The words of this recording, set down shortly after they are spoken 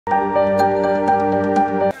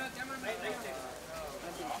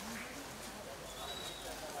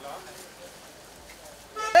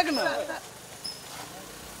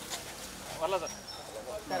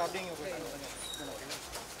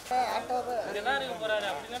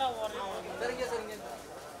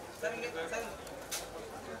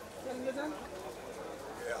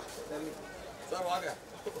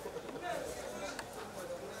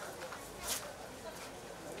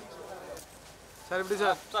Sir எப்படி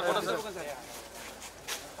sir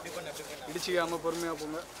இடிச்சிக்காம பொறுமையா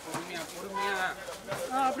போங்க.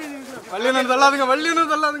 வள்ளியண்ணன் தள்ளாதுங்க,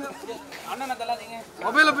 வள்ளியண்ணன் தள்ளாதுங்க, அண்ணனை தள்ளாதீங்க.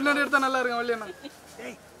 மொபைல பின்னாடி எடுத்தா நல்லா இருக்கும் வள்ளியண்ணன்.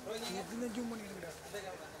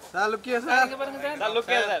 Sir லுக்கியா sir, sir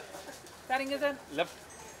லுக்கியா sir, sir இங்க சார் லெஃப்ட்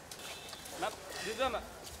மேம் இதுதான் மேம்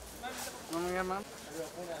மேம் மேம்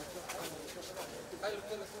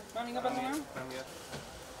மேம் இங்க பாருங்க மேம்.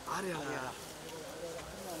 ஆரியா சார்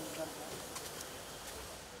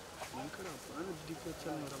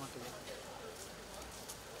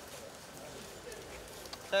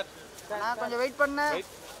நான் கொஞ்சம் வெயிட் பண்ணேன்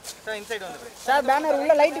சார். இன்சைட் வந்து சார் பேனர்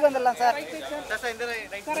உள்ள லைட்டுக்கு வந்துடலாம் சார். சார் இந்த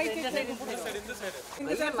ரைட் சைடு இந்த சைடு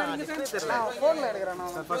இந்த சார் நான் போன்ல எடுக்கறேன்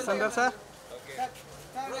நான் sir. First centre sir. Okay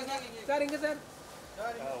sir இங்க சார்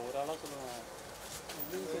ஒரு ஆளா சொல்லுங்க.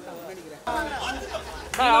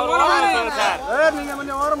 சார் ஓரம் சார். ஏய் நீங்க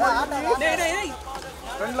கொஞ்சம் ஓரம் போங்க. டேய் டேய் டேய்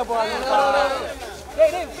ஃப்ரண்ட்ல போங்க.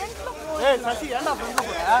 டேய் டேய் ஃப்ரண்ட்ல போ. ஏய் சசி ஏன்டா ஃப்ரண்ட்ல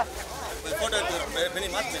போற? போட்டோ எடுத்து பெனி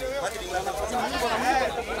மாத்திட்டீங்களா?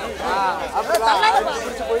 அப்ப தள்ளாத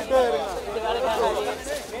புடிச்சு போயிட்டே இருங்க.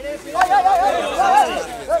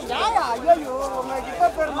 யாயா ஐயோ உங்க கிட்ட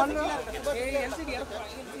பேர் மண்ணு. ஏய் எல்சிடி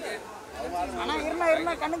அண்ணா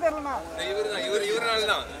இருனா கண்ணு தெரியலனா. இவர்னால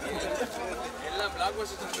தான் எல்லாம் பிளாக்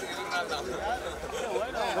போஸ்ட் இவர்னால தான்.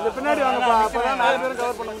 அந்த பின்னாடி வாங்கப்பா, அப்பதான் நாலு பேரும்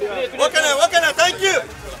கவர் பண்ண முடியும். ஓகேண்ணா தேங்க் யூ.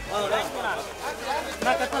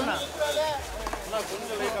 நான் கட்டலனா நான்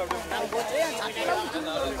கொஞ்சம் லைட் ஆகும்.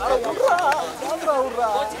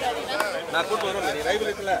 நான் கூட்டி வரேன். நீ ரைட்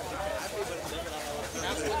இருக்குல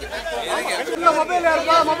இல்ல மொபைல்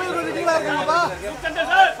யாருப்பா? மொபைல் கொஞ்சம் கீழ இருக்குங்கப்பா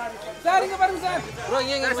சார். சார் இங்க பாருங்க சார். ப்ரோ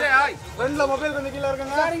இங்க சார் ஃப்ரண்ட்ல மொபைல் கொஞ்சம் கீழ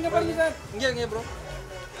இருக்குங்க சார். இங்க பாருங்க சார். இங்க ப்ரோ.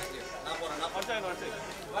 நான் போறேன். நான் பச்சை.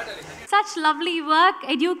 Such lovely work,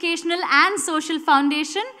 educational and social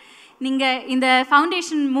foundation. நீங்கள் இந்த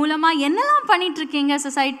ஃபவுண்டேஷன் மூலமாக என்னெல்லாம் பண்ணிகிட்ருக்கீங்க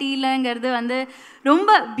சொசைட்டிலங்கிறது வந்து ரொம்ப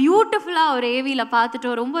பியூட்டிஃபுல்லாக ஒரு ஏவியில்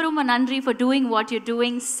பார்த்துட்டோம். ரொம்ப ரொம்ப நன்றி for doing what you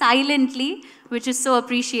doing silently, which is so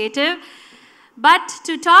appreciative. But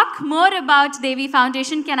to talk more about Devi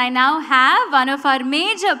Foundation, can I now have one of our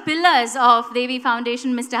major pillars of Devi Foundation,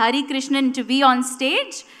 Mr. Hari Krishnan, to be on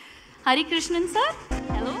stage. Hari Krishnan sir,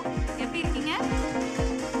 hello, எப்படி இருக்கீங்க?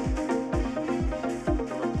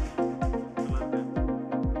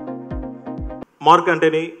 Mark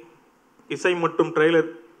Antony இசை மற்றும் trailer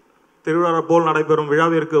திருவிழா போல் நடைபெறும்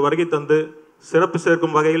விழாவிற்கு வருகை தந்து சிறப்பு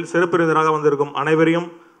சேர்க்கும் வகையில் சிறப்பு விருந்தினராக வந்திருக்கும் அனைவரையும்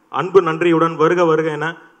அன்பு நன்றியுடன் வருக வருக என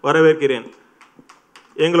வரவேற்கிறேன்.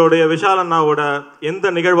 எங்களுடைய விஷால் அண்ணாவோட எந்த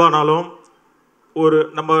நிகழ்வானாலும் ஒரு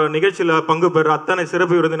நம்ம நிகழ்ச்சியில் பங்கு பெற அத்தனை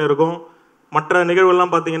சிறப்பு விருந்தினருக்கும் மற்ற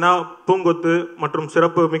நிகழ்வுகள்லாம் பார்த்தீங்கன்னா பூங்கொத்து மற்றும்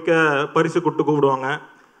சிறப்பு மிக்க பரிசு கொடுத்து கூப்பிடுவாங்க.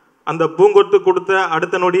 அந்த பூங்கொத்து கொடுத்த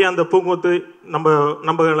அடுத்த நொடியே அந்த பூங்கொத்து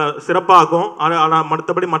நம்ம சிறப்பாகும். ஆனால்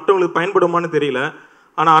மற்றபடி மற்றவங்களுக்கு பயன்படுமான்னு தெரியல.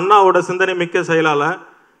 ஆனால் அண்ணாவோட சிந்தனை மிக்க செயலால்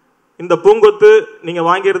இந்த பூங்கொத்து நீங்கள்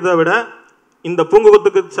வாங்கிறத விட இந்த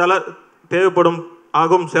பூங்கொத்துக்கு தேவைப்படும்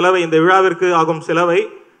ஆகும் செலவை, இந்த விழாவிற்கு ஆகும் செலவை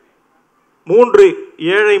 3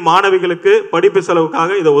 ஏழை மாணவிகளுக்கு படிப்பு செலவுக்காக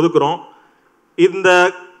இதை ஒதுக்குறோம்.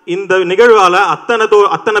 இந்த நிகழ்வால்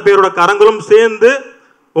அத்தனை பேரோட கரங்களும் சேர்ந்து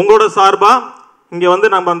உங்களோட சார்பாக இங்கே வந்து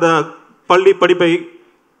நம்ம அந்த பள்ளி படிப்பை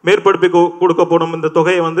மேற்படிப்பை கொடுக்க போகிறோம். இந்த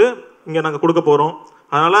தொகையை வந்து இங்கே நாங்கள் கொடுக்க போகிறோம்.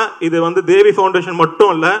 அதனால் இது வந்து தேவி ஃபவுண்டேஷன்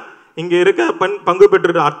மட்டும் இல்லை, இங்கே இருக்க பங்கு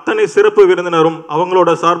பெற்ற அத்தனை சிறப்பு விருந்தினரும் அவங்களோட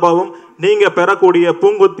சார்பாகவும் நீங்கள் பெறக்கூடிய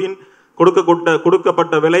பூங்கொத்தின்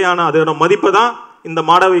கொடுக்கப்பட்ட விலையான அதோட மதிப்பை தான் இந்த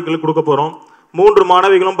மாணவிகளுக்கு கொடுக்க போகிறோம். 3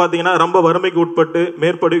 மாணவிகளும் பார்த்தீங்கன்னா ரொம்ப வறுமைக்கு உட்பட்டு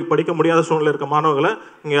படிக்க முடியாத சூழ்நிலை இருக்க மாணவர்களை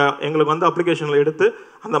இங்கே எங்களுக்கு வந்து அப்ளிகேஷனில் எடுத்து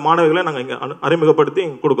அந்த மாணவிகளை நாங்கள் இங்கே அறிமுகப்படுத்தி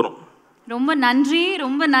இங்கே கொடுக்குறோம்.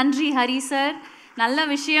 ரொம்ப நன்றி ஹரி சார், நல்ல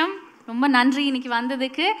விஷயம், ரொம்ப நன்றி இன்னைக்கு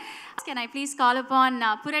வந்ததுக்கு. Can I please call upon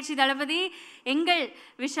புரட்சி தளபதி எங்கள்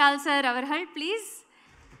விஷால் சார் அவர்கள் please,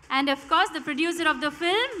 and of course the producer of the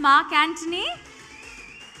film Mark Antony,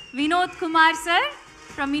 Vinod Kumar sir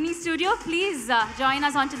from Mini Studio, please join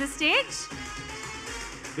us onto the stage.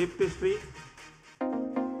 Deepthi Sri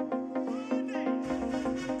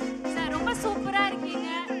sir, ரொம்ப சூப்பரா இருக்கீங்க,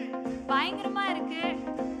 பயங்கரமா இருக்கு.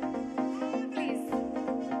 Please.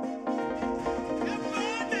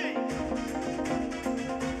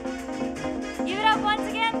 Give it up once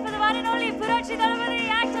again for the one and only புரட்சி தளபதி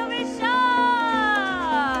actor Vishal.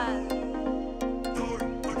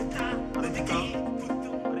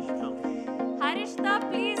 Harishta,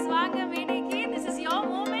 please வாங்க மேடைக்கு. This is your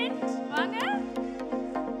moment. வாங்க.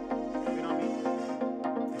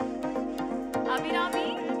 Abhirami.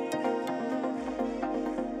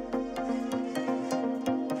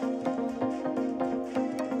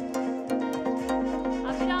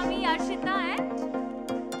 Abhirami, Arshita and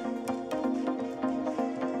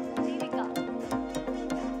Jeevika.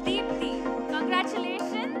 Deepthi,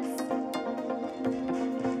 congratulations.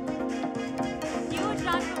 Huge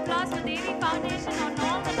round of applause for Devi Foundation on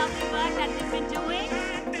all the lovely work that they've been doing.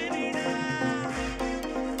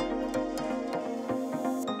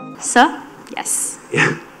 Sir? Yes.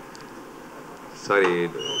 Sorry,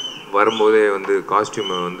 வரும்போதே வந்து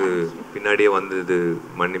காஸ்டியூமை வந்து பின்னாடியே வந்து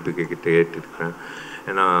மன்னிப்பு கேட்டுருக்கேன்.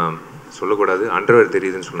 ஏன்னா சொல்லக்கூடாது, அண்டர்வேர்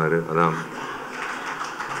தெரியுதுன்னு சொன்னார், அதான்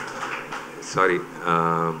சாரி.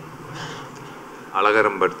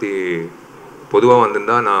 அலங்காரம் பற்றி பொதுவாக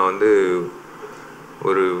வந்திருந்தா நான் வந்து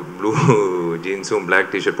ஒரு ப்ளூ ஜீன்ஸும்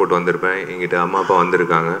பிளாக் டிஷர்ட் போட்டு வந்திருப்பேன். எங்கிட்ட அம்மா அப்பா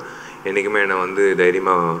வந்திருக்காங்க. என்றைக்குமே என்னை வந்து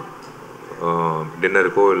தைரியமாக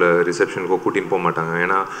டின்னருக்கோ இல்லை ரிசப்ஷனுக்கோ கூட்டின்னு போக மாட்டாங்க.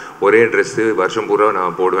 ஏன்னா ஒரே ட்ரெஸ்ஸு வருஷம் பூரா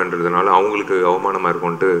நான் போடுவேன்றதுனால அவங்களுக்கு அவமானமாக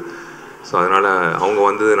இருக்கும்ன்ட்டு. ஸோ அதனால் அவங்க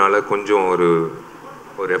வந்ததுனால கொஞ்சம் ஒரு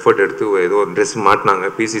எஃபர்ட் எடுத்து ஏதோ ஒரு ட்ரெஸ் மாட்டினாங்க.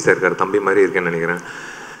 பிசி சார் இருக்கார், தம்பி மாதிரி இருக்கேன்னு நினைக்கிறேன்.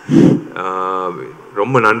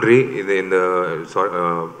 ரொம்ப நன்றி. இந்த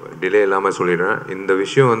டிலே இல்லாமல் சொல்லிடுறேன். இந்த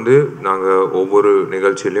விஷயம் வந்து நாங்கள் ஒவ்வொரு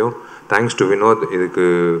நிகழ்ச்சியிலையும் தேங்க்ஸ் டு வினோத், இதுக்கு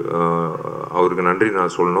அவருக்கு நன்றி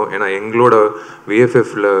நான் சொல்லணும். ஏன்னா எங்களோட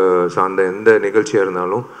விஎஃப்எஃப்ல சார்ந்த எந்த நிகழ்ச்சியாக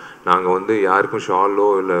இருந்தாலும் நாங்கள் வந்து யாருக்கும் ஷாலோ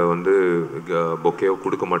இல்லை வந்து பொக்கையோ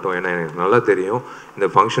கொடுக்க மாட்டோம். ஏன்னா எனக்கு நல்லா தெரியும், இந்த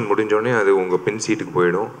ஃபங்க்ஷன் முடிஞ்சோடனே அது உங்கள் பின் சீட்டுக்கு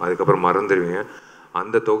போயிடும், அதுக்கப்புறம் மறந்துடுவீங்க.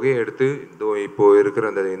 அந்த தொகையை எடுத்து இப்போது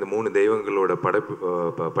இருக்கிற இந்த 3 தெய்வங்களோட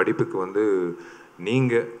படிப்புக்கு வந்து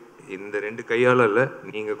நீங்கள் இந்த 2 கையால் இல்லை,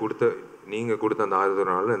 நீங்கள் கொடுத்த அந்த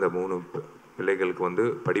ஆதரவுனால இந்த 3 பிள்ளைகளுக்கு வந்து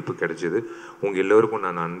படிப்பு கிடைச்சிது. உங்கள் எல்லோருக்கும்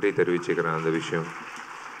நான் நன்றி தெரிவிச்சுக்கிறேன் அந்த விஷயம்.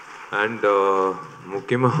 அண்ட்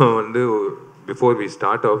முக்கியமாக வந்து பிஃபோர் வி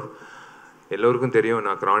ஸ்டார்ட் ஆஃப், எல்லோருக்கும் தெரியும்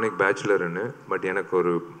நான் க்ரானிக் பேச்சுலர்னு. பட் எனக்கு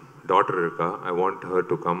ஒரு டாட்டர் இருக்கா. I want her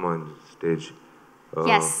to come on stage.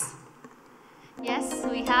 Yes,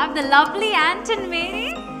 we have the lovely Antony.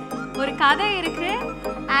 ஒரு கதை இருக்கு.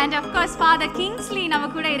 And of course Father Kingsley நம்ம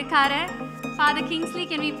கூட இருக்காரு. Father Kingsley,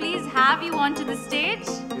 can we please have you onto the stage?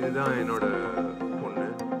 இதுதான் என்னோட பொண்ணு,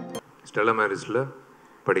 ஸ்டெல்லா மேரிஸ்ல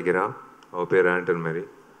படிக்கிறா. அவ பேர் ஆண்டன் மேரி.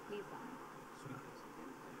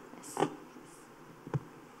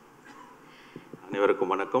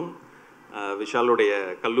 அனைவருக்கும் வணக்கம். விஷாலுடைய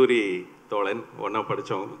கல்லூரி தோழன், ஒன்றா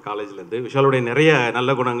படித்தோம் காலேஜ்லேருந்து. விஷாலுடைய நிறைய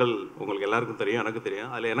நல்ல குணங்கள் உங்களுக்கு எல்லாருக்கும் தெரியும், எனக்கு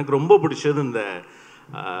தெரியும். அதில் எனக்கு ரொம்ப பிடிச்சது இந்த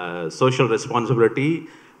social responsibility,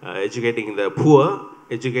 educating the poor,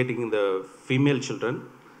 educating the female children,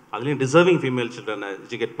 அதுலேயும் டிசர்விங் ஃபீமேல் சில்ட்ரனை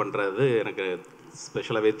எஜுகேட் பண்ணுறது எனக்கு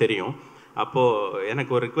ஸ்பெஷலாகவே தெரியும். அப்போது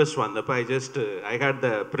எனக்கு ஒரு ரிக்வெஸ்ட் வந்தப்போ ஐ had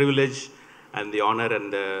the privilege and the honour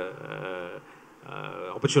and the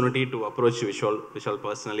opportunity to approach Vishal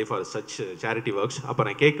personally for such charity works. அப்போ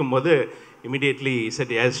நான் கேட்கும்போது immediately he said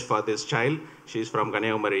yes for this child. She is from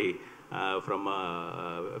Kanyakumari, from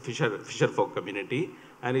fisher folk community,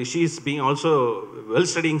 and she is being also well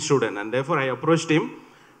studying student, and therefore I approached him.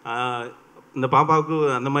 இந்த பாப்பாவுக்கு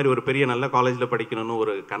அந்த மாதிரி ஒரு பெரிய நல்ல காலேஜில் படிக்கணும்னு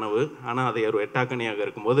ஒரு கனவு. ஆனால் அதை ஒரு எட்டாக்கணியாக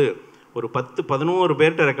இருக்கும்போது ஒரு 10-11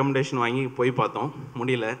 பேர்கிட்ட ரெக்கமெண்டேஷன் வாங்கி போய் பார்த்தோம்,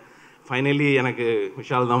 முடியல. ஃபைனலி எனக்கு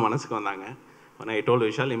விஷால் தான் மனசுக்கு வந்தாங்க. When I told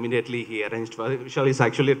Vishal, immediately he arranged for Vishal is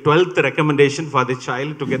actually 12th recommendation for the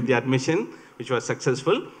child to get the admission, which was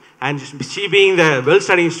successful. And she being the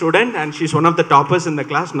well-studying student, and she's one of the toppers in the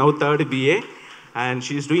class, now 3rd BA, and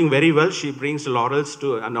she's doing very well. She brings laurels to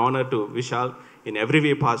an honor to Vishal in every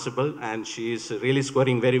way possible, and she is really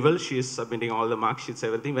scoring very well. She is submitting all the mark sheets,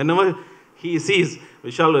 everything. Whenever he sees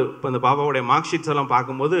Vishal, இப்போ இந்த பாப்பாவோடைய mark sheets எல்லாம்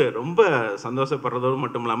பார்க்கும்போது ரொம்ப சந்தோஷப்படுறதோடு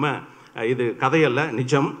மட்டும் இல்லாமல் இது கதையல்ல,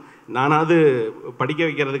 நிஜம். நானாவது படிக்க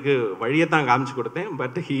வைக்கிறதுக்கு வழியை தான் காமிச்சு கொடுத்தேன்.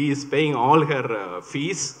 But he is paying all her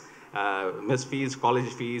fees, mess fees,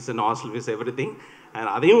 college fees and hostel fees, every thing.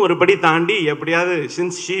 And அதையும் ஒரு படி தாண்டி எப்படியாவது,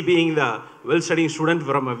 since she being the well studying student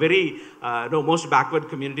from a very most backward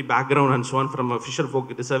community background and so on, from a Fisher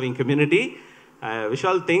folk deserving community,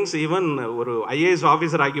 Vishal things even ஒரு IAS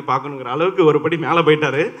officer ஆக்கி பார்க்கணுங்கிற அளவுக்கு ஒரு படி மேலே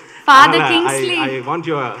போயிட்டாரு. Father Kingsley, I want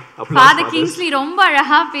your applause. Father Kingsley, ரொம்ப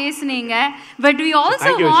அழகா பேசுனீங்க. But we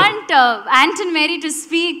also want Antony Mary to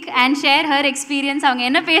speak and share her experience. அவங்க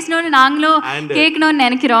என்ன பேசணும்னு நாங்களும் கேட்கணும்னு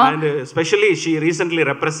நினைக்கிறோம். And especially she recently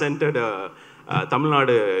represented Tamil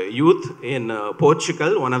Nadu youth in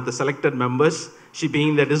Portugal, one of the selected members. She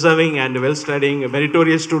being the deserving and well-studying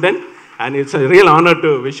meritorious student. And it's a real honor to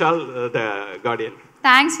Vishal, the guardian.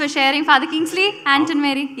 Thanks for sharing, Father Kingsley. Antony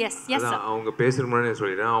Mary, yes sir. அவங்க பேசுகிற முன்னாடி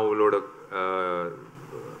சொல்லிடுறேன், அவங்களோட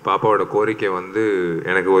பாப்பாவோட கோரிக்கை வந்து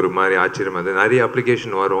எனக்கு ஒரு மாதிரி ஆச்சரியம். அது நிறைய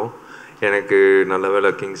அப்ளிகேஷன் வரும், எனக்கு நல்ல வேளை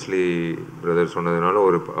கிங்ஸ்லி பிரதர் சொன்னதுனால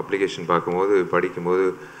ஒரு அப்ளிகேஷன் படிக்கும்போது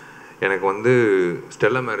எனக்கு வந்து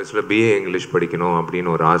ஸ்டெல்லா மேரிஸில் பிஏ இங்கிலீஷ் படிக்கணும்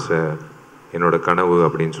அப்படின்னு ஒரு ஆசை, என்னோடய கனவு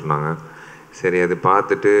அப்படின்னு சொன்னாங்க. சரி அது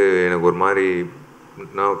பார்த்துட்டு எனக்கு ஒரு மாதிரி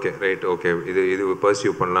நான் ஓகே ரைட் ஓகே இது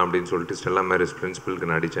பர்சியூ பண்ணலாம் அப்படின்னு சொல்லிட்டு ஸ்டெல்லா மேரிஸ் பிரின்சிபலுக்கு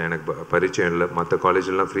நான் அடித்தேன். எனக்கு பரிச்சயம் இல்லை, மற்ற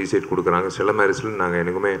காலேஜெலாம் ஃப்ரீ சீட் கொடுக்குறாங்க, ஸ்டெல்லா மேரிஸில் நாங்கள்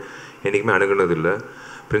என்றைக்குமே அணுகுனதில்லை.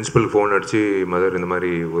 பிரின்சிபல் ஃபோன் அடித்து மதர் இந்த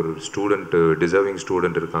மாதிரி ஒரு டிசர்விங்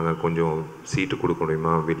ஸ்டூடெண்ட் இருக்காங்க, கொஞ்சம் சீட்டு கொடுக்க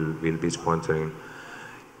முடியுமா, வில் பி ஸ்பான்சரிங்.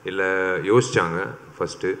 இல்லை யோசித்தாங்க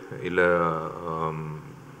ஃபஸ்ட்டு, இல்லை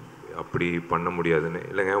அப்படி பண்ண முடியாதுன்னு.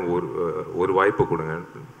 இல்லைங்க ஒரு வாய்ப்பு கொடுங்க,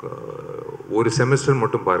 ஒரு செமஸ்டர்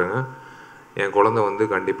மட்டும் பாருங்கள், என் குழந்தை வந்து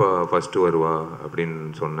கண்டிப்பாக ஃபஸ்ட்டு வருவா அப்படின்னு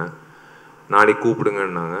சொன்னேன். நாளைக்கு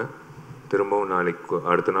கூப்பிடுங்கன்னாங்க. திரும்பவும்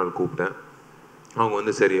அடுத்த நாள் கூப்பிட்டேன். அவங்க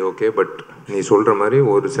வந்து சரி ஓகே, பட் நீ சொல்கிற மாதிரி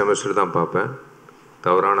ஒரு செமஸ்டர் தான் பார்ப்பேன்,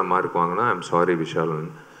 தவறான மார்க் வாங்கினா ஐம் சாரி விஷால்,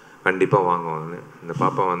 கண்டிப்பாக வாங்குவாங்க. இந்த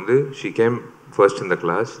பாப்பா வந்து ஷி கேம் ஃபர்ஸ்ட் இந்த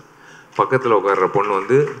கிளாஸ். பக்கத்தில் உட்கார்ற பொண்ணு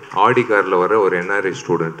வந்து ஆடி காரில் வர ஒரு என்ஆர்ஐ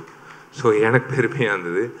ஸ்டூடெண்ட். ஸோ எனக்கு பெருமையாக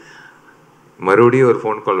இருந்தது. மறுபடியும் ஒரு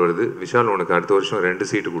ஃபோன் கால் வருது, விஷால் உனக்கு அடுத்த வருஷம்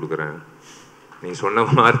 2 சீட்டு கொடுக்குறேன், நீ சொன்ன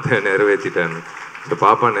வார்த்தை நிறைவேற்றிட்டேன்னு. ஸோ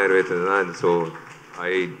பாப்பா நிறைவேற்றது தான். So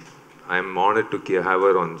I am honored to have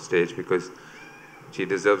her on stage because she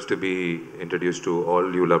deserves to be introduced to all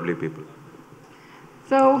you lovely people.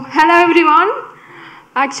 So hello everyone.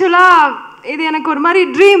 Actually இது எனக்கு ஒரு மாதிரி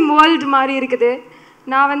ட்ரீம் வேர்ல்டு மாதிரி இருக்குது.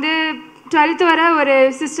 நான் வந்து 12th வரை ஒரு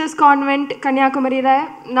சிஸ்டர்ஸ் கான்வென்ட் கன்னியாகுமரியில்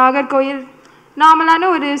நாகர்கோயில் நார்மலான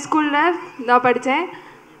ஒரு ஸ்கூலில் நான் படித்தேன்.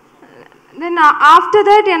 தென் ஆஃப்டர்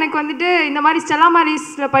தட் எனக்கு வந்துட்டு இந்த மாதிரி ஸ்டெல்லா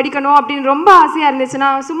மேரிஸில் படிக்கணும் அப்படின்னு ரொம்ப ஆசையாக இருந்துச்சு.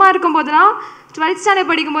 நான் சும்மா இருக்கும்போதுலாம் 12th ஸ்டாண்டர்ட்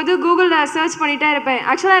படிக்கும்போது கூகுளில் சர்ச் பண்ணிகிட்டே இருப்பேன்.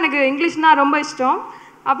 ஆக்சுவலாக எனக்கு இங்கிலீஷ்னால் ரொம்ப இஷ்டம்.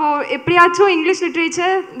 அப்போது எப்படியாச்சும் English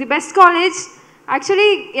literature the best college, actually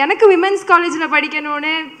எனக்கு விமென்ஸ் காலேஜில்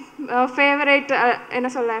படிக்கணும்னு ஃபேவரேட் என்ன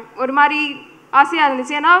சொல்ல ஒரு மாதிரி ஆசையாக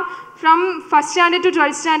இருந்துச்சு. ஏன்னா from first standard to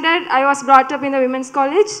 12th standard I was brought up in the women's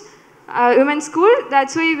college, women's school.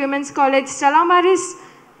 That's why women's college. Stella Mary's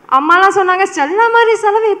அம்மாலாம் சொன்னாங்க, ஸ்டெல்லா மேரிஸ்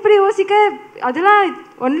அளவு எப்படி யோசிக்க, அதெல்லாம்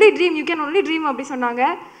only dream, you can only dream அப்படி சொன்னாங்க.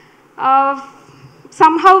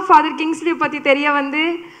 சம்ஹவ் ஃபாதர் கிங்ஸ்லி பற்றி தெரிய வந்து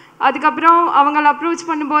அதுக்கப்புறம் அவங்கள அப்ரோச்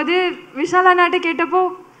பண்ணும்போது விஷால் அண்ணாட்ட கேட்டப்போ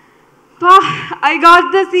பா I got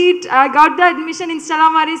the seat, I got the admission in Stella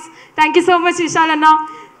Mary's. Thank you so much Vishal Anna.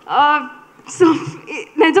 So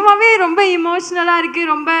நிஜமாகவே ரொம்ப இமோஷ்னலாக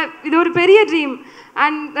இருக்குது, ரொம்ப இது ஒரு பெரிய dream.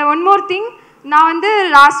 And one more thing, நான் வந்து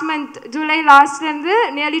last month July லாஸ்ட்லேருந்து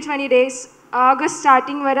nearly 20 days August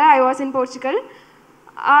starting வரை ஐ வாஸ் இன் போர்ச்சுகல்.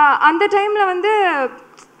 அந்த டைமில் வந்து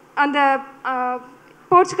அந்த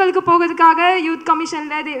போர்ச்சுகலுக்கு போகிறதுக்காக youth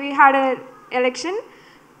கமிஷனில் we had a election.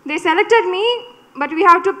 They selected me, but we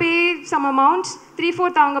have to pay some amounts.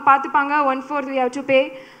 3/4 அவங்க பார்த்துப்பாங்க, 1/4 வி ஹாவ் டு பே.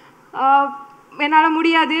 என்னால்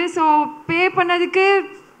முடியாது. ஸோ பே பண்ணதுக்கு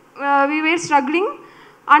வி வேர் ஸ்ட்ரகிளிங்.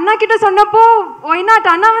 அண்ணா கிட்ட சொன்னப்போ ஒய்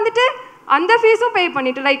நாட், அண்ணா வந்துட்டு அந்த ஃபீஸும் பே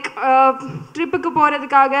பண்ணிவிட்டு லைக் ட்ரிப்புக்கு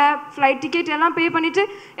போகிறதுக்காக ஃப்ளைட் டிக்கெட் எல்லாம் பே பண்ணிவிட்டு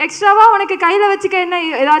எக்ஸ்ட்ராவாக உனக்கு கையில் வச்சுக்க என்ன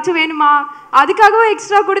ஏதாச்சும் வேணுமா அதுக்காகவே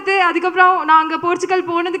எக்ஸ்ட்ரா கொடுத்து, அதுக்கப்புறம் நான் அங்கே Portugal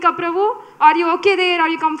போனதுக்கப்புறமும் are you okay there,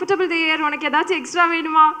 are you comfortable தேர், உனக்கு ஏதாச்சும் எக்ஸ்ட்ரா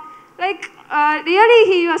வேணுமா, like really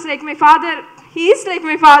he was like my father. He is like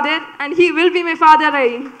my father and he will be my father,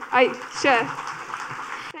 I sure.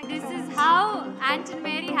 This is how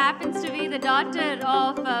Antony happens to be the daughter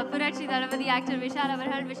of Purachi Dhalapathy actor Vishal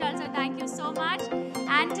avargal. Vishal sir, thank you so much.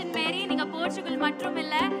 Antony நீங்க Portugal மட்டும்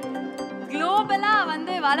இல்ல குளோபலா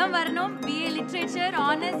வந்து வலம் வரணும், BA literature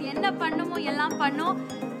honours என்ன பண்ணுமோ எல்லாம் பண்ணும்,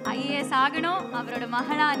 IAS ஆகணும், அவரோட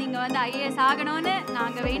மகளா நீங்க வந்து IAS ஆகணும்னு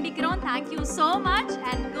நாங்க வேண்டிக்கிறோம். Thank you so much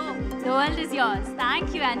and go, the world is yours. Thank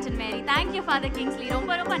you Antony, thank you Father Kingsley,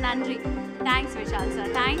 ரொம்ப ரொம்ப நன்றி. Thanks Vishal sir,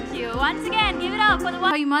 thank you once again. Give it up for the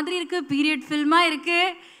one மாதிரி இருக்கு, period ஃபில்மா இருக்கு,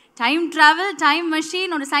 time travel, time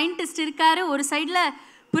machine, ஒரு scientist இருக்காரு, ஒரு சைடில்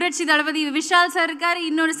புரட்சி தளபதி விஷால் சார் இருக்காரு,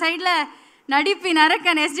 இன்னொரு சைடில் நடிப்பின்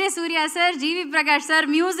அரக்கன் SJ Surya sir, GV Prakash sir,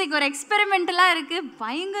 music ஒரு எக்ஸ்பெரிமெண்டலாக இருக்குது,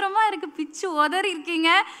 பயங்கரமாக இருக்குது, பிச்சு உதறி இருக்கீங்க.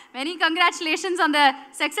 Very congratulations on the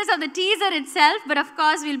success of the teaser it self, but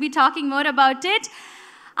of course will be talking more about it.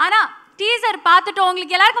 ஆனால் டீசர் பார்த்துட்டோம்,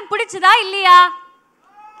 உங்களுக்கு எல்லாருக்கும் பிடிச்சதா இல்லையா?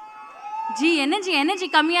 எனர்ஜி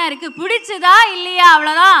கம்மியாக இருக்குது, பிடிச்சதா இல்லையா?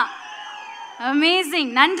 அவ்வளோதான்.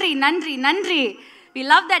 அமேசிங். நன்றி நன்றி நன்றி. We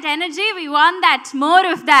love that energy, we want that, more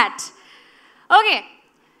of that. Okay.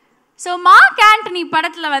 So Mark Antony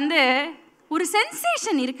படத்தில் வந்து ஒரு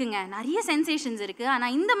சென்சேஷன் இருக்குங்க, நிறைய சென்சேஷன்ஸ் இருக்குது.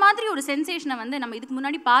 ஆனால் இந்த மாதிரி ஒரு சென்சேஷனை வந்து நம்ம இதுக்கு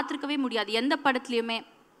முன்னாடி பார்த்துருக்கவே முடியாது எந்த படத்துலையுமே.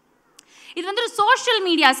 இது வந்து ஒரு சோஷியல்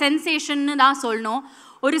மீடியா சென்சேஷன்னு தான் சொல்லணும்.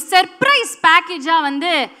 ஒரு சர்ப்ரைஸ் பேக்கேஜாக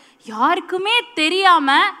வந்து யாருக்குமே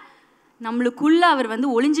தெரியாமல் நம்மளுக்குள்ள அவர் வந்து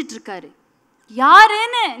ஒளிஞ்சிட்டு இருக்காரு.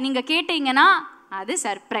 யாருன்னு நீங்கள் கேட்டீங்கன்னா அது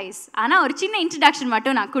சர்ப்ரைஸ். ஆனால் ஒரு சின்ன இன்ட்ரடக்ஷன்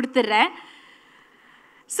மட்டும் நான் கொடுத்துட்றேன்.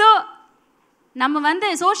 ஸோ நம்ம வந்து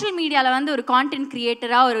சோஷியல் மீடியாவில் வந்து ஒரு கான்டென்ட்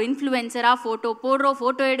க்ரியேட்டராக, ஒரு இன்ஃப்ளூயன்சராக ஃபோட்டோ போடுறோம்,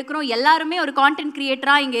 ஃபோட்டோ எடுக்கிறோம், எல்லாருமே ஒரு கான்டென்ட்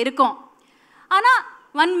க்ரியேட்டராக இங்கே இருக்கோம். ஆனால்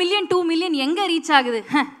 1 மில்லியன் 2 மில்லியன் எங்கே ரீச் ஆகுது?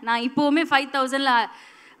 நான் இப்போவுமே 5000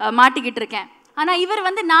 மாட்டிக்கிட்டு இருக்கேன். ஆனால் இவர்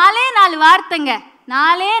வந்து 4 வார்த்தைங்க,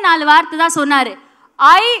 4 வார்த்தை தான் சொன்னார்.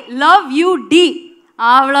 I love you D.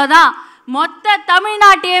 அவ்வளோதான். மொத்த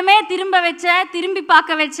தமிழ்நாட்டையுமே திரும்பி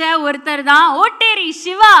பார்க்க வச்ச ஒருத்தர் தான் ஓட்டேரி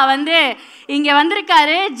சிவா வந்து இங்கே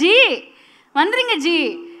வந்திருக்காரு. ஜி வந்துருங்க ஜி,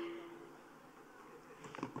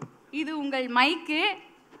 இது உங்கள் மைக்கு.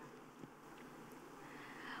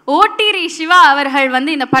 ஓட்டேரி சிவா அவர்கள்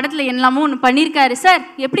வந்து இந்த படத்தில் என்னெல்லாமோ ஒன்று பண்ணியிருக்காரு. சார்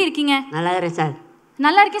எப்படி இருக்கீங்க? நல்லா இருக்கேன் சார்.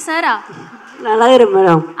 நல்லா இருக்கேன் சாரா? நல்லா இருக்கேன்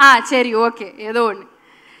மேடம். சரி, ஓகே, ஏதோ ஒன்று.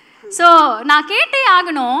 ஸோ நான் கேட்டே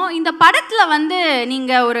ஆகணும், இந்த படத்தில் வந்து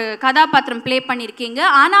நீங்கள் ஒரு கதாபாத்திரம் ப்ளே பண்ணியிருக்கீங்க.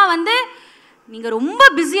 ஆனால் வந்து நீங்கள் ரொம்ப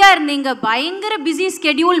பிஸியாக இருந்தீங்க, பயங்கர பிஸி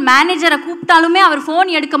ஸ்கெடியூல். மேனேஜரை கூப்பிட்டாலுமே அவர் ஃபோன்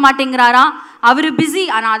எடுக்க மாட்டேங்கிறாராம், அவர் பிஸி.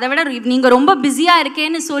 ஆனால் அதை விட நீங்கள் ரொம்ப பிஸியாக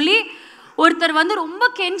இருக்கேன்னு சொல்லி ஒருத்தர் வந்து ரொம்ப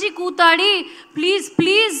கெஞ்சி கூத்தாடி, ப்ளீஸ்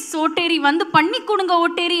ப்ளீஸ் ஓட்டேரி வந்து பண்ணி கொடுங்க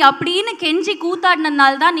ஓட்டேரி அப்படின்னு கெஞ்சி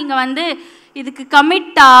கூத்தாடினதுனால தான் நீங்கள் வந்து இதுக்கு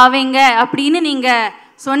கமிட் ஆவீங்க அப்படின்னு நீங்கள்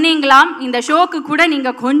சொன்னீங்களாம். இந்த ஷோக்கு கூட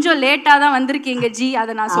நீங்கள் கொஞ்சம் லேட்டாக தான் வந்திருக்கீங்க ஜி,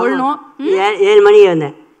 அதை நான் சொல்லணும். 7 மணிக்கு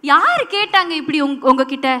வந்தேன். யார் கேட்டாங்க இப்படி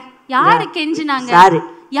உங்ககிட்ட? யாரு கெஞ்சினாங்க?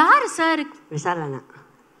 யாரு சார்? விஷால் அண்ணா.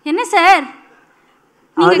 என்ன சார்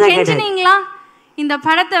நீங்க கெஞ்சினீங்களா இந்த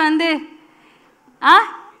படத்தை வந்து?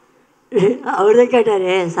 அவர்தான்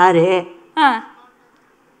கேட்டாரு சாரு.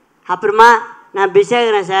 அப்புறமா நான் பிஸியாக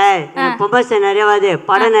இருக்கிறேன் சார், ப்ரொமோஷன் நிறைய வருது,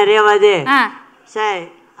 படம் நிறைய வருது சார்.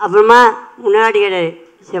 அப்புறமா முன்னாடி கேட்டாரு,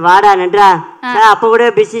 சரி வாடா நன்றா சார். அப்போ கூட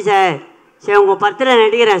பிஸி சார். சரி உங்கள் படத்தில்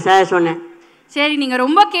நடிக்கிறேன் சார் சொன்னேன். சரி, நீங்கள்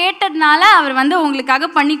ரொம்ப கேட்டதுனால அவர் வந்து உங்களுக்காக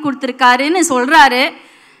பண்ணி கொடுத்துருக்காருன்னு சொல்கிறாரு.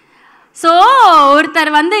 ஸோ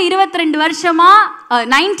ஒருத்தர் வந்து 22 வருஷமாக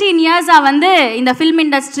 19 இயர்ஸாக வந்து இந்த ஃபில்ம்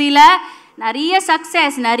இண்டஸ்ட்ரியில் நிறைய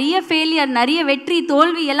சக்ஸஸ், நிறைய ஃபெயிலியர், நிறைய வெற்றி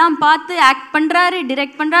தோல்வி எல்லாம் பார்த்து ஆக்ட் பண்ணுறாரு,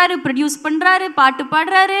 டிரெக்ட் பண்ணுறாரு, ப்ரொடியூஸ் பண்ணுறாரு, பாட்டு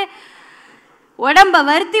பாடுறாரு, உடம்ப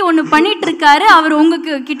வருத்தி ஒன்று பண்ணிகிட்ருக்காரு. அவர்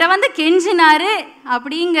கிட்ட வந்து கெஞ்சினாரு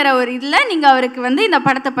அப்படிங்கிற ஒரு இதில் நீங்கள் அவருக்கு வந்து இந்த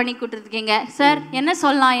படத்தை பண்ணி கொடுத்துருக்கீங்க. சார் என்ன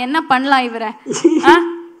சொல்லலாம், என்ன பண்ணலாம் இவரை?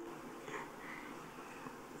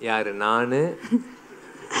 யார்? நான்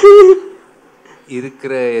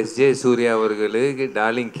இருக்கிற எஸ்ஜே சூர்யா அவர்களுக்கு,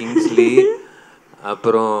 டார்லிங் கிங்ஸ்லி,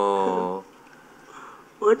 அப்புறம்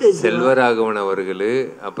செல்வராகவன் அவர்கள்,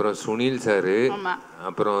 அப்புறம் சுனில் சாரு,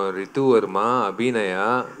 அப்புறம் ரித்து வர்மா, அபிநயா,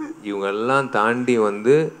 இவங்கெல்லாம் தாண்டி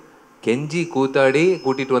வந்து கெஞ்சி கூத்தாடி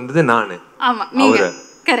கூட்டிட்டு வந்தது நான். அவரை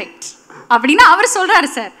கரெக்ட் அப்படின்னா அவர்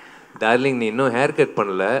சொல்றாரு, சார் டார்லிங் நீ இன்னும் ஹேர் கட்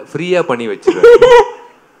பண்ணல, ஃப்ரீயா பண்ணி வச்சிருக்க.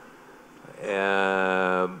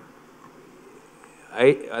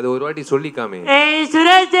 அது ஒரு வாட்டி சொல்லிக்காமே.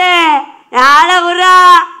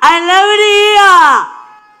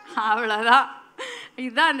 அவ்வளோதான்,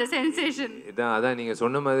 இதுதான் அந்த சென்சேஷன். இதான் அதான் நீங்கள்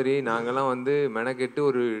சொன்ன மாதிரி நாங்கள்லாம் வந்து மெனக்கெட்டு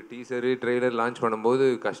ஒரு டீசரு ட்ரெய்லர் லான்ச் பண்ணும்போது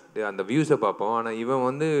அந்த வியூஸை பார்ப்போம். ஆனால் இவன்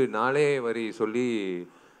வந்து 4 வரி சொல்லி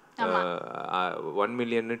 1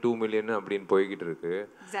 மில்லியன் 2 மில்லியன் அப்படின்னு போய்கிட்டு இருக்கு.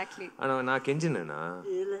 ஆனால் நான் கெஞ்சினேண்ணா.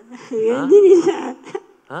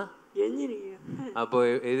 அப்போ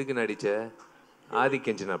எதுக்கு நடிச்ச? ஆதிக்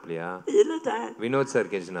கெஞ்சினாப்லையா? வினோத்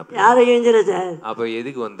சார் கெஞ்சினாப்லையா? அப்போ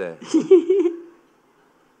எதுக்கு வந்த?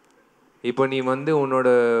 இப்போ நீ வந்து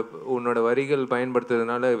உன்னோட வரிகள்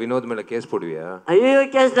பயன்படுத்துறதுனால வினோத் மேல கேஸ் போடுவியா? ஐயோ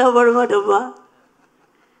கேஸ் தான் போட மாட்டேப்பா.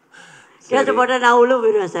 கேஸ் போட்டா நான் உள்ள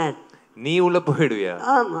போயிடுவேன் சார். நீ உள்ள போயிடுவியா?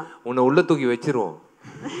 ஆமா. உன்னை உள்ள தூக்கி வச்சிருவோம்.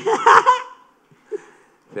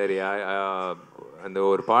 சரி, அந்த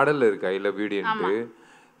ஒரு பாடல் இருக்கு ஐ லவ் யூடின்ட்டு.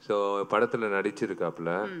 ஸோ படத்தில்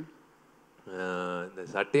நடிச்சிருக்காப்புல. இந்த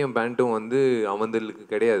சட்டையும் பேண்ட்டும் வந்து அவங்களுக்கு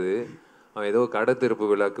கிடையாது, அவன் ஏதோ கடை திறப்பு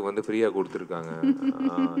விழாக்கு வந்து ஃப்ரீயா கொடுத்துருக்காங்க.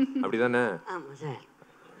 அப்படிதானே?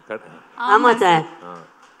 ஆமா சார்.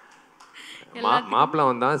 மாப்பிள்ள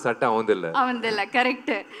வந்தான், சட்டை அவந்தில்ல.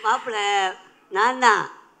 கரெக்ட். மாப்பிள்ள நான் தான்,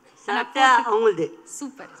 சட்டை அவங்களுது.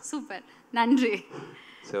 சூப்பர் சூப்பர், நன்றி.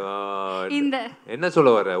 இந்த என்ன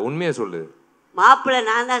சொல்ல வர? உண்மையா சொல்லு. மாப்பிள்ள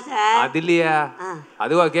நான் தான் சார். அது இல்லையா?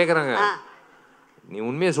 அதுவா கேக்குறாங்க. நீ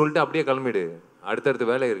உண்மையை சொல்லிட்டு அப்படியே கிளம்பிடு, அடுத்தடுத்த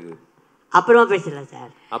வேலை இருக்கு. அப்புறமா பேசலாம்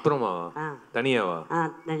சார். அப்புறமாவா? தனியாவா?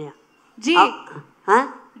 தனியா. ஜி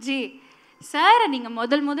ஜி சார், நீங்க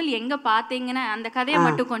முதல் எங்க பாத்தீங்கன்னா அந்த கதையை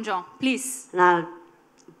மட்டும் கொஞ்சம் ப்ளீஸ். நான்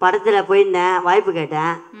படத்தில் போயிருந்தேன், வாய்ப்பு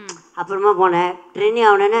கேட்டேன். அப்புறமா போனேன், ட்ரெயினிங்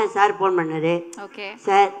ஆகணுன்னு சார் ஃபோன் பண்ணாரு. ஓகே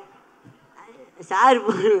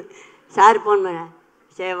சார் ஃபோன் பண்ணேன்.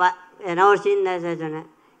 சரி வா, என்ன ஒரு சீன் தான் சார் சொன்னேன்.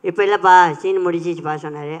 இப்போ இல்லைப்பா சீன் முடிச்சிச்சுப்பா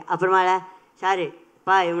சொன்னார். அப்புறமால சார்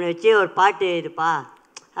பா இவனை வச்சு ஒரு பாட்டு இதுப்பா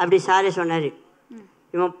அப்படி சாரே சொன்னார்.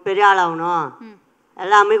 இவன் பெரிய ஆளாகணும்,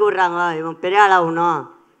 எல்லாம் அமைக்க விட்றாங்க, இவன் பெரிய ஆளாகணும்,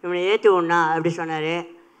 இவனை ஏற்றி விடணா அப்படி சொன்னார்.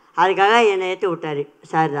 அதுக்காக என்னை ஏற்றி விட்டார்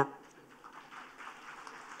சார் தான்.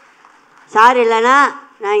 சார் இல்லைன்னா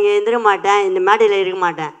நான் இங்கே இருந்திருக்க மாட்டேன், இந்த மேடையில் இருக்க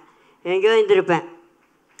மாட்டேன், எங்கேயோ இருந்திருப்பேன்.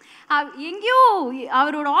 எங்கேயோ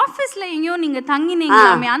அவரோட ஆஃபீஸில் எங்கேயோ நீங்கள்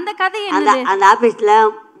தங்கினீங்களாமே, அந்த கதை அந்த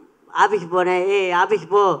ஆஃபீஸ் போகிறேன். ஆஃபீஸ்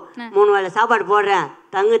போ, 3 வேளை சாப்பாடு போடுறேன்,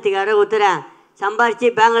 தங்கத்துக்கு இடம் ஊற்றுறேன், சம்பாரித்து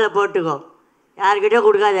பேங்கில் போட்டுக்கோ, யாருக்கிட்டே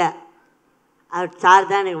கொடுக்காத. அவர் சார்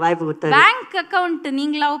தான் எனக்கு வாய்ப்பு கொடுத்தாரு. பேங்க் அக்கௌண்ட்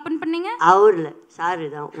நீங்களா ஓப்பன் பண்ணீங்க? அவர் இல்லை, சார்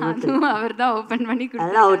தான். அவர் தான் ஓப்பன் பண்ணி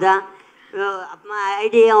அதெல்லாம் அவர் தான். அப்புறமா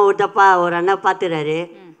ஐடியும் ஒரு தப்பா ஒரு அண்ணன் பார்த்துறாரு,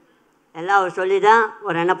 எல்லாம் அவர் சொல்லி தான்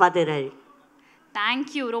ஒரு அண்ணன் பார்த்துறாரு.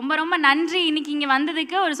 தேங்க்யூ, ரொம்ப ரொம்ப நன்றி இன்னைக்கு இங்கே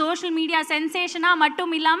வந்ததுக்கு. ஒரு சோஷியல் மீடியா சென்சேஷனாக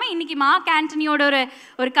மட்டும் இல்லாமல் இன்னைக்கு மார்க் ஆண்டனியோட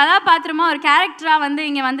ஒரு கதாபாத்திரமாக ஒரு கேரக்டராக வந்து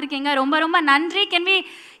இங்கே வந்திருக்கீங்க. ரொம்ப ரொம்ப நன்றி. Can we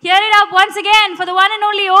hear it up once again for the one and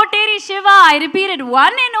only Oteri Shiva? I repeat it,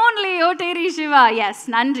 one and only Oteri Shiva. Yes,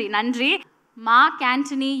 நன்றி நன்றி. மார்க்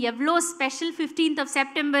ஆண்டனி எவ்வளோ ஸ்பெஷல் 15th of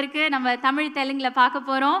செப்டம்பருக்கு நம்ம தமிழ் தெலுங்கில் பார்க்க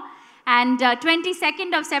போகிறோம். அண்ட்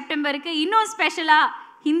 22nd of செப்டம்பருக்கு இன்னும் ஸ்பெஷலாக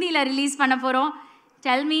ஹிந்தியில் ரிலீஸ் பண்ண போகிறோம்.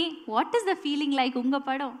 Tell me, what is the feeling like உங்கள்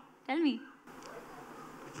படம்? Tell me.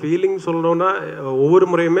 ஃபீலிங் சொல்லணுன்னா, ஒவ்வொரு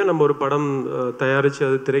முறையுமே நம்ம ஒரு படம் தயாரித்து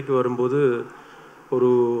அது திரைக்கு வரும்போது ஒரு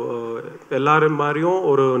எல்லாரும் மாதிரியும்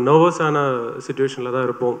ஒரு நர்வஸான சுச்சுவேஷனில் தான்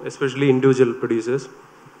இருப்போம், எஸ்பெஷலி இண்டிவிஜுவல் ப்ரொடியூசர்ஸ்.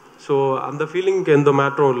 ஸோ அந்த ஃபீலிங்க்கு எந்த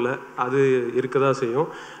மேட்டரும் இல்லை, அது இருக்க தான் செய்யும்.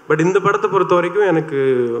 பட் இந்த படத்தை பொறுத்த வரைக்கும் எனக்கு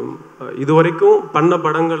இது வரைக்கும் பண்ண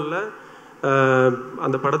படங்களில்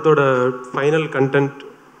அந்த படத்தோட ஃபைனல் கண்டென்ட்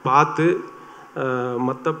பார்த்து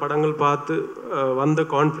மற்ற படங்கள் பார்த்து வந்த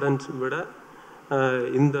கான்ஃபிடென்ஸ் விட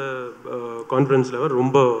இந்த கான்ஃபிடென்ஸ் லெவல்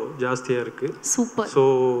ரொம்ப ஜாஸ்தியாக இருக்குது. சூப்பர். ஸோ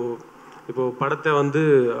இப்போது படத்தை வந்து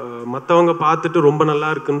மற்றவங்க பார்த்துட்டு ரொம்ப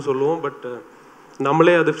நல்லா இருக்குன்னு சொல்லுவோம், பட்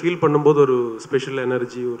நம்மளே அதை ஃபீல் பண்ணும்போது ஒரு ஸ்பெஷல்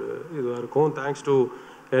எனர்ஜி ஒரு இதுவாக இருக்கும். Thanks to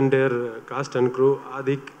entire cast and crew,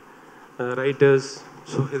 Adhik, writers,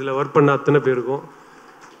 so இதில் ஒர்க் பண்ண அத்தனை பேருக்கும்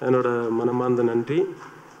என்னோட மனமார்ந்த நன்றி.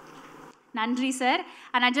 நன்றி சார்.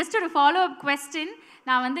 ஆனால் ஜஸ்ட் ஒரு ஃபாலோ அப் கொஸ்டின்.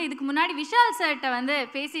 நான் வந்து இதுக்கு முன்னாடி விஷால் சார்கிட்ட வந்து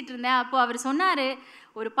பேசிகிட்டு இருந்தேன். அப்போது அவர் சொன்னார்,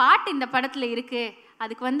 ஒரு பாட்டு இந்த படத்தில் இருக்குது,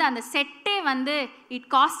 அதுக்கு வந்து அந்த செட்டே வந்து it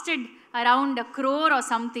costed around 1 crore or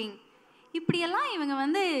something. இப்படியெல்லாம் இவங்க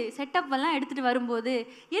வந்து செட்டப் எல்லாம் எடுத்துகிட்டு வரும்போது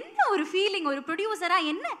என்ன ஒரு ஃபீலிங், ஒரு ப்ரொடியூசராக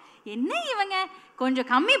என்ன இவங்க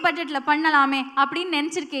கொஞ்சம் கம்மி பட்ஜெட்டில் பண்ணலாமே அப்படின்னு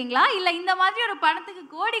நினச்சிருக்கீங்களா? இல்லை இந்த மாதிரி ஒரு படத்துக்கு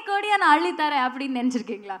கோடியாக நான் அள்ளித்தரேன் அப்படின்னு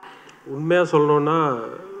நினச்சிருக்கீங்களா? உண்மையாக சொல்லணுன்னா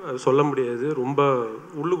சொல்ல முடியாது, ரொம்ப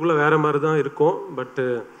உள்ளுக்குள்ளே வேறு மாதிரி தான் இருக்கும். பட்டு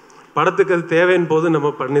படத்துக்கு அது தேவையின் போது நம்ம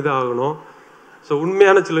பண்ணி தான் ஆகணும். ஸோ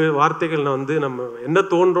உண்மையான சில வார்த்தைகள் நான் வந்து நம்ம என்ன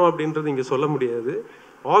தோன்றோம் அப்படின்றது இங்கே சொல்ல முடியாது.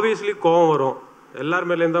 ஆப்வியஸ்லி கோவம் வரும், எல்லார்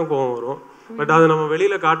மேலேயும் தான் கோவம் வரும், பட் அதை நம்ம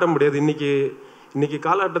வெளியில் காட்ட முடியாது. இன்றைக்கி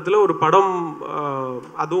காலகட்டத்தில் ஒரு படம்,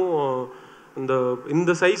 அதுவும்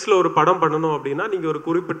இந்த சைஸில் ஒரு படம் பண்ணணும் அப்படின்னா நீங்கள் ஒரு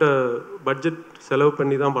குறிப்பிட்ட பட்ஜெட் செலவு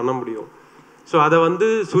பண்ணி தான் பண்ண முடியும். ஸோ அதை வந்து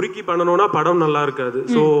சுருக்கி பண்ணணும்னா படம் நல்லா இருக்காது.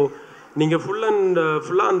 ஸோ நீங்கள்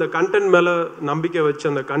ஃபுல்லாக அந்த கண்டென்ட் மேலே நம்பிக்கை வச்சு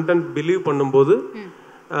அந்த கண்டென்ட் பிலீவ் பண்ணும்போது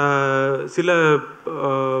சில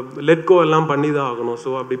லெட்கோ எல்லாம் பண்ணி தான் ஆகணும்.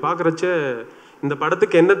 ஸோ அப்படி பார்க்குறச்ச இந்த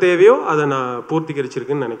படத்துக்கு என்ன தேவையோ அதை நான்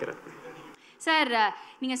பூர்த்தீகரிச்சிருக்குன்னு நினைக்கிறேன். சார்,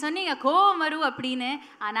 நீங்கள் சொன்னீங்க கோவம் வரும் அப்படின்னு.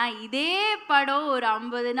 ஆனால் இதே படம் ஒரு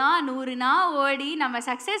 50 நாள் 100 நாள் ஓடி நம்ம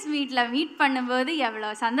சக்ஸஸ் மீட் பண்ணும்போது எவ்வளோ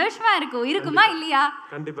சந்தோஷமாக இருக்குமா இல்லையா?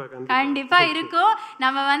 கண்டிப்பாக இருக்கும்.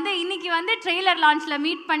 நம்ம வந்து இன்னைக்கு வந்து ட்ரெய்லர் லான்ச்சில்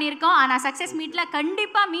மீட் பண்ணியிருக்கோம், ஆனால் சக்ஸஸ் மீட்டில்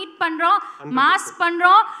கண்டிப்பாக மீட் பண்ணுறோம், மாஸ்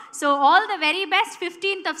பண்ணுறோம். So all the very best.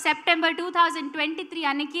 15th of September 2023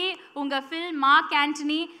 அன்னைக்கு உங்கள் film Mark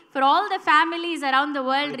Antony for all the families around the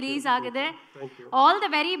world release ஆகுது. All the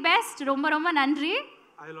very best. ரொம்ப நன்றி.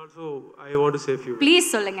 I want to say a few. Please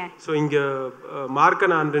சொல்லுங்க. So இங்கே mark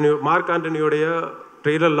ஆண்டனியோடைய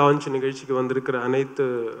trailer launch நிகழ்ச்சிக்கு வந்திருக்கிற அனைத்து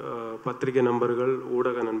பத்திரிகை நண்பர்கள்,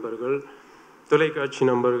 ஊடக நண்பர்கள், தொலைக்காட்சி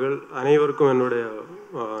நண்பர்கள் அனைவருக்கும் என்னுடைய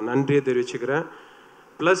நன்றியை தெரிவிச்சுக்கிறேன்.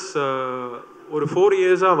 ப்ளஸ் ஒரு 4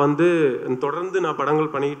 இயர்ஸாக வந்து தொடர்ந்து நான்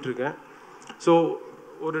படங்கள் பண்ணிக்கிட்டு இருக்கேன். ஸோ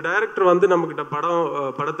ஒரு டைரக்டர் வந்து நம்மக்கிட்ட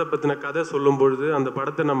படத்தை பற்றின கதை சொல்லும் பொழுது அந்த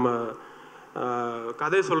படத்தை நம்ம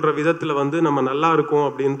கதை சொல்கிற விதத்தில் வந்து நம்ம நல்லா இருக்கும்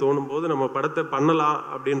அப்படின்னு தோணும்போது நம்ம படத்தை பண்ணலாம்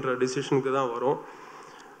அப்படின்ற டிசிஷனுக்கு தான் வரும்.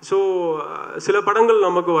 ஸோ சில படங்கள்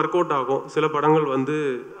நமக்கு ஒர்க் அவுட் ஆகும், சில படங்கள் வந்து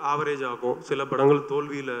ஆவரேஜ் ஆகும், சில படங்கள்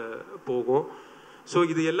தோல்வியில் போகும். ஸோ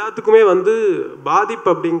இது எல்லாத்துக்குமே வந்து பாதிப்பு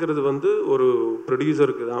அப்படிங்கிறது வந்து ஒரு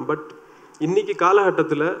ப்ரொடியூசருக்கு தான். பட் இன்றைக்கி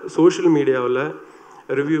காலகட்டத்தில் சோஷியல் மீடியாவில்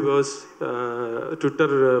ரிவ்யூவர்ஸ்,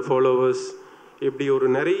 ட்விட்டர் ஃபாலோவர்ஸ், இப்படி ஒரு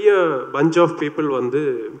நிறைய பஞ்ச் ஆஃப் பீப்புள் வந்து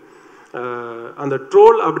அந்த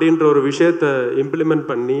ட்ரோல் அப்படின்ற ஒரு விஷயத்தை இம்ப்ளிமெண்ட்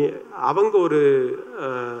பண்ணி அவங்க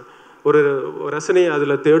ஒரு ரசனையை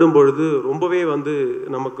அதில் தேடும் பொழுது ரொம்பவே வந்து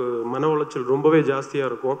நமக்கு மன உளைச்சல் ரொம்பவே ஜாஸ்தியாக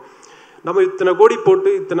இருக்கும். நம்ம இத்தனை கோடி போட்டு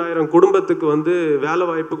இத்தனாயிரம் குடும்பத்துக்கு வந்து வேலை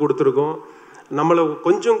வாய்ப்பு கொடுத்துருக்கோம். நம்மளை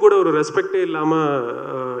கொஞ்சம் கூட ஒரு ரெஸ்பெக்டே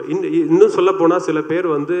இல்லாமல் இன்னும் சொல்லப்போனால் சில பேர்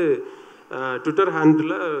வந்து ட்விட்டர்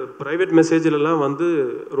ஹேண்டில் ப்ரைவேட் மெசேஜிலலாம் வந்து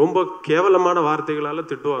ரொம்ப கேவலமான வார்த்தைகளால்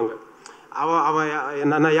திட்டுவாங்க.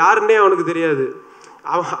 நான் யாருன்னே அவனுக்கு தெரியாது.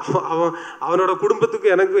 அவனோட குடும்பத்துக்கு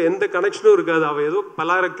எனக்கு எந்த கனெக்ஷனும் இருக்காது. அவன் ஏதோ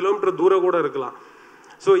பல்லாயிரம் கிலோமீட்டர் தூரம் கூட இருக்கலாம்.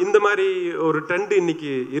 ஸோ இந்த மாதிரி ஒரு ட்ரெண்ட்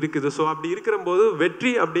இன்னைக்கு இருக்குது. ஸோ அப்படி இருக்கிற போது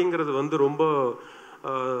வெற்றி அப்படிங்கிறது வந்து ரொம்ப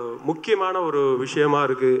முக்கியமான ஒரு விஷயமா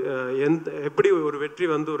இருக்குது. எப்படி ஒரு வெற்றி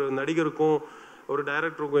வந்து ஒரு நடிகருக்கும் ஒரு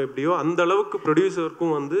டைரக்டருக்கும் எப்படியோ அந்த அளவுக்கு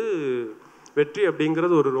ப்ரொடியூசருக்கும் வந்து வெற்றி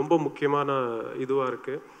அப்படிங்கிறது ஒரு ரொம்ப முக்கியமான இதுவாக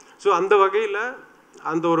இருக்குது. ஸோ அந்த வகையில்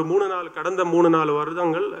அந்த ஒரு கடந்த 3-4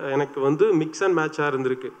 வருடங்கள் எனக்கு வந்து மிக்ஸ் அண்ட் மேட்சாக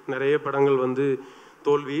இருந்திருக்கு. நிறைய படங்கள் வந்து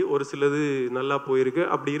தோல்வி, ஒரு சிலது நல்லா போயிருக்கு.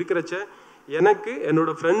 அப்படி இருக்கிறச்ச எனக்கு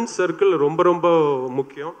என்னோடய ஃப்ரெண்ட்ஸ் சர்க்கிள் ரொம்ப ரொம்ப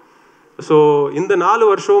முக்கியம். ஸோ இந்த 4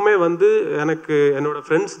 வருஷமுமே வந்து எனக்கு என்னோடய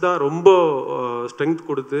ஃப்ரெண்ட்ஸ் தான் ரொம்ப ஸ்ட்ரென்த்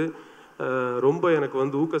கொடுத்து ரொம்ப எனக்கு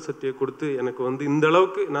வந்து ஊக்கசக்தியை கொடுத்து எனக்கு வந்து இந்த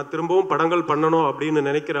அளவுக்கு நான் திரும்பவும் படங்கள் பண்ணணும் அப்படின்னு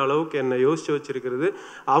நினைக்கிற அளவுக்கு என்னை யோசித்து வச்சுருக்கிறது.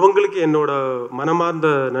 அவங்களுக்கு என்னோட மனமார்ந்த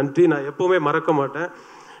நன்றி நான் எப்போவுமே மறக்க மாட்டேன்.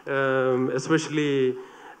 எஸ்பெஷலி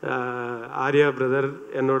ஆர்யா பிரதர்,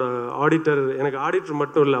 என்னோட ஆடிட்டர். எனக்கு ஆடிட்டர்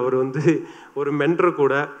மட்டும் இல்லை, அவர் வந்து ஒரு மென்டர்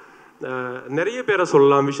கூட. நிறைய பேரை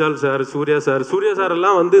சொல்லலாம். விஷால் சார், சூர்யா சார்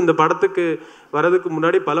எல்லாம் வந்து இந்த படத்துக்கு வரதுக்கு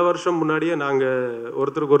முன்னாடி பல வருஷம் முன்னாடியே நாங்கள்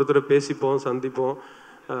ஒருத்தருக்கு ஒருத்தர் பேசிப்போம், சந்திப்போம்.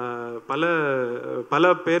 பல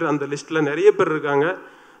பேர் அந்த லிஸ்ட்டில் நிறைய பேர் இருக்காங்க.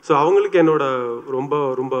 ஸோ அவங்களுக்கு என்னோட ரொம்ப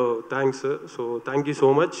ரொம்ப thanks. So thank you so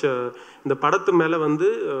much. இந்த படத்து மேலே வந்து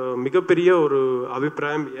மிகப்பெரிய ஒரு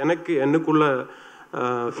அபிப்பிராயம் எனக்குள்ள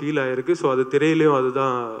ஃபீல் ஆகிருக்கு. ஸோ அது திரையிலையும்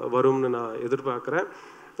அதுதான் வரும்னு நான் எதிர்பார்க்குறேன்.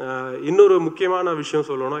 இன்னொரு முக்கியமான விஷயம்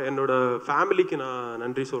சொல்லணும், என்னோடய ஃபேமிலிக்கு நான்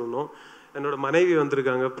நன்றி சொல்லணும். என்னோட மனைவி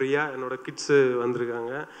வந்திருக்காங்க, பிரியா. என்னோட கிட்ஸு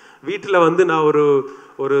வந்திருக்காங்க. வீட்டில் வந்து நான்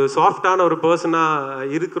ஒரு சாஃப்டான ஒரு பர்சனாக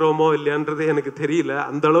இருக்கிறோமோ இல்லையான்றது எனக்கு தெரியல.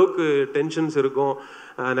 அந்த அளவுக்கு டென்ஷன்ஸ் இருக்கும்.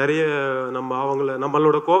 நிறைய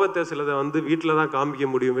நம்மளோட கோபத்தை சிலதை வந்து வீட்டில் தான் காமிக்க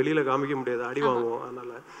முடியும், வெளியில் காமிக்க முடியாது, அடி வாங்குவோம்.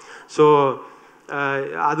 அதனால் ஸோ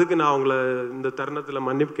அதுக்கு நான் அவங்கள இந்த தருணத்தில்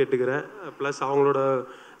மன்னிப்பு கேட்டுக்கிறேன். ப்ளஸ்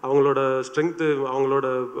அவங்களோட ஸ்ட்ரென்த்து, அவங்களோட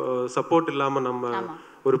சப்போர்ட் இல்லாமல் நம்ம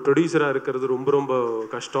ஒரு ப்ரொடியூசராக இருக்கிறது ரொம்ப ரொம்ப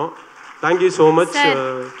கஷ்டம். Thank you so much.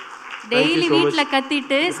 டெய்லி வீட்ல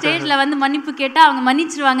கத்திட்டு ஸ்டேஜ்ல வந்து மன்னிப்பு கேட்டா அவங்க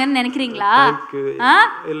மன்னிச்சிருவாங்கன்னு நினைக்கிறீங்களா?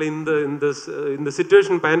 இல்ல இந்த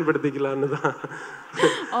சிச்சுவேஷன் பயன்படுத்திக்கலாம்னு தான்.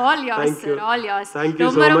 All yours sir, all yours.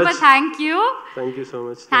 ரொம்ப ரொம்ப thank you so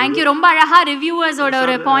much. thank you. ரொம்ப அழகா ரிவ்யூவர்ஸோட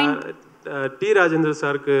ஒரு பாயிண்ட். டி ராஜேந்தர்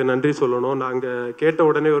சாருக்கு நன்றி சொல்லணும். நாங்க கேட்ட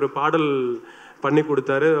உடனே ஒரு பாடல் பண்ணி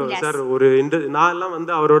கொடுத்தாரு சார். நான் எல்லாம்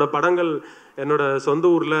வந்து அவரோட படங்கள் என்னோட சொந்த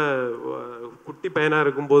ஊரில் குட்டி பையனாக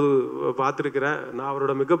இருக்கும்போது பார்த்துருக்கிறேன். நான்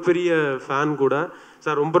அவரோட மிகப்பெரிய ஃபேன் கூட.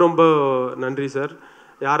 சார் ரொம்ப ரொம்ப நன்றி சார்.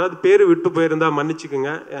 யாராவது பேர் விட்டு போயிருந்தால்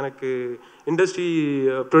மன்னிச்சுக்குங்க. எனக்கு இண்டஸ்ட்ரி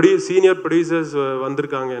சீனியர் ப்ரொடியூசர்ஸ்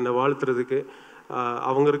வந்திருக்காங்க என்னை வாழ்த்துறதுக்கு.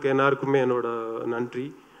 அவங்களுக்கு எல்லாருக்குமே என்னோட நன்றி.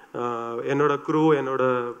 என்னோட க்ரூ, என்னோட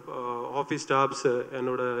ஆஃபீஸ் ஸ்டாஃப்ஸ்,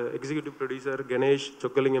 என்னோட executive producer Ganesh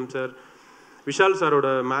Chockalingam sir, Vishal சாரோட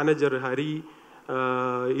மேனேஜர் ஹரி.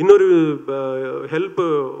 இன்னொரு ஹெல்ப்பு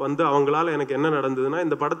வந்து அவங்களால எனக்கு என்ன நடந்ததுன்னா,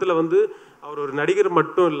 இந்த படத்தில் வந்து அவர் ஒரு நடிகர்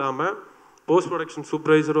மட்டும் இல்லாமல் போஸ்ட் ப்ரொடக்ஷன்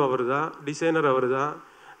சூப்பர்வைசரும் அவர் தான், டிசைனர் அவர் தான்.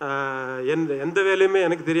 எந்த வேலையுமே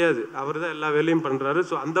எனக்கு தெரியாது, அவர் தான் எல்லா வேலையும் பண்ணுறாரு.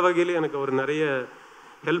 ஸோ அந்த வகையிலே எனக்கு அவர் நிறைய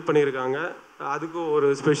ஹெல்ப் பண்ணியிருக்காங்க. அதுக்கும் ஒரு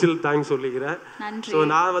ஸ்பெஷல் தேங்க்ஸ் சொல்லிக்கிறேன். ஸோ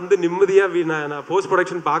நான் வந்து நிம்மதியாக நான் போஸ்ட்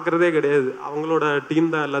ப்ரொடக்ஷன் பார்க்குறதே கிடையாது. அவங்களோட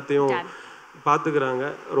டீம் தான் எல்லாத்தையும் பார்த்துக்கிறாங்க.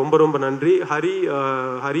 ரொம்ப ரொம்ப நன்றி.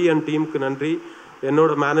 ஹரி அண்ட் டீமுக்கு நன்றி.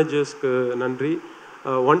 என்னோட மேனேஜர்ஸ்க்கு நன்றி.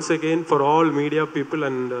 Once again for all media people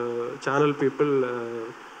and channel people,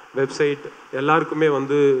 website எல்லாருக்குமே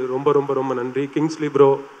வந்து ரொம்ப ரொம்ப ரொம்ப நன்றி. Kingsley bro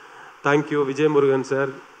thank you. Vijay Murugan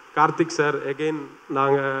sir, Karthik sir, again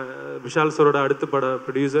நாங்கள் விஷால் சாரோட அடுத்த பட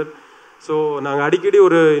ப்ரொடியூசர். ஸோ நாங்கள் அடிக்கடி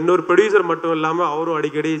இன்னொரு ப்ரொடியூசர் மட்டும் இல்லாமல் அவரும்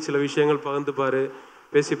அடிக்கடி சில விஷயங்கள் பகிர்ந்துப்பார்,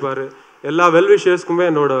 பேசிப்பார். எல்லா வெல்விஷர்ஸ்க்குமே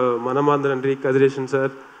என்னோட மனமார்ந்த நன்றி. கதிரேஷன்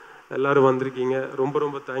சார், எல்லாரும் வந்திருக்கீங்க, ரொம்ப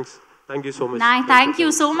ரொம்ப thanks. Thank you so much. Thank you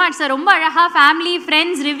so much sir. ரொம்ப அழகாக ஃபேமிலி,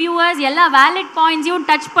 ஃப்ரெண்ட்ஸ், ரிவ்யூவர்ஸ் எல்லா வேலிட் பாயிண்ட்ஸையும்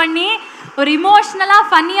டச் பண்ணி ஒரு இமோஷ்னலாக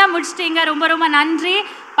ஃபன்னியாக முடிச்சிட்டீங்க. ரொம்ப ரொம்ப நன்றி.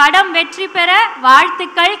 படம் வெற்றி பெற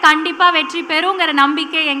வாழ்த்துக்கள். கண்டிப்பாக வெற்றி பெறுங்கிற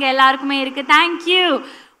நம்பிக்கை எங்கள் எல்லாருக்குமே இருக்குது. Thank you.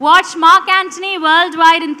 Watch Mark Antony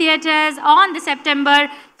worldwide in theatres on the September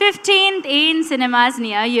 15th in cinemas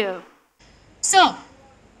near you. So,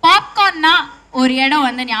 popcorn na ஒரு இடம்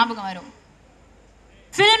வந்து ஞாபகம் வரும்.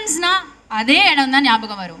 ஃபிலிம்ஸ்னா அதே இடம் தான்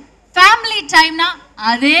ஞாபகம் வரும். ஃபேமிலி டைம்னா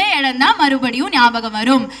அதே இடம் தான் மறுபடியும் ஞாபகம்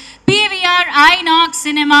வரும். PVR INOX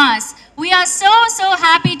Cinemas. We are so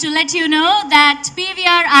happy to let you know that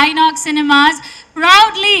PVR INOX Cinemas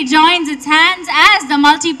proudly joins its hands as the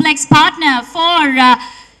multiplex partner for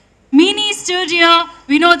Mini Studio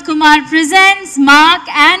Vinod Kumar presents Mark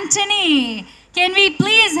Antony. Can we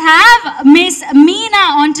please have Miss Meena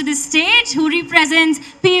onto the stage who represents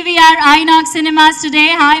PVR INOX Cinemas today.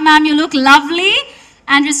 Hi ma'am, you look lovely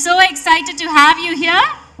and we're so excited to have you here.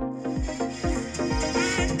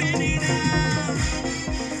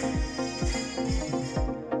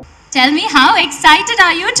 Tell me, how excited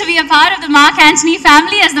are you to be a part of the Mark Antony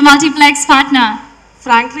family as the multiplex partner?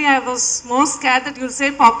 Frankly, I was more scared that you'll say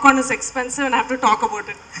popcorn is expensive and I have to talk about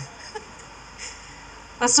it.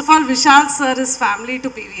 First of all, Vishal sir is family to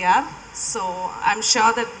PVR. So I'm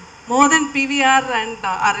sure that more than PVR and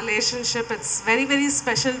our relationship, it's very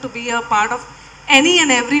special to be a part of any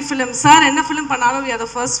and every film. Sir, enna film pannalo, we are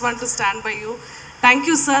the first one to stand by you. Thank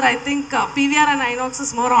you, sir. I think PVR and INOX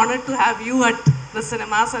is more honored to have you at the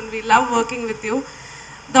cinemas and we love working with you.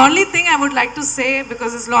 The only thing I would like to say,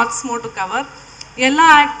 because there's lots more to cover, எல்லா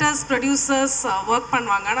actors producers work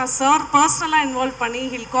பண்ணுவாங்க. ஆனால் sir பர்சனலாக involve பண்ணி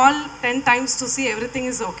hill call 10 times to see everything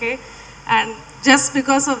is okay. And just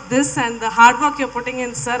because of this and the hard work you're putting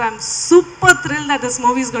in, sir, I'm super thrilled that this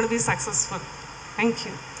movie is going to be successful. Thank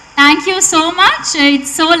you. Thank you so much.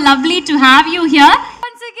 It's so lovely to have you here.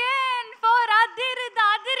 Once again for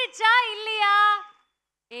Adhiricha Illiya.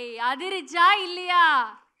 Hey, Adhiricha Illiya.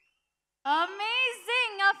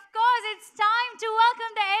 Amazing. Of course, it's time to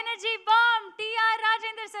welcome the energy bomb, TR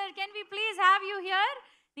Rajendar sir. Can we please have you here?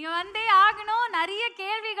 நீங்க வந்தே ஆகணும். நிறைய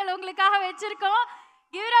கேள்விகள் உங்களுக்காக வெச்சிருக்கோம்.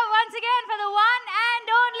 Give it up once again for the one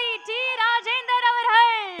and only T Rajendar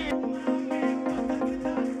அவர்கள்.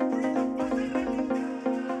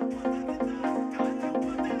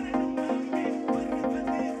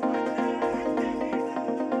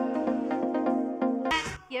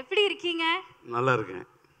 எப்படி இருக்கீங்க? நல்லா இருக்கேன்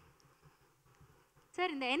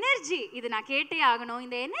சார். இந்த எனர்ஜி இது நான் கேட்டே ஆகணும்.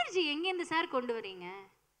 இந்த எனர்ஜி எங்கேருந்து சார் கொண்டு வரீங்க?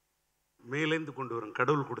 மேலேந்து கொண்டு வரேன்,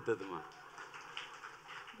 கடவுள் கொடுத்ததுமா.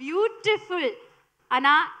 பியூட்டிஃபுல்.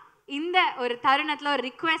 ஆனால் இந்த ஒரு தருணத்தில் ஒரு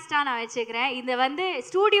ரிக்வெஸ்ட்டாக நான் வச்சுக்கிறேன். இந்த வந்து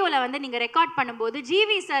ஸ்டூடியோவில் வந்து நீங்கள் ரெக்கார்ட் பண்ணும்போது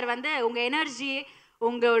ஜிவி சார் வந்து உங்கள் எனர்ஜி,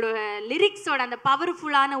 உங்களோட லிரிக்ஸோட அந்த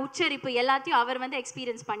பவர்ஃபுல்லான உச்சரிப்பு எல்லாத்தையும் அவர் வந்து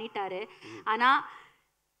எக்ஸ்பீரியன்ஸ் பண்ணிட்டாரு. ஆனால்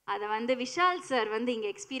அதை வந்து விஷால் சார் வந்து இங்கே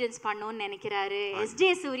எக்ஸ்பீரியன்ஸ் பண்ணோன்னு நினைக்கிறாரு. எஸ்ஜே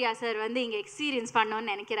சூர்யா சார் வந்து இங்கே எக்ஸ்பீரியன்ஸ்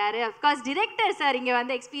பண்ணோன்னு நினைக்கிறாரு. அஃப்கோர்ஸ் டிரெக்டர் சார் இங்கே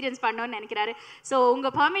வந்து எக்ஸ்பீரியன்ஸ் பண்ணோன்னு நினைக்கிறாரு. ஸோ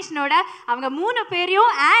உங்கள் பர்மிஷனோட அவங்க 3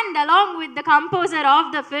 பேரையும் and along with the composer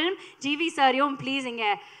of the film GV சாரையும் please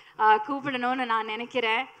இங்கே கூப்பிடணும்னு நான்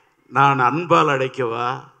நினைக்கிறேன். நான் அன்பால் அழைக்கவா,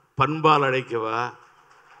 பண்பால் அழைக்கவா,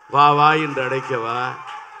 வா வா என்று அழைக்கவா,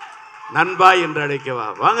 நண்பா என்று அழைக்கவா?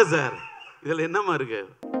 வாங்க சார், இதில் என்னமா இருக்கு?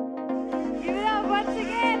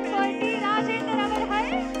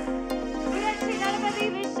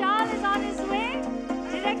 Vishal is on his way.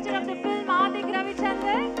 Director of the film Aadhik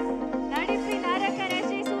நடிப்பின் அரக்கன்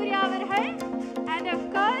Suryah அவர்கள், and of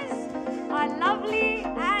course our lovely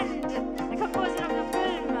and the composer of the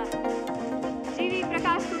film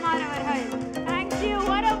Prakash அவர்கள். Thank you.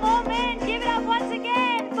 What a moment. Give it up once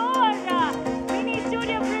again for Mini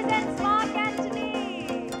Studio presents Mark Antony.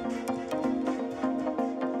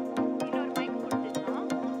 இன்னொரு mic கொடுத்துருக்கோம்.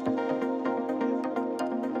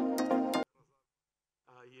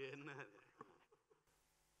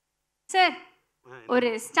 Sir, ஒரு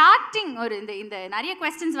starting ஒரு இந்த நிறைய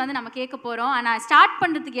questions வந்து நம்ம கேட்க போறோம். ஆனா ஸ்டார்ட்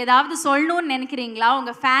பண்றதுக்கு ஏதாவது சொல்லணும்னு நினைக்கிறீங்களா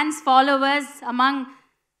உங்க fans, followers among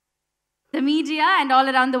the media and all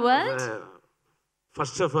around the world?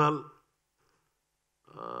 First of all,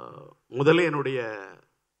 முதல்ல என்னுடைய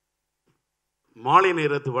மாலை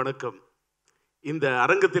நேரத்து வணக்கம். இந்த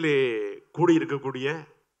அரங்கத்திலே கூடியிருக்கக்கூடிய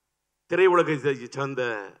திரையுலகை சார்ந்த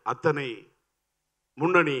அத்தனை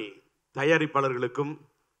முன்னணி தயாரிப்பாளர்களுக்கும்,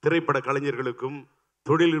 திரைப்பட கலைஞர்களுக்கும்,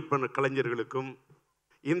 தொழில்நுட்ப கலைஞர்களுக்கும்,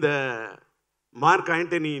 இந்த மார்க்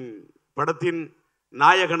ஆண்டனியின் படத்தின்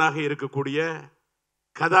நாயகனாக இருக்கக்கூடிய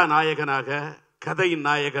கதாநாயகனாக, கதையின்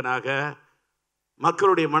நாயகனாக,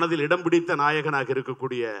 மக்களுடைய மனதில் இடம் பிடித்த நாயகனாக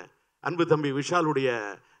இருக்கக்கூடிய அன்பு தம்பி விஷாலுடைய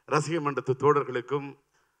ரசிக மன்றத்து தோழர்களுக்கும்,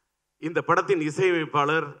 இந்த படத்தின்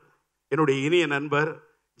இசையமைப்பாளர் என்னுடைய இனிய நண்பர்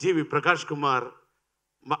ஜிவி பிரகாஷ் குமார்,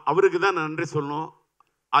 அவருக்கு தான் நான் நன்றி சொல்லணும்.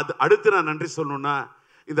 அது அடுத்து நான் நன்றி சொல்லணும்னா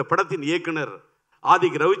இந்த படத்தின் இயக்குனர்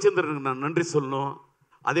ஆதிக் ரவிச்சந்திரனுக்கு நான் நன்றி சொல்லணும்.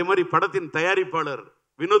 அதே மாதிரி படத்தின் தயாரிப்பாளர்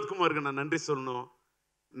வினோத்குமாருக்கு நான் நன்றி சொல்லணும்.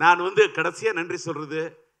 நான் வந்து கடைசியாக நன்றி சொல்கிறது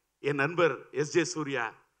என் நண்பர் எஸ்ஜே சூர்யா.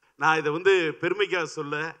 நான் இதை வந்து பெருமைக்காக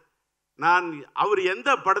சொல்ல, நான் அவர் எந்த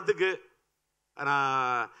படத்துக்கு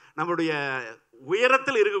நம்முடைய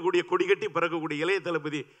உயரத்தில் இருக்கக்கூடிய கொடிகட்டி பறக்கக்கூடிய இளைய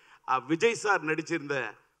தளபதி விஜய் சார் நடிச்சிருந்த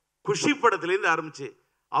குஷி படத்துலேருந்து ஆரம்பிச்சு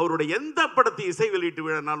அவருடைய எந்த படத்தை இசை வெளியீட்டு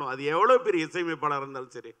விழானாலும் அது எவ்வளோ பெரிய இசையமைப்பாளராக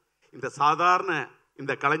இருந்தாலும் சரி, இந்த சாதாரண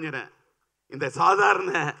இந்த கலைஞனை, இந்த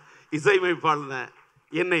சாதாரண இசையமைப்பாளனை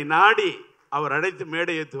என்னை நாடி அவர் அழைத்து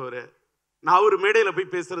மேடை ஏற்றுவார். நான் அவர் மேடையில்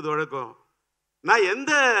போய் பேசுறது வழக்கம். நான்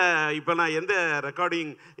எந்த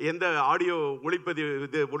ரெக்கார்டிங், எந்த ஆடியோ ஒளிப்பதிவு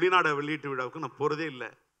இது வெளிநாட வெளியீட்டு விழாவுக்கு நான் போகிறதே இல்லை.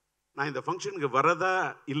 நான் இந்த ஃபங்க்ஷனுக்கு வரதா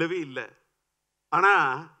இல்லவே இல்லை.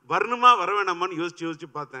 ஆனால் வரணுமா வர வேணாமான்னு யோசிச்சு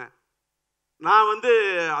பார்த்தேன். நான்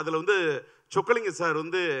அதில் சொக்கலிங்க சார்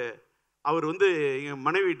அவர் என்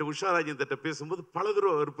மனைவிட்ட உஷா ராஜேந்தர்கிட்ட பேசும்போது பல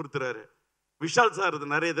தடவை வற்புறுத்துறாரு. விஷால் சார்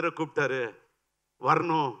நிறைய தடவை கூப்பிட்டாரு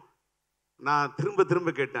வரணும். நான் திரும்ப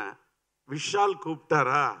திரும்ப கேட்டேன், விஷால்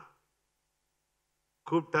கூப்பிட்டாரா?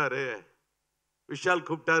 கூப்பிட்டாரு, விஷால்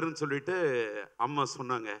கூப்பிட்டாருன்னு சொல்லிட்டு அம்மா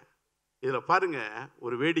சொன்னாங்க. இதில் பாருங்க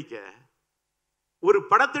ஒரு வேடிக்கை, ஒரு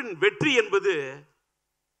படத்தின் வெற்றி என்பது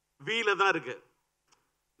வீல தான் இருக்கு.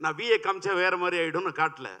 நான் வீயை காமிச்சா வேற மாதிரி ஆயிடும், நான்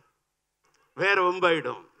காட்டல வேற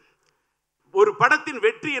வம்பாயிடும். ஒரு படத்தின்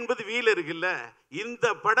வெற்றி என்பது வீல இருக்குல்ல, இந்த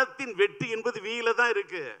படத்தின் வெற்றி என்பது வீல தான்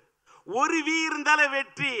இருக்கு. ஒரு வி இருந்தாலே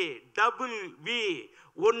வெற்றி, டபுள் வி.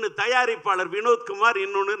 ஒன்னு தயாரிப்பாளர் வினோத்குமார்,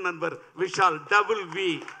 இன்னொன்னு நண்பர் Vishal, double we,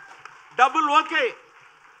 double okay.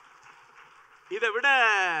 இதை விட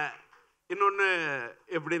இன்னொன்னு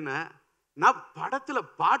எப்படின்னா, நான் படத்துல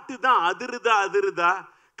பாட்டு தான் அதிருதா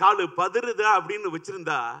காலு பதறுதா அப்படின்னு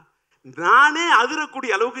வச்சிருந்தா நானே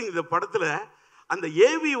அதிரக்கூடிய அளவுக்கு இந்த படத்துல அந்த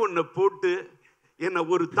ஏவி ஒன்ன போட்டு என்ன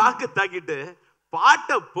ஒரு தாக்கிட்டு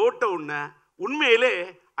பாட்டை போட்ட உடனே உண்மையிலே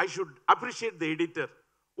I should appreciate the editor.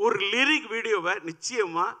 ஒரு லிரிக் வீடியோவை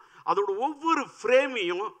நிச்சயமா அதோட ஒவ்வொரு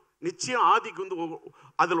ஃப்ரேமையும் நிச்சயம் ஆதிக்கு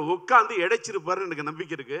அதில் உட்காந்து இடைச்சிருப்பாருன்னு எனக்கு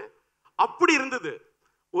நம்பிக்கை இருக்கு. அப்படி இருந்தது.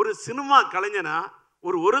 ஒரு சினிமா கலைஞனா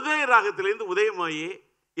ஒரு ஒருதய ராகத்திலேருந்து உதயமாயி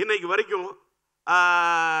இன்னைக்கு வரைக்கும்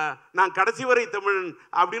நான் கடைசி வரை தமிழன்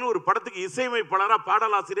அப்படின்னு ஒரு படத்துக்கு இசையமைப்பாளராக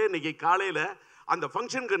பாடலாசிரியர் இன்னைக்கு காலையில் அந்த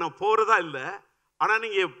ஃபங்க்ஷனுக்கு நான் போகிறதா இல்லை. ஆனால்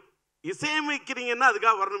நீங்கள் இசையமைக்கிறீங்கன்னா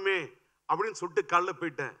அதுக்காக வரணுமே அப்படின்னு சொல்லிட்டு காலைல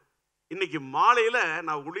போயிட்டேன். இன்னைக்கு மாலையில்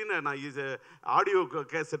நான் ஆடியோ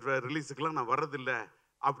கேசட் ரிலீஸுக்கெல்லாம் நான் வர்றதில்லை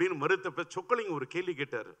அப்படின்னு மறுத்தப்ப சொக்கலிங்க ஒரு கேள்வி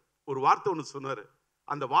கேட்டார். ஒரு வார்த்தை ஒன்று சொன்னார்.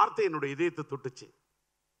 அந்த வார்த்தை என்னோட இதயத்தை தொட்டுச்சு.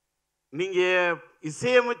 நீங்கள்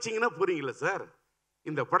இசையமைச்சிங்கன்னா போறீங்களா சார்,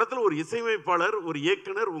 இந்த படத்தில் ஒரு இசையமைப்பாளர், ஒரு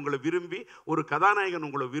இயக்குனர் உங்களை விரும்பி, ஒரு கதாநாயகன்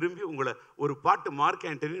உங்களை விரும்பி உங்களை ஒரு பாட்டு மார்க்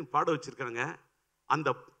ஆண்டனின்னு பாட வச்சுருக்காங்க.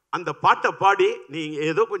 அந்த பாட்டை பாடி நீங்கள்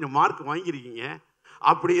ஏதோ கொஞ்சம் மார்க் வாங்கியிருக்கீங்க.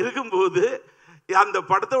 அப்படி இருக்கும்போது அந்த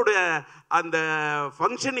படத்தோட அந்த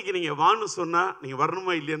ஃபங்க்ஷனுக்கு நீங்கள் வான்னு சொன்னால் நீங்கள்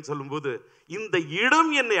வரணுமா இல்லையான்னு சொல்லும்போது இந்த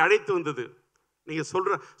இடம் என்னை அழைத்து வந்தது. நீங்கள்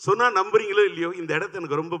சொன்னால் நம்புறீங்களோ இல்லையோ, இந்த இடத்த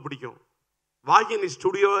எனக்கு ரொம்ப பிடிக்கும். வாகினி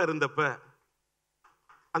ஸ்டுடியோவாக இருந்தப்ப,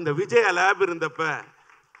 அந்த விஜய் லேப் இருந்தப்ப,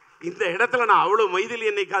 இந்த இடத்துல நான் அவ்வளோ மைதிலி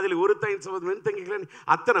என்னை காதலி ஒரு தாயின் சபதம் வெண்தங்கிக்கல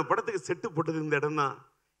அத்தனை படத்துக்கு செட்டு போட்டது இந்த இடம் தான்.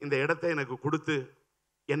 இந்த இடத்த எனக்கு கொடுத்து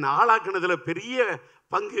என்னை ஆளாக்குனதுல பெரிய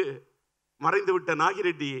பங்கு மறைந்து விட்ட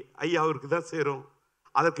நாகிரெட்டி ஐயா அவருக்கு தான் சேரும்.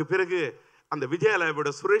 அதற்கு பிறகு அந்த விஜயாலயோட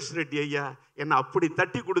சுரேஷ் ரெட்டி ஐயா என்னை அப்படி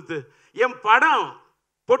தட்டி கொடுத்து என் படம்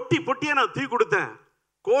பொட்டியை நான் தூக்கி கொடுத்தேன்.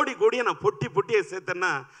 கோடியை நான் பொட்டியை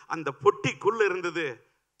சேர்த்தேன்னா அந்த பொட்டிக்குள்ள இருந்தது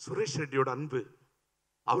சுரேஷ் ரெட்டியோட அன்பு,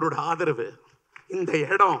 அவரோட ஆதரவு. இந்த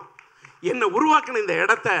இடம் என்னை உருவாக்கின இந்த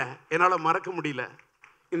இடத்த என்னால் மறக்க முடியல.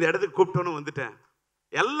 இந்த இடத்துக்கு கூப்பிட்டோன்னு வந்துட்டேன்.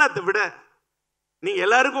 எல்லாத்தை விட நீங்கள்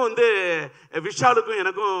எல்லாருக்கும் விஷாலுக்கும்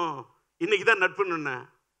எனக்கும் இன்னைக்கு தான் நட்புன்னு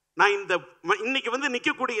நான் இன்னைக்கு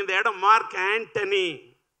நிற்கக்கூடிய இந்த இடம் மார்க் ஆண்டனி,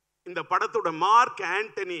 இந்த படத்தோட மார்க்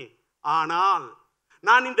ஆண்டனி. ஆனால்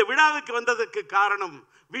நான் இந்த விழாவுக்கு வந்ததற்கு காரணம்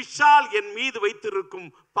விஷால் என் மீது வைத்திருக்கும்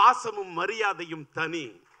பாசமும் மரியாதையும் தனி,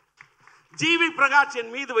 ஜிவி பிரகாஷ்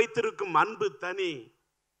என் மீது வைத்திருக்கும் அன்பு தனி,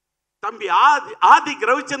 தம்பி ஆதிக்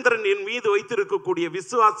ரவிச்சந்திரன் என் மீது வைத்திருக்கக்கூடிய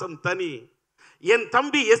விசுவாசம் தனி, என்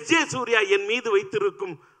தம்பி எஸ்.ஜே. சூர்யா என் மீது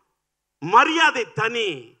வைத்திருக்கும் மரியாதை தனி.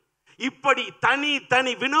 இப்படி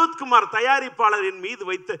தனி வினோத்குமார் தயாரிப்பாளர் என் மீது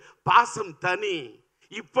வைத்த பாசம் தனி.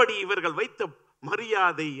 இப்படி இவர்கள் வைத்த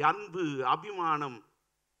மரியாதை, அன்பு, அபிமானம்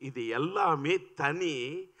இது எல்லாமே தனி.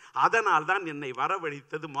 அதனால் தான் என்னை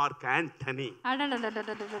வரவழைத்தது மார்க் ஆண்டனி.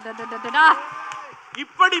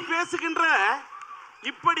 இப்படி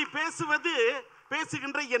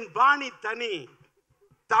பேசுகின்ற என் பாணி தனி.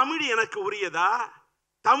 தமிழ் எனக்கு உரியதா?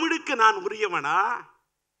 தமிழுக்கு நான் உரியவனா?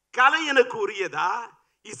 கலை எனக்கு உரியதா?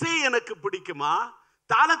 இசை எனக்கு பிடிக்குமா?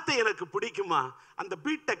 தாளத்தை எனக்கு பிடிக்குமா? அந்த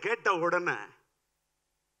பீட்டை கேட்ட உடனே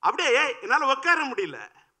அப்படியே என்னால உட்கார முடியல.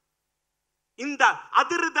 இந்த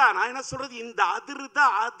அதிருதா, நான் என்ன சொல்றது, இந்த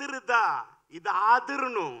அதிருதா இது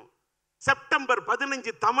அதிரணும். செப்டம்பர்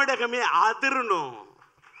 15 தமிழகமே அதிரணும்.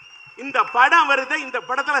 இந்த படம் வருது, இந்த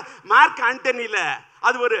படத்துல மார்க் ஆண்டனில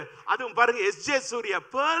அதுவும் பாருங்க, SJ Surya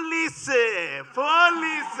police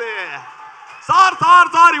sir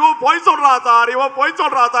sir sir இவன் போய் சொல்றா சார்,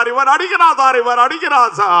 இவன் அடிக்கிறா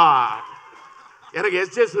சார். எனக்கு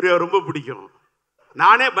எஸ்ஜே சூர்யா ரொம்ப பிடிக்கும்.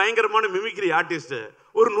 நானே பயங்கரமான மிமிக்ரி ஆர்டிஸ்ட்.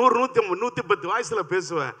 ஒரு 100-110 வயசுல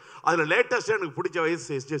பேசுவேன். அதுல லேட்டஸ்டா எனக்கு பிடிச்ச வயசு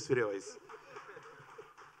எஸ்ஜே சூர்யா வயசு.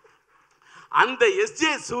 அந்த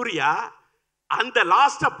எஸ்ஜே சூர்யா அந்த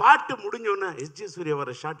லாஸ்டா பாட்டு முடிஞ்சோன்னு எஸ்ஜே சூர்யா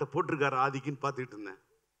வர ஷாட்டை போட்டிருக்காரு ஆதிக்குன்னு பார்த்துட்டு இருந்தேன்.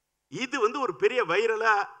 இது ஒரு பெரிய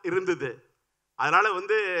வைரலா இருந்தது. அதனால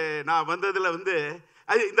நான் வந்ததுல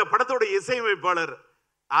இந்த படத்தோட இசையமைப்பாளர்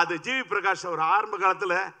அது ஜிவி பிரகாஷ். அவர் ஆரம்ப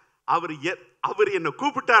காலத்துல அவர் என்னை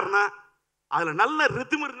கூப்பிட்டாருன்னா அதுல நல்ல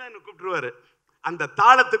ரிதம் இருந்தா என்ன கூப்பிட்டுருவாரு. அந்த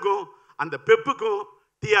தாளத்துக்கும் அந்த பெப்புக்கும்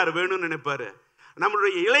டிஆர் வேணும்னு நினைப்பாரு.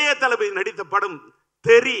 நம்மளுடைய இளைய தளபதி நடித்த படம்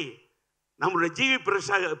தெரி, நம்மளுடைய ஜிவி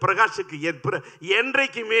பிரகாஷுக்கு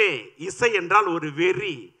என்றைக்குமே இசை என்றால் ஒரு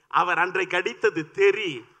வெறி. அவர் அன்றைக்கு அடித்தது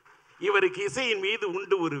தெரி, இவருக்கு இசையின் மீது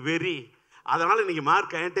உண்டு ஒரு வெறி. அதனால இன்னைக்கு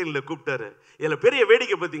மார்க் ஆண்டனில கூப்பிட்டாரு. இதுல பெரிய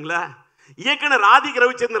வேடிக்கை பார்த்தீங்களா, இயக்குனர் ஆதிக்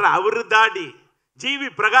ரவிச்சந்திரன் அவரு தாடி, ஜிவி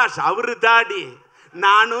பிரகாஷ் அவரு தாடி,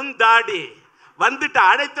 நானும் தாடி, வந்துட்டு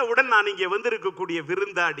அழைத்தவுடன் நான் இங்கே வந்திருக்கக்கூடிய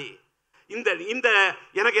விருந்தாடி. இந்த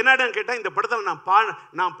எனக்கு என்னடான்னு கேட்டா, இந்த படத்தில்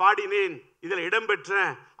நான் பாடினேன், இதில்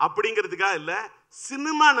இடம்பெற்றேன் அப்படிங்கிறதுக்காக இல்லை,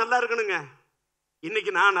 சினிமா நல்லா இருக்கணுங்க.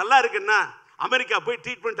 இன்னைக்கு நான் நல்லா இருக்கேன்னா, அமெரிக்கா போய்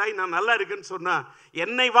ட்ரீட்மெண்ட் ஆகி நான் நல்லா இருக்கேன்னு சொன்னா,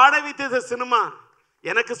 என்னை வாட வைத்தது சினிமா,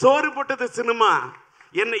 எனக்கு சோறு போட்டது சினிமா,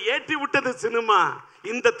 என்னை ஏற்றி விட்டது சினிமா.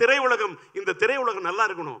 இந்த திரையுலகம் நல்லா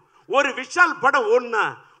இருக்கணும். ஒரு விஷால் படம் ஓடுனா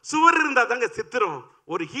சுவர் இருந்தா தாங்க சித்திரம்.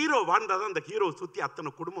 ஒரு ஹீரோ வாழ்ந்தாதான் அந்த ஹீரோ சுத்தி அத்தனை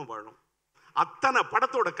குடும்பம் வாழும். அத்தனை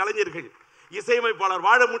படத்தோட கலைஞர்கள், இசையமைப்பாளர்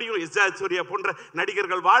வாழ முடியும், எஸ்ஜே சூர்யா போன்ற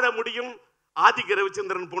நடிகர்கள் வாழ முடியும், ஆதிக்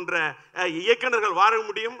ரவிச்சந்திரன் போன்ற இயக்குநர்கள் வாழ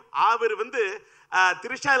முடியும். அவர்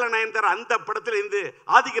திரிஷால நயன்தாரா அந்த படத்துல இருந்து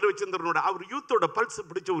ஆதிக் ரவிச்சந்திரனோட அவர் யூத்தோட பல்ஸ்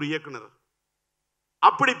பிடிச்ச ஒரு இயக்குனர்.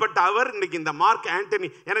 அப்படிப்பட்ட அவர் இன்னைக்கு இந்த மார்க் ஆண்டனி,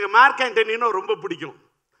 எனக்கு மார்க் ஆண்டனின்னு ரொம்ப பிடிக்கும்.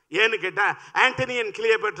 ஏன்னு கேட்டா, ஆண்டனி அண்ட்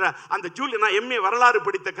கிளியோபேட்ரா அந்த நான் எம்ஏ வரலாறு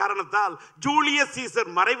படித்த காரணத்தால் ஜூலியஸ் சீசர்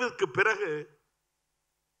மறைவுக்கு பிறகு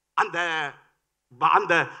அந்த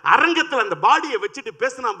அந்த அரங்கத்தில் அந்த பாடியை வச்சுட்டு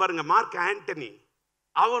பேசினா பாருங்க மார்க் ஆண்டனி,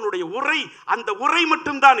 அவனுடைய உரை, அந்த உரை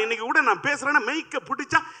மட்டும்தான். இன்னைக்கு கூட நான் பேசுறேன்னா மெய்க்க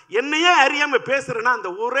பிடிச்சா என்னையே அறியாம பேசுறேன்னா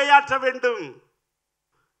அந்த உரையாற்ற வேண்டும்.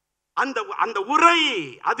 அந்த உரை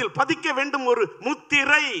அதில் பதிக்க வேண்டும் ஒரு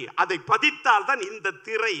முத்திரை. அதை பதித்தால் தான் இந்த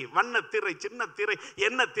திரை, வண்ண திரை, சின்ன திரை,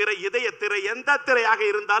 என்ன திரை, இதய திரை, எந்த திரையாக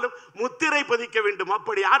இருந்தாலும் முத்திரை பதிக்க வேண்டும்.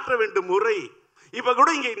 அப்படி ஆற்ற வேண்டும் உரை. இப்ப கூட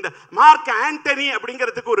இங்க இந்த மார்க் ஆண்டனி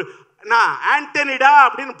அப்படிங்கிறதுக்கு ஒரு நான் ஆண்டனிடா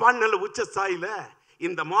அப்படின்னு பாடின உச்ச சாயில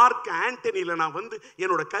இந்த மார்க் ஆண்டனில நான்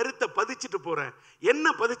என்னோட கருத்தை பதிச்சுட்டு போறேன். என்ன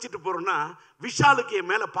பதிச்சுட்டு போறேன்னா, விஷாலுக்கு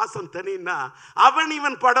என் மேல பாசம் தனின்னா, அவன்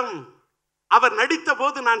இவன் படம் அவர் நடித்த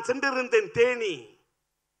போது நான் சென்றிருந்தேன் தேனி.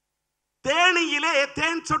 தேனியிலே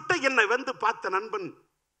தேன் சொட்ட என்னை பார்த்த நண்பன்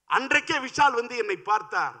அன்றைக்கே விஷால் என்னை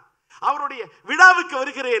பார்த்தார். அவருடைய விழாவுக்கு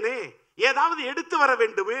வருகிறேனே, ஏதாவது எடுத்து வர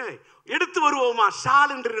வேண்டுமே, எடுத்து வருவோமா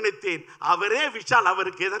ஷால் என்று நினைத்தேன். அவரே விஷால்,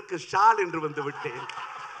 அவருக்கு எதற்கு ஷால் என்று வந்து விட்டேன்.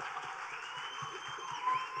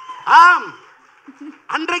 ஆம்,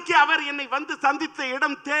 அன்றைக்கு அவர் என்னை சந்தித்த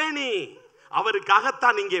இடம் தேனி.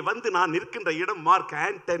 அவருக்காகத்தான் இங்கே நான் நிற்கின்ற இடம் மார்க்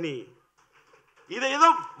ஆண்டனி. இது ஏதோ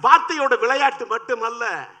வார்த்தையோட விளையாட்டு மட்டுமல்ல.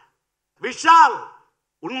 விஷால்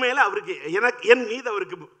உண்மையில அவருக்கு என் மீது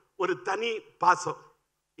அவருக்கு ஒரு தனி பாசம்,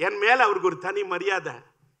 என் மேல அவருக்கு ஒரு தனி மரியாதை,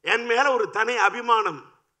 என் மேல ஒரு தனி அபிமானம்.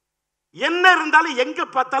 என்ன இருந்தாலும் எங்க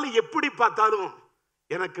பார்த்தாலும் எப்படி பார்த்தாலும்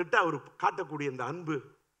எனக்கிட்ட அவர் காட்டக்கூடிய இந்த அன்பு,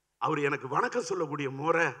 அவர் எனக்கு வணக்கம் சொல்லக்கூடிய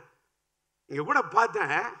முறை. இங்க கூட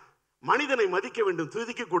பார்த்தேன், மனிதனை மதிக்க வேண்டும்,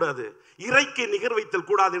 துதிக்க கூடாது, இறைக்கு நிகர் வைத்தல்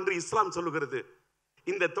கூடாது என்று இஸ்லாம் சொல்லுகிறது.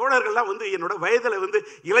 இந்த தோழர்கள்லாம் என்னோட வயதுல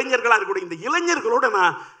இளைஞர்களா இருக்கக்கூடிய இந்த இளைஞர்களோட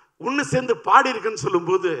நான் ஒன்று சேர்ந்து பாடி இருக்கேன்னு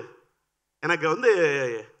சொல்லும்போது எனக்கு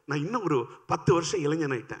நான் இன்னும் ஒரு 10 வருஷம்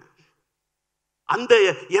இளைஞனாயிட்டேன். அந்த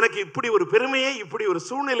எனக்கு இப்படி ஒரு பெருமையை, இப்படி ஒரு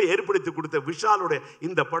சூழ்நிலை ஏற்படுத்தி கொடுத்த விஷாலோட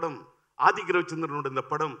இந்த படம், ஆதிக் ரவிச்சந்திரனோட இந்த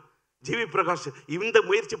படம், ஜிவி பிரகாஷ் இந்த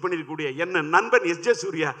முயற்சி பண்ணிருக்கக்கூடிய என்ன நண்பன் எஸ்ஜே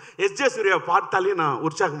சூர்யா பார்த்தாலே நான்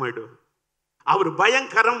உற்சாகமாயிடுவேன். அவர்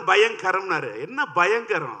பயங்கரம்னாரு. என்ன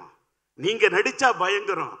பயங்கரம்? நீங்க நடிச்சா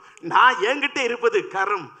பயங்கரம், நான் என்கிட்ட இருப்பது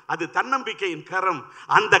கரம், அது தன்னம்பிக்கையின் கரம்.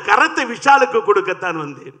 அந்த கரத்தை விஷாலுக்கு கொடுக்கத்தான்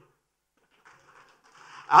வந்தேன்.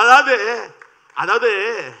 அதாவது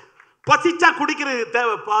பசிச்சா குடிக்கிறதுக்கு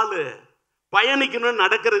தேவை பால், பயணிக்கணும்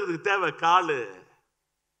நடக்கிறதுக்கு தேவை காலு,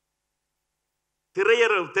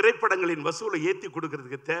 திரைப்படங்களின் வசூலை ஏற்றி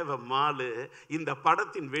கொடுக்கிறதுக்கு தேவை மாலு, இந்த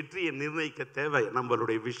படத்தின் வெற்றியை நிர்ணயிக்க தேவை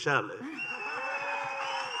நம்மளுடைய விஷால்.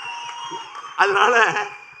 அதனால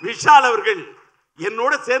விஷால் அவர்கள்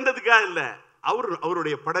என்னோட சேர்ந்ததுக்காக இல்லை,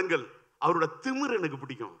 அவருடைய படங்கள், அவரோட திமிரு எனக்கு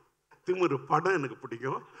பிடிக்கும். திமிரு படம் எனக்கு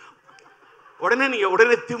பிடிக்கும். உடனே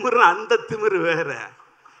திமிரு, அந்த திமிரு வேற.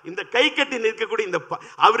 இந்த கை கட்டி நிற்கக்கூடிய இந்த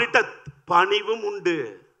அவர்கிட்ட பணிவும் உண்டு,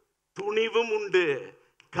 துணிவும் உண்டு,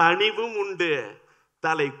 கனிவும் உண்டு,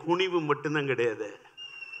 தலை குனிவும் மட்டும்தான் கிடையாது.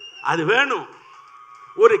 அது வேணும்.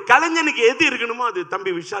 ஒரு கலைஞனுக்கு எது இருக்கணுமோ அது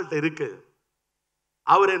தம்பி விஷால்கிட்ட இருக்கு.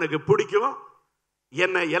 அவர் எனக்கு பிடிக்கும்.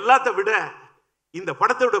 என்னை எல்லாத்த விட இந்த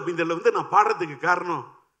படத்தோட இதில் வந்து நான் பாடுறதுக்கு காரணம்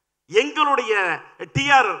எங்களுடைய டி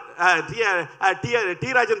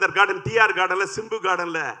ராஜேந்தர் கார்டன், டிஆர் கார்டன்ல, சிம்பு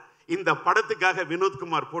கார்டன்ல இந்த படத்துக்காக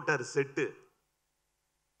வினோத்குமார் போட்டார் செட்டு.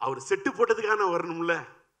 அவர் செட்டு போட்டதுக்கான வரணும்ல,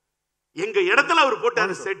 எங்க இடத்துல அவர்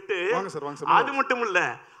போட்டாரு செட்டு. அது மட்டும் இல்ல,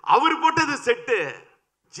 அவர் போட்டது செட்டு,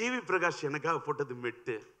 ஜிவி பிரகாஷ் எனக்காக போட்டது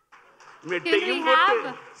மெட்டு. மெட்டையும் போட்டு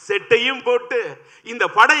செட்டையும் போட்டு இந்த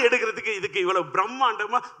படம் எடுக்கிறதுக்கு இதுக்கு இவ்வளவு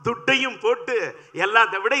பிரம்மாண்டமா துட்டையும் போட்டு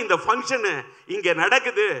எல்லாத்த விட இந்த ஃபங்க்ஷன் இங்க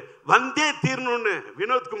நடக்குது, வந்தே தீரணும்னு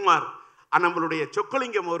வினோத்குமார் நம்மளுடைய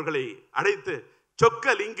சொக்கலிங்கம் அவர்களை அழைத்து,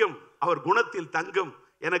 சொக்கலிங்கம் அவர் குணத்தில் தங்கம்,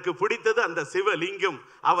 எனக்கு பிடித்தது அந்த சிவலிங்கம்,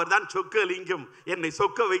 அவர்தான் சொக்கலிங்கம், என்னை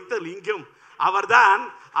சொக்க வைத்த லிங்கம், அவர்தான்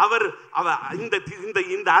அவர்.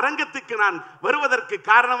 இந்த அரங்கத்துக்கு நான் வருவதற்கு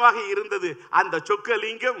காரணமாக இருந்தது அந்த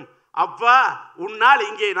சொக்கலிங்கம். அப்பா, உன்னால்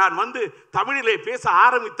இங்கே நான் வந்து தமிழிலே பேச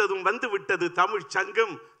ஆரம்பித்ததும் வந்து விட்டது தமிழ்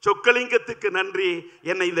சங்கம். சொக்கலிங்கத்துக்கு நன்றி.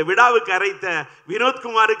 என்னை இந்த விழாவுக்கு அழைத்த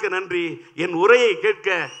வினோத்குமாருக்கு நன்றி. என் உரையை கேட்க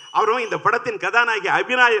அவரும் இந்த படத்தின் கதாநாயகி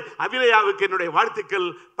அபிநயாவுக்கு என்னுடைய வாழ்த்துக்கள்.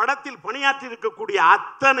 படத்தில் பணியாற்றி இருக்கக்கூடிய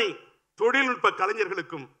அத்தனை தொழில்நுட்ப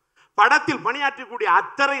கலைஞர்களுக்கும், படத்தில் பணியாற்றக்கூடிய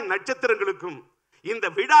அத்தனை நட்சத்திரங்களுக்கும், இந்த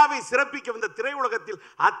விழாவை சிறப்பிக்க வந்த திரையுலகத்தில்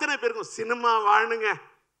அத்தனை பேருக்கும் சினிமா வாழணுங்க,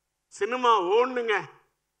 சினிமா ஓடணுங்க.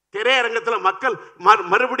 திரையரங்கத்தில் மக்கள்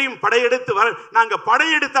மறுபடியும் படையெடுத்து வர, நாங்க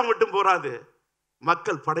படையெடுத்தா மட்டும் போராது,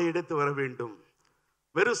 மக்கள் படையெடுத்து வர வேண்டும்.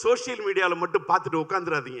 வெறும் சோசியல் மீடியாவில் மட்டும் பார்த்துட்டு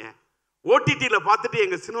உட்காந்துடாதீங்க, ஓடிடியில் பார்த்துட்டு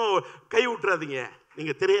எங்க சினிமா கை விட்டுறாதீங்க,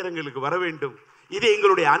 நீங்க திரையரங்களுக்கு வர வேண்டும். இது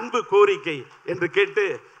எங்களுடைய அன்பு கோரிக்கை என்று கேட்டு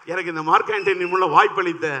எனக்கு இந்த மார்க் ஆண்டனி மூலம்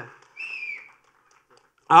வாய்ப்பளித்த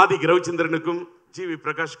ஆதிக் ரவிச்சந்திரனுக்கும் ஜிவி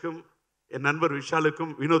பிரகாஷ்க்கும் என் நண்பர்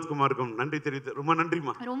விஷாலுக்கும் வினோத்குமாருக்கும் நன்றி தெரிவித்து ரொம்ப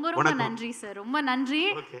நன்றிமா. ரொம்ப நன்றி சார், ரொம்ப நன்றி.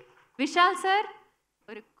 விஷால் சார்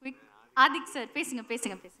ஒரு குவிக். ஆதிக் சார் பேசுங்க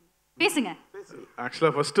பேசுங்க பேசுங்க பேசுங்க.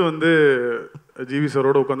 ஆக்சுவலாக ஃபஸ்ட்டு வந்து ஜிவி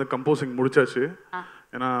சாரோட உட்காந்து கம்போசிங் முடிச்சாச்சு.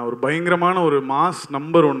 ஏன்னா ஒரு பயங்கரமான ஒரு மாஸ்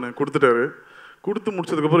நம்பர் ஒன்று கொடுத்துட்டாரு. கொடுத்து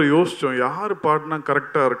முடிச்சதுக்கப்புறம் யோசித்தோம் யார் பாடினா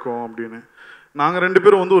கரெக்டாக இருக்கும் அப்படின்னு. நாங்கள் 2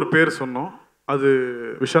 பேரும் வந்து ஒரு பேர் சொன்னோம். அது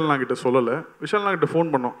விஷால்னா கிட்ட சொல்லலை. விஷால்னா கிட்ட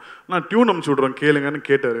ஃபோன் பண்ணோம். நான் டியூன் அமுச்சு விட்றேன் கேளுங்கன்னு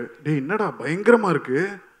கேட்டார். டே என்னடா பயங்கரமாக இருக்குது,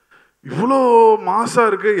 இவ்வளோ மாசாக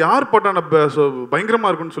இருக்குது, யார் பாட்டான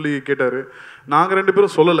பயங்கரமாக இருக்குன்னு சொல்லி கேட்டார். நாங்கள் 2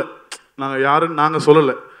 பேரும் சொல்லலை, நாங்கள் யாருன்னு நாங்கள்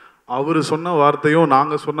சொல்லலை. அவர் சொன்ன வார்த்தையும்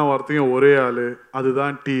நாங்கள் சொன்ன வார்த்தையும் ஒரே ஆள்,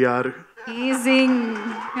 அதுதான் டிஆர்.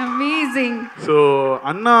 ஸோ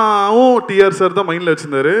அண்ணாவும் டிஆர் சார் தான் மைண்டில்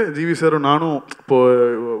வச்சுருந்தாரு. ஜிவி சாரும் நானும் இப்போ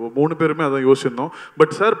 3 பேருமே அதான் யோசிச்சிருந்தோம்.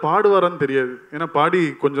 பட் சார் பாடுவாரான்னு தெரியாது, ஏன்னா பாடி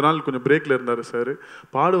கொஞ்ச நாள் கொஞ்சம் பிரேக்கில் இருந்தார் சார்.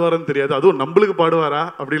 பாடுவாரான்னு தெரியாது, அதுவும் நம்மளுக்கு பாடுவாரா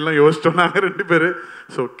அப்படின்லாம் யோசிச்சோம் நாங்கள் 2 பேர்.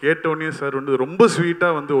 ஸோ கேட்டோன்னே சார் வந்து ரொம்ப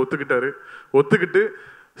ஸ்வீட்டாக வந்து ஒத்துக்கிட்டாரு. ஒத்துக்கிட்டு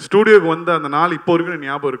ஸ்டூடியோவுக்கு வந்த அந்த நாள் இப்போ வரைக்கும்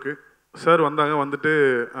ஞாபகம் இருக்குது. சார் வந்தாங்க, வந்துட்டு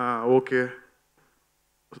ஓகே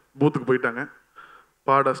பூத்துக்கு போயிட்டாங்க,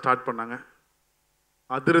 பாட ஸ்டார்ட் பண்ணாங்க.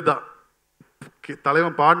 அதிருதா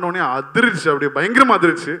தலைவன் பாடினோடனே அதிர்ச்சி, அப்படியே பயங்கரமாக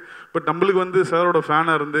அதிர்ச்சி. பட் நம்மளுக்கு வந்து சாரோட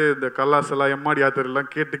ஃபேனாக இருந்து இந்த கல்லாசெல்லாம் எம்மாடி ஆத்தரெல்லாம்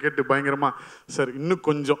கேட்டு பயங்கரமாக சார் இன்னும்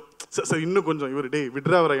கொஞ்சம், சார் இன்னும் கொஞ்சம், இவர் டேய்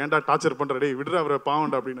விட்ரா அவரை ஏன்டா டார்ச்சர் பண்ணுற, டேய் விட்ரா அவரை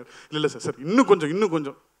பாவண்டா அப்படின்னாரு. இல்லை சார் இன்னும்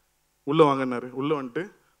கொஞ்சம் உள்ளே வாங்கினாரு. உள்ளே வந்துட்டு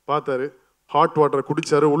பார்த்தாரு, ஹாட் வாட்டரை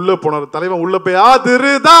குடிச்சாரு, உள்ளே போனார். தலைவன் உள்ளே போய்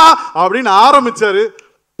அதிருதா அப்படின்னு ஆரம்பிச்சாரு.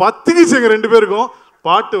 பத்திக்கிச்சு எங்கள் 2 பேருக்கும்.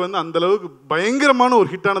 பாட்டு வந்து அந்த அளவுக்கு பயங்கரமான ஒரு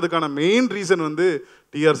ஹிட் ஆனதுக்கான மெயின் ரீசன் வந்து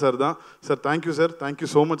டிஆர் சார் தான். Sir thank you sir, thank you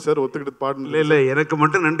so much sir. ஒத்துக்கிட்டு பாட்டு இல்லை எனக்கு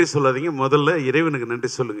மட்டும் நன்றி சொல்லாதீங்க, முதல்ல இறைவனுக்கு நன்றி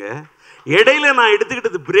சொல்லுங்க. இடையில நான்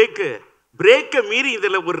எடுத்துக்கிட்டது பிரேக்கை மீறி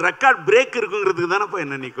இதில் ஒரு ரெக்கார்ட் பிரேக் இருக்குங்கிறதுக்கு தானேப்பா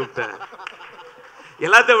என்ன நீ கூப்பிட்ட.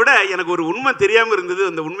 எல்லாத்த விட எனக்கு ஒரு உண்மை தெரியாமல் இருந்தது,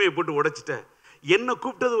 அந்த உண்மையை போட்டு உடைச்சிட்டேன். என்னை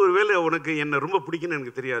கூப்பிட்டது ஒரு வேளை உனக்கு என்னை ரொம்ப பிடிக்குன்னு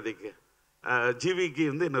எனக்கு தெரியாதுக்கு. ஜிவிக்கு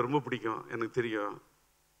வந்து என்னை ரொம்ப பிடிக்கும் எனக்கு தெரியும்,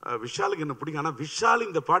 விஷாலுக்கு என்ன பிடிக்கும். ஆனால் விஷால்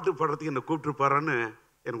இந்த பாட்டு பாடுறதுக்கு என்னை கூப்பிட்டுருப்பாரான்னு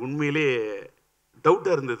எனக்கு உண்மையிலே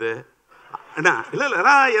டவுட்டாக இருந்தது. அண்ணா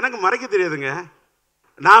இல்லை எனக்கு மறைக்க தெரியாதுங்க.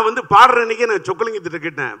 நான் வந்து பாடுற அன்றைக்கே நான் சொக்கலிங்கத்திட்ட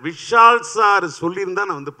கேட்டேன், விஷால் சார் சொல்லியிருந்தா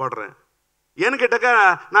நான் வந்து பாடுறேன். ஏன்னு கேட்டாக்கா,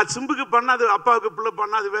 நான் சிம்புக்கு பண்ணாது, அப்பாவுக்கு பிள்ளை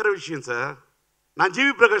பண்ணாது வேற விஷயம் சார். நான்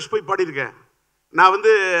ஜிவி பிரகாஷ் போய் பாடியிருக்கேன், நான்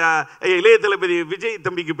வந்து இளைய தளபதி விஜய்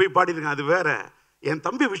தம்பிக்கு போய் பாடியிருக்கேன், அது வேற. என்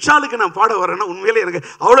தம்பி விஷாலுக்கு நான் பாட வரேன்னா உண்மையிலே எனக்கு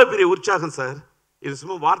அவ்வளோ பெரிய உற்சாகம் சார். இது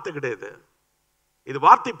சும்மா வார்த்தை கிடையாது, இது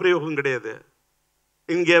வார்த்தை பிரயோகம் கிடையாது.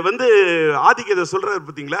 இங்கே வந்து ஆதிக் இதை சொல்கிறாரு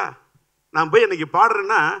பார்த்தீங்களா, நான் போய் இன்னைக்கு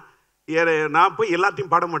பாடுறேன்னா நான் போய்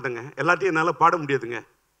எல்லாத்தையும் பாட மாட்டேங்க, எல்லாத்தையும் என்னால் பாட முடியாதுங்க.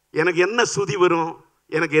 எனக்கு என்ன சுதி வரும்,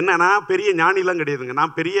 எனக்கு என்னன்னா பெரிய ஞானிலாம் கிடையாதுங்க,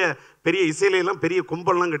 நான் பெரிய பெரிய இசையிலாம் பெரிய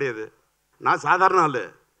கும்பல்லாம் கிடையாது, நான் சாதாரண ஆள்.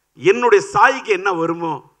 என்னுடைய சாய்க்கு என்ன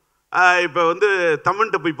வருமோ, இப்போ வந்து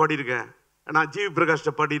தமன்கிட்ட போய் பாடியிருக்கேன், நான் ஜிவி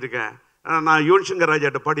பிரகாஷ்கிட்ட பாடியிருக்கேன், நான் யுவன் சங்கர்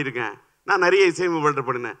ராஜாட்ட பாடியிருக்கேன், நான் நிறைய இசையமைப்பாளர்கிட்ட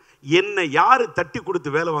பாடினேன். என்னை யார் தட்டி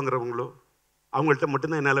கொடுத்து வேலை வாங்குறவங்களோ அவங்கள்ட்ட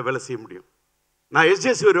மட்டும்தான் என்னால் வேலை செய்ய முடியும். நான்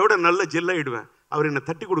எஸ்ஜே சூரியோட நல்ல ஜெல்லாயிடுவேன், அவர் என்னை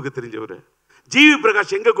தட்டி கொடுக்க தெரிஞ்சவர். ஜிவி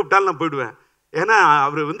பிரகாஷ் எங்கே கூப்பிட்டாலும் நான் போயிடுவேன், ஏன்னா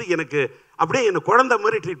அவர் வந்து எனக்கு அப்படியே என்னை குழந்தை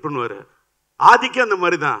மாதிரி ட்ரீட் பண்ணுவார். ஆதிக்கும் அந்த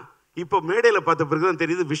மாதிரி தான். இப்போ மேடையில் பார்த்த பிறகு தான்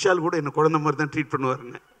தெரியுது, விஷால் கூட என்னை குழந்தை மாதிரி தான் ட்ரீட்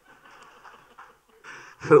பண்ணுவாருங்க.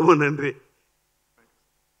 ரொம்ப நன்றி.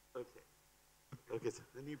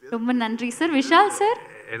 ரொம்ப நன்றி சார். விஷால் சார்,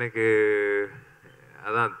 எனக்கு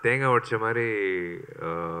அதான் தேங்காய் உடைச்ச மாதிரி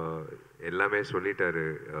எல்லாமே சொல்லிட்டாரு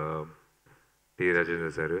டி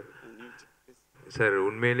ராஜேந்தர் சார். சார்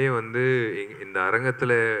உண்மையிலேயே வந்து இந்த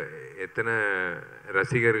அரங்கத்தில் எத்தனை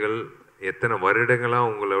ரசிகர்கள், எத்தனை வருடங்களாக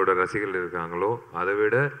உங்களோட ரசிகர்கள் இருக்காங்களோ அதை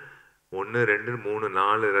விட 1 2 3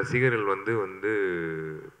 4 ரசிகர்கள் வந்து வந்து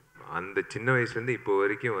அந்த சின்ன வயசுலேருந்து இப்போ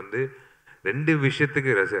வரைக்கும் வந்து 2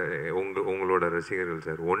 விஷயத்துக்கு உங்களோட ரசிகர்கள்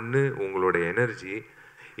சார். ஒன்று உங்களோட எனர்ஜி,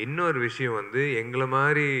 இன்னொரு விஷயம் வந்து எங்களை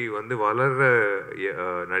மாதிரி வந்து வளர்கிற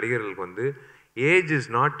நடிகர்களுக்கு வந்து age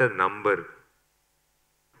is not a number.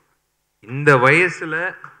 இந்த வயசில்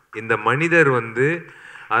இந்த மனிதர் வந்து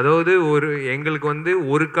அதாவது எங்களுக்கு வந்து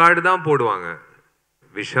ஒரு கார்டு தான் போடுவாங்க,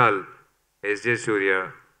 விஷால், எஸ்ஜே சூர்யா,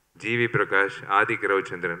 ஜிவி பிரகாஷ், ஆதிக்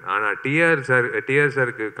ரவிச்சந்திரன். ஆனால் டிஆர்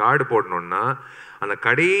சாருக்கு கார்டு போடணுன்னா அந்த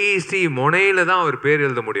கடைசி முனையில் தான் அவர் பேர்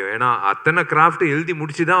எழுத முடியும். ஏன்னா அத்தனை கிராஃப்ட் எழுதி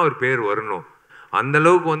முடிச்சு தான் அவர் பேர் வரணும்.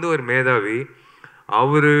 அந்தளவுக்கு வந்து ஒரு மேதாவி.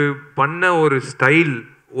 அவர் பண்ண ஒரு ஸ்டைல்,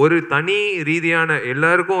 ஒரு தனி ரீதியான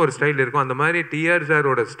எல்லாருக்கும் ஒரு ஸ்டைல் இருக்கும். அந்த மாதிரி டிஆர்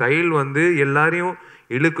சாரோட ஸ்டைல் வந்து எல்லாரையும்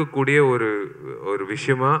இழுக்கக்கூடிய ஒரு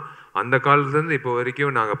விஷயமா அந்த காலத்துலேருந்து இப்போ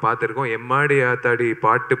வரைக்கும் நாங்கள் பார்த்துருக்கோம். எம்மாடி ஆத்தாடி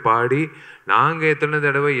பாட்டு பாடி நாங்கள் எத்தனை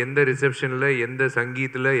தடவை எந்த ரிசப்ஷனில் எந்த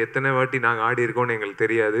சங்கீத்தில் எத்தனை வாட்டி நாங்கள் ஆடி இருக்கோம்னு எங்களுக்கு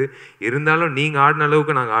தெரியாது. இருந்தாலும் நீங்கள் ஆடின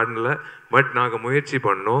அளவுக்கு நாங்கள் ஆடினல, பட் நாங்கள் முயற்சி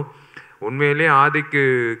பண்ணோம். உண்மையிலே ஆதிக்கு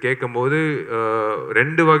கேட்கும்போது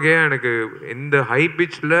 2 வகையாக எனக்கு இந்த ஹை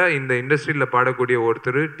பிச்சில் இந்த இண்டஸ்ட்ரியில் பாடக்கூடிய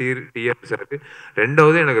ஒருத்தர் டிஆர் சார்.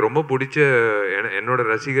 2வது எனக்கு ரொம்ப பிடிச்ச என்னோட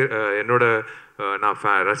ரசிகர், நான்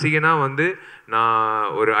ரசிகனாக வந்து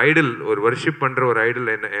நான் ஒரு ஐடல், ஒரு வர்ஷிப் பண்ணுற ஒரு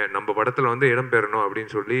ஐடல் என்ன நம்ம படத்தில் வந்து இடம்பெறணும்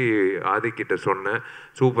அப்படின்னு சொல்லி ஆதிக்கிட்ட சொன்னேன்.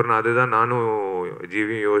 சூப்பர்னா அதுதான் நானும்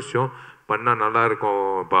ஜீவியும் யோசித்தோம், பண்ணால் நல்லாயிருக்கும்,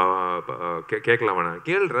 கேட்கலாம் வேணாம்,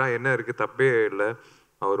 கேள்றா என்ன இருக்குது, தப்பே இல்லை,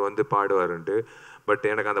 அவர் வந்து பாடுவாருன்ட்டு. பட்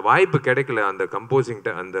எனக்கு அந்த வாய்ப்பு கிடைக்கல அந்த கம்போசிங்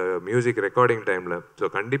அந்த மியூசிக் ரெக்கார்டிங் டைமில். ஸோ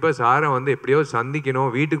கண்டிப்பாக சாரை வந்து எப்படியாவது சந்திக்கணும்,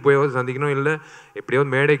 வீட்டுக்கு போயாவது சந்திக்கணும், இல்லை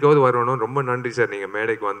எப்படியாவது மேடைக்காவது வரணும். ரொம்ப நன்றி சார், நீங்கள்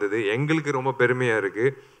மேடைக்கு வந்தது எங்களுக்கு ரொம்ப பெருமையாக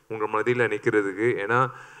இருக்குது உங்கள் மதியில் நிற்கிறதுக்கு. ஏன்னா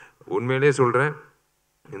உண்மையிலே சொல்கிறேன்,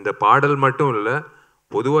 இந்த பாடல் மட்டும் இல்லை,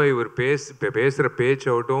 பொதுவாக இவர் பேசுகிற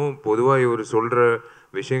பேச்சாகட்டும், பொதுவாக இவர் சொல்கிற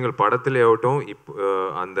விஷயங்கள் படத்துலே ஆகட்டும்,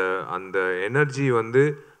 அந்த எனர்ஜி வந்து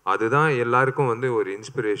அதுதான் எல்லாருக்கும் வந்து ஒரு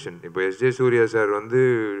இன்ஸ்பிரேஷன். இப்போ எஸ்ஜே சூர்யா சார் வந்து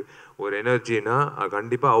ஒரு எனர்ஜினா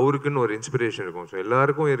கண்டிப்பாக அவருக்குன்னு ஒரு இன்ஸ்பிரேஷன் இருக்கும். ஸோ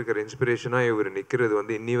எல்லாருக்கும் இருக்கிற இன்ஸ்பிரேஷனாக இவர் நிற்கிறது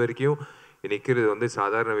வந்து இன்னி வரைக்கும் நிற்கிறது வந்து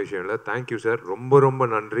சாதாரண விஷயம் இல்லை. தேங்க்யூ சார், ரொம்ப ரொம்ப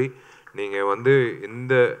நன்றி. நீங்கள் வந்து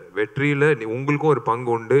இந்த வெற்றியில் உங்களுக்கும் ஒரு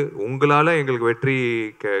பங்கு உண்டு, உங்களால் எங்களுக்கு வெற்றி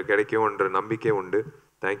கிடைக்கும்ன்ற நம்பிக்கை உண்டு.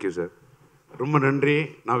 தேங்க்யூ சார், ரொம்ப நன்றி.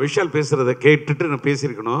 நான் விஷால் பேசுகிறத கேட்டுட்டு நான்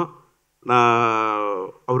பேசியிருக்கணும்.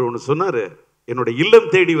 அவர் ஒன்று சொன்னார், என்னோட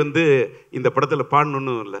இல்லம் தேடி வந்து இந்த படத்தில்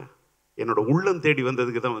பாடணுன்னு இல்லை, என்னோட உள்ளம் தேடி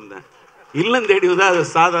வந்ததுக்கு தான் வந்தேன். இல்லம் தேடி வந்தால் அது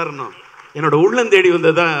சாதாரணம், என்னோட உள்ளம் தேடி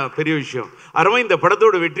வந்தது தான் பெரிய விஷயம். அதனால் இந்த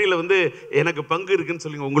படத்தோட வெற்றியில் வந்து எனக்கு பங்கு இருக்குன்னு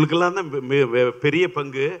சொல்லுங்க, உங்களுக்கெல்லாம் தான் பெரிய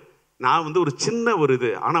பங்கு. நான் வந்து ஒரு சின்ன ஒரு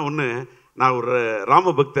இது, ஆனால் ஒன்று, நான் ஒரு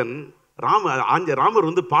ராம பக்தன். ராமர்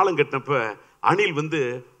வந்து பாலம் கட்டினப்ப அணில் வந்து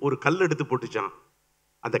ஒரு கல் எடுத்து போட்டுச்சான்.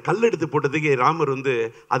 அந்த கல் எடுத்து போட்டதுக்கு ராமர் வந்து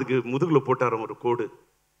அதுக்கு முதுகில் போட்டாராம் ஒரு கோடு.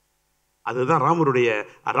 அதுதான்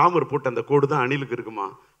ராமர் போட்ட அந்த கோடு தான் அணிலுக்கு இருக்குமா.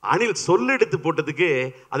 அணில் சொல்லெடுத்து போட்டதுக்கு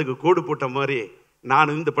அதுக்கு கோடு போட்ட மாதிரி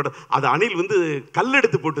நான் இந்த படம், அது அணில் வந்து கல்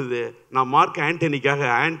எடுத்து போட்டது, நான் மார்க் ஆண்டனிக்காக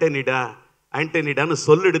ஆண்டனிடான்னு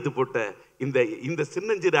சொல்லெடுத்து போட்ட இந்த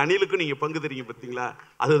சின்னஞ்சிறு அணிலுக்கும் நீங்கள் பங்கு தெரியுங்க பார்த்தீங்களா.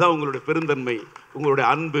 அதுதான் உங்களுடைய பெருந்தன்மை, உங்களுடைய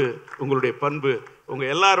அன்பு, உங்களுடைய பண்பு.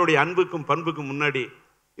 உங்கள் எல்லாருடைய அன்புக்கும் பண்புக்கும் முன்னாடி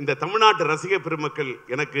இந்த தமிழ்நாட்டு ரசிக பெருமக்கள்,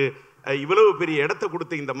 எனக்கு இவ்வளவு பெரிய இடத்த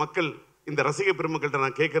கொடுத்த இந்த மக்கள், இந்த ரசிக பெருமக்கள்கிட்ட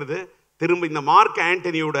நான் கேட்கறது, திரும்ப இந்த மார்க்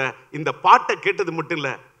ஆண்டனியோட இந்த பாட்டை கேட்டது மட்டும்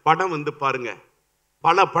இல்லை, படம் வந்து பாருங்க.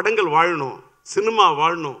 பல படங்கள் வாழணும், சினிமா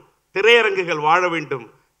வாழணும், திரையரங்குகள் வாழ வேண்டும்,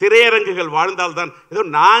 திரையரங்குகள் வாழ்ந்தால்தான், ஏதோ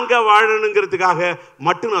நாங்கள் வாழணுங்கிறதுக்காக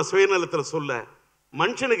மட்டும் நான் சுயநலத்தில் சொல்ல.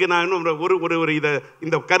 மனுஷனுக்கு நான் இன்னும் ஒரு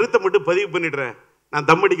இந்த கருத்தை மட்டும் பதிவு பண்ணிடுறேன். நான்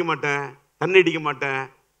தம் அடிக்க மாட்டேன், தண்ணி அடிக்க மாட்டேன்,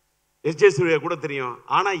 எஸ்ஜே சூர்யா கூட தெரியும்.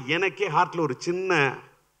 ஆனால் எனக்கே ஹார்ட்டில்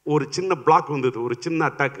ஒரு சின்ன பிளாக் வந்தது, ஒரு சின்ன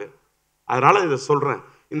அட்டாக்கு. அதனால் இதை சொல்கிறேன்.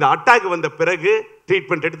 இந்த அட்டாக் வந்த பிறகு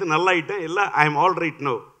ட்ரீட்மெண்ட் எடுத்து நல்லாயிட்டேன், இல்லை I am all right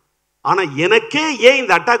no. ஆனால் எனக்கே ஏன்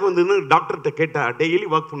இந்த அட்டாக் வந்ததுன்னு டாக்டர்கிட்ட கேட்டால், டெய்லி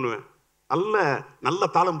ஒர்க் பண்ணுவேன், நல்ல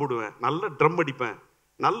தாளம் போடுவேன், நல்ல ட்ரம் அடிப்பேன்,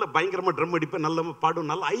 நல்ல பயங்கரமாக ட்ரம் அடிப்பேன், நல்ல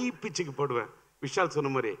பாடுவேன், நல்ல ஐ பிச்சுக்கு பாடுவேன், விஷால்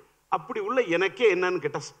சொன்ன மாதிரி. அப்படி உள்ள எனக்கே என்னன்னு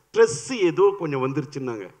கேட்டால் ஸ்ட்ரெஸ் ஏதோ கொஞ்சம்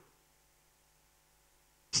வந்துருச்சுன்னாங்க.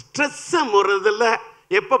 ஸ்ட்ரெஸ்ஸை முறதில்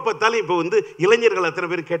எப்போ பார்த்தாலும் இப்போ இளைஞர்கள் அத்தனை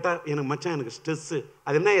பேர் கேட்டால், எனக்கு மச்சான் எனக்கு ஸ்ட்ரெஸ்ஸு.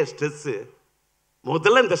 அது என்ன ஸ்ட்ரெஸ்ஸு?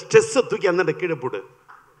 முதல்ல இந்த ஸ்ட்ரெஸ்ஸை தூக்கி அந்தாண்ட கீழே போடு.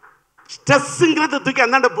 ஸ்ட்ரெஸ்ஸுங்கிறத தூக்கி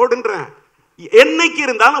அந்தாண்ட போடுன்றேன். என்னைக்கு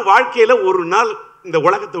இருந்தாலும் வாழ்க்கையில் ஒரு நாள் இந்த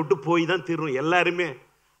உலகத்தை விட்டு போய் தான் தீரும் எல்லாருமே.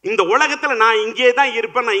 இந்த உலகத்தில் நான் இங்கே தான்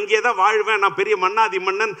இருப்பேன், நான் இங்கே தான் வாழ்வேன், நான் பெரிய மன்னாதி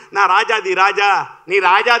மன்னன், நான் ராஜாதி ராஜா, நீ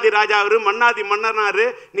ராஜாதி ராஜாவரு, மன்னாதி மன்னனாரு,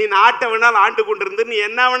 நீ நாட்டை வேணாலும் ஆண்டு கொண்டிருந்து நீ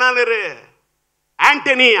என்ன வேணாலும் இரு.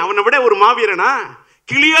 ஆண்டனி அவனை விட ஒரு மாவீரனா?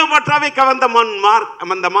 கிளியோபாட்ராவை கவர்ந்த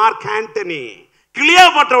அந்த மார்க் ஆண்டனி,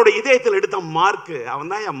 கிளியோபாட்ராவோட இதயத்தில் எடுத்த மார்க்கு,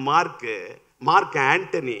 அவன் தான் என் மார்க்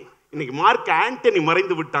ஆண்டனி. இன்னைக்கு மார்க் ஆண்டனி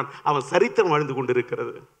மறைந்து விட்டான், அவன் சரித்திரம் வாழ்ந்து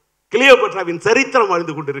கொண்டிருக்கிறது, கிளியோபாட்ராவின் சரித்திரம்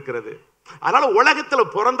வாழ்ந்து கொண்டிருக்கிறது. அதனால உலகத்துல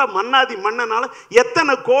பிறந்த மன்னாதி மன்னனால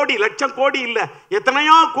எத்தனை கோடி லட்சம் கோடி இல்ல,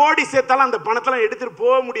 எத்தனையோ கோடி சேர்த்தாலும் அந்த பணத்தெல்லாம் எடுத்துட்டு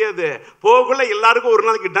போக முடியாது. போகக்குள்ள எல்லாருக்கும் ஒரு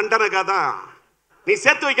நாளைக்கு தண்டனக்கா தான். நீ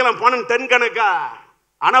சேர்த்து வைக்கலாம் பணம் டன் கணக்கா,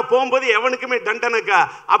 ஆனா போகும்போது எவனுக்குமே தண்டனக்கா.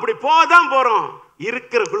 அப்படி போதான் போறோம்.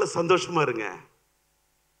 இருக்கிறக்குள்ள சந்தோஷமா இருங்க.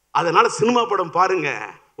 அதனால சினிமா படம் பாருங்க,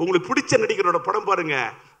 உங்களுக்கு பிடிச்ச நடிகரோட படம் பாருங்க,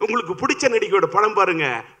 உங்களுக்கு பிடிச்ச நடிகரோட படம் பாருங்க,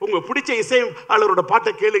 உங்களுக்கு பிடிச்ச இசையாளரோட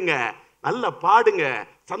பாட்டை கேளுங்க, நல்லா பாடுங்க,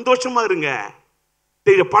 சந்தோஷமா இருங்க.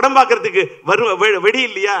 படம் பார்க்கறதுக்கு வெடி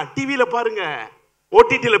இல்லையா? டிவியில பாருங்க,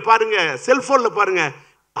 ஓடிடியில பாருங்க, செல்போன்ல பாருங்க.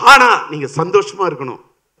 ஆனா நீங்க சந்தோஷமா இருக்கணும்,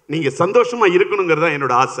 நீங்க சந்தோஷமா இருக்கணுங்கிறதா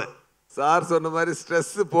என்னோட ஆசை. சார் சொன்ன மாதிரி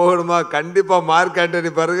ஸ்ட்ரெஸ் போகணுமா? கண்டிப்பா மார்க் ஆண்டனி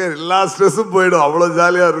பாருங்க, எல்லா ஸ்ட்ரெஸ்ஸும் போயிடும், அவ்வளவு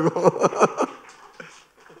ஜாலியா இருக்கும்.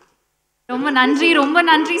 ரொம்ப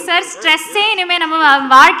நன்றி சார். ஸ்ட்ரெஸ்ஸே இனிமே நம்ம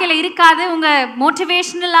வாழ்க்கையில இருக்காது. உங்க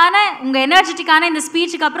மோட்டிவேஷனலான, உங்க எனர்ஜெட்டிக்கான இந்த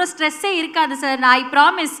ஸ்பீச்சுக்கு அப்புறம் ஸ்ட்ரெஸ்ஸே இருக்காது சார், ஐ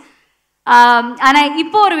ப்ராமிஸ். ஆனா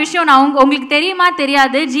இப்போ ஒரு விஷயம், நான் உங்களுக்கு தெரியுமா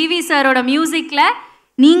தெரியாது, ஜிவி சாரோட மியூசிக்ல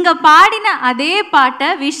நீங்க பாடின அதே பாட்டை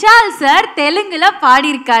விஷால் சார் தெலுங்குல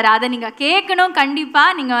பாடியிருக்காரு. அதை நீங்க கேட்கணும் கண்டிப்பா.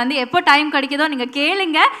 நீங்க எப்போ டைம் கிடைக்குதோ நீங்க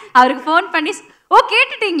கேளுங்க, அவருக்கு ஃபோன் பண்ணி. ஓ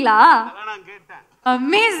கேட்டுட்டீங்களா?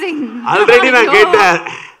 அமேசிங். ஆல்ரெடி நான் கேட்டேன்.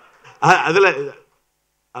 அதுல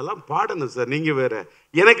அதெல்லாம் பாடணும் சார். நீங்க வேற,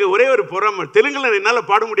 எனக்கு ஒரே ஒரு பொறாமை, தெலுங்குல என்னால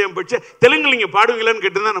பாட முடியாம போச்சு. தெலுங்குல நீங்க பாடுவீங்களான்னு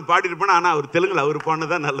கேட்டு தான் நான் பாடிருப்பேன். ஆனா அவர் தெலுங்குல அவர்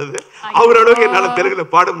பாடினதான் நல்லது. அவர் அளவுக்கு என்னால தெலுங்குல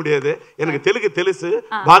பாட முடியாது. எனக்கு தெலுங்கு தெலுசு,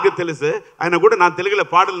 பாக தெலுசு. அதனால கூட நான் தெலுங்குல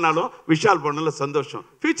பாடலனாலும் விஷால் பாடல சந்தோஷம்.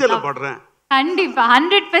 ஃபியூச்சர்ல பாடுறேன் கண்டிப்பா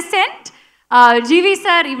 100%. ஜிவி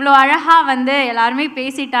சார் இவ்வளோ அழகா எல்லாருமே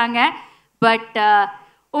பேசிட்டாங்க. பட்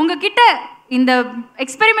உங்ககிட்ட இந்த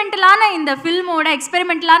எக்ஸ்பெரிமெண்டலான இந்த ஃபில்மோட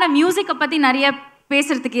எக்ஸ்பெரிமெண்டலான மியூசிக்கை பற்றி நிறைய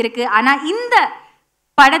பேசுறதுக்கு இருக்கு. ஆனால் இந்த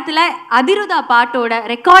படத்தில் அதிருதா பாட்டோட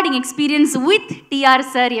recording experience with TR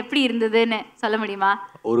sir எப்படி இருந்ததுன்னு சொல்ல முடியுமா?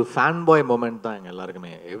 ஒரு ஃபேன் பாய் மொமெண்ட் தான் எங்கள்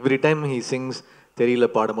எல்லாருக்குமே. எவ்ரி டைம் ஹீ சிங்ஸ், தெரியல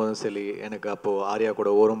பாடும்போதும் சரி, எனக்கு அப்போது ஆர்யா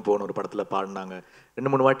கூட ஓரம் போன ஒரு படத்தில் பாடினாங்க.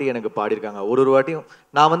 2-3 வாட்டி எனக்கு பாடியிருக்காங்க. ஒரு வாட்டியும்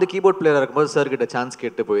நான் கீபோர்ட் பிளேயராக இருக்கும்போது சார் கிட்ட சான்ஸ்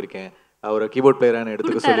கேட்டு போயிருக்கேன். அவரை கீபோர்ட் பிளேயரானு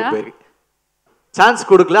எடுத்துக்க சொல்லி போயிருக்கேன். சான்ஸ்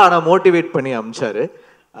கொடுக்கல, ஆனால் மோட்டிவேட் பண்ணி அமிச்சாரு.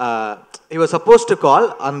 he was supposed to call,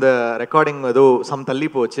 அந்த ரெக்கார்டிங் ஏதோ தள்ளி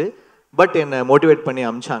போச்சு, பட் என்னை மோட்டிவேட் பண்ணி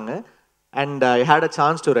அமிச்சாங்க. And I had a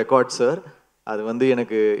chance to record sir. அது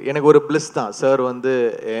எனக்கு ஒரு பிளிஸ் தான். சார்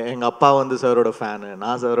எங்கள் அப்பா சாரோட ஃபேனு,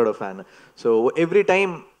 நான் சாரோட ஃபேனு. ஸோ எவ்ரி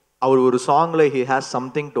டைம் அவர் ஒரு சாங்கில் he has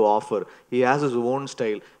something to offer, he has is own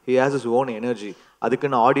style, he has is own energy.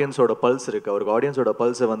 அதுக்குன்னு ஆடியன்ஸோட பல்ஸ் இருக்குது. அவருக்கு ஆடியன்ஸோட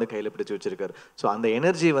பல்ஸை கையில் பிடிச்சி வச்சிருக்காரு. ஸோ அந்த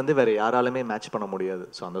எனர்ஜி வேறு யாராலுமே மேட்ச் பண்ண முடியாது.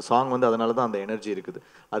 ஸோ அந்த சாங் அதனால தான் அந்த எனர்ஜி இருக்குது.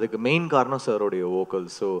 அதுக்கு மெயின் காரணம் சாரோடைய vocal.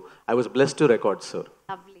 So I was blessed to record sir.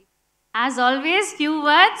 As always, few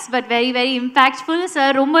words but very very impactful. Sir,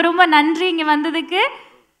 ரொம்ப நன்றி இங்கே வந்ததுக்கு.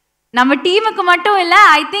 நம்ம டீமுக்கு மட்டும் இல்லை,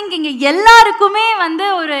 ஐ திங்க் இங்கே எல்லாருக்குமே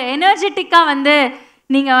ஒரு எனர்ஜெட்டிக்காக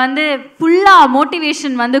நீங்கள் ஃபுல்லாக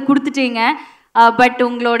மோட்டிவேஷன் கொடுத்துட்டீங்க. பட்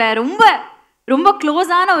உங்களோட ரொம்ப ரொம்ப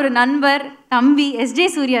க்ளோஸான ஒரு நண்பர், தம்பி எஸ்ஜே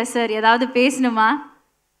சூர்யா சார் ஏதாவது பேசணுமா?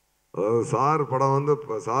 சார் படம்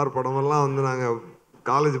சார் படமெல்லாம் நாங்கள்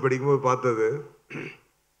காலேஜ் படிக்கும்போது பார்த்தது.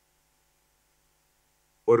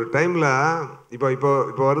 ஒரு டைமில் இப்போ இப்போ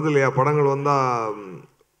இப்போ வருது இல்லையா படங்கள்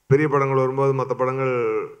பெரிய படங்கள் வரும்போது மற்ற படங்கள்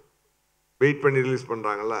வெயிட் பண்ணி ரிலீஸ்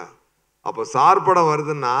பண்ணுறாங்கல்ல. அப்போ சார் படம்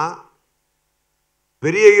வருதுன்னா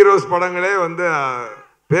பெரிய ஹீரோஸ் படங்களே வந்து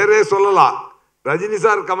பேரே சொல்லலாம். ரஜினி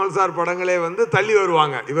சார் கமல் சார் படங்களே வந்து தள்ளி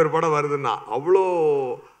வருவாங்க இவர் படம் வருதுன்னா. அவ்வளோ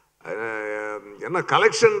என்ன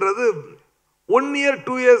கலெக்ஷன்றது 1 year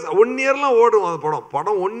 2 years 1 yearலாம் ஓடும் அந்த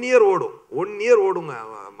படம் 1 year ஓடும். 1 year ஓடுங்க.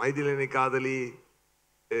 மைதிலினி காதலி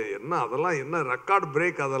என்ன அதெல்லாம் என்ன ரெக்கார்ட்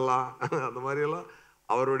பிரேக் அதெல்லாம். அந்த மாதிரியெல்லாம்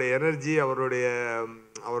அவருடைய எனர்ஜி அவருடைய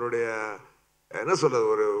என்ன சொல்றது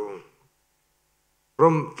ஒரு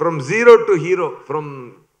from zero to hero, from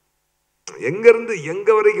எங்கேருந்து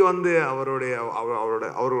எங்கே வரைக்கும் வந்து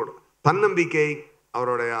அவரோட தன்னம்பிக்கை,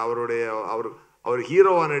 அவர்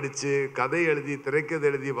ஹீரோவாக நடித்து கதை எழுதி திரைக்கதை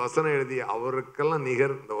எழுதி வசனம் எழுதி அவருக்கெல்லாம்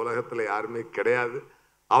நிகர் இந்த உலகத்தில் யாருமே கிடையாது.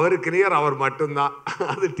 அவருக்கு நிகர் அவர் மட்டும்தான்.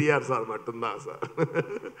 அது டிஆர் சார் மட்டும்தான் சார்.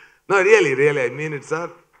 நான் really I mean it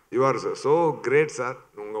sir. You are so great sir.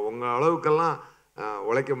 உங்கள் அளவுக்கெல்லாம்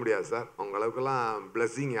உழைக்க முடியாது சார். உங்கள் அளவுக்கெல்லாம்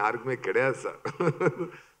பிளெஸ்ஸிங் யாருக்குமே கிடையாது சார்.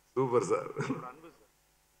 Super sir.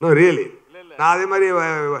 ரியலி நான் அதே மாதிரி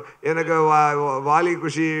எனக்கு வாலி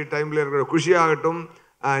குஷி டைமில் இருக்கிற குஷி ஆகட்டும்,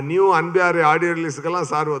 நியூ அன்பியார் ஆடியோ ரிலீஸுக்கெல்லாம்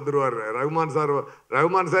சார் வந்துடுவார்.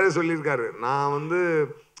 ரகுமான் சாரே சொல்லியிருக்காரு, நான் வந்து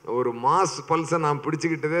ஒரு மாஸ் பல்ஸை நான்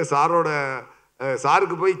பிடிச்சிக்கிட்டதே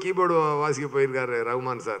சாருக்கு போய் கீபோர்டு வாசிக்க போயிருக்காரு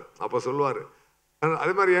ரகுமான் சார். அப்போ சொல்லுவார்.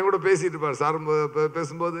 அதே மாதிரி என் கூட பேசிட்டு இருப்பார் சார்.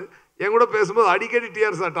 பேசும்போது அடிக்கடி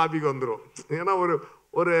டிஆர் சார் டாபிக் வந்துடும். ஏன்னா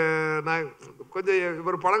ஒரு நான் கொஞ்சம்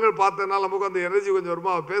இவர் படங்கள் பார்த்ததுனால நமக்கு அந்த எனர்ஜி கொஞ்சம்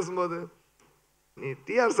வருமா. பேசும்போது நீ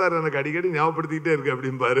டிஆர் சார் எனக்கு அடிக்கடி ஞாபகப்படுத்திக்கிட்டே இருக்கு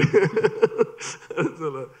அப்படிம்பாரு.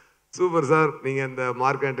 Super sir. நீங்கள் இந்த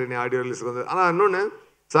மார்க் ஆண்டனி ஆடியோ ரிலீஸுக்கு வந்து ஆனால் இன்னொன்று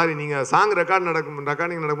சாரி, நீங்கள் சாங் ரெக்கார்டிங்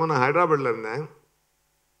நடக்கும்போது நான் ஹைதராபாத்தில் இருந்தேன்.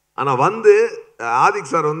 ஆனால் வந்து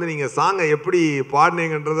ஆதிக் சார் வந்து நீங்கள் சாங்கை எப்படி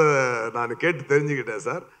பாடினீங்கன்றதை நான் கேட்டு தெரிஞ்சுக்கிட்டேன்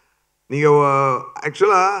சார். நீங்கள்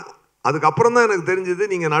ஆக்சுவலாக அதுக்கப்புறம் தான் எனக்கு தெரிஞ்சது,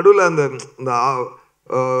 நீங்கள் நடுவில் அந்த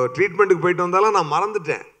ட்ரீட்மெண்ட்டுக்கு போயிட்டு வந்தாலும் நான்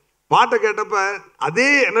மறந்துட்டேன். பாட்டை கேட்டப்ப அதே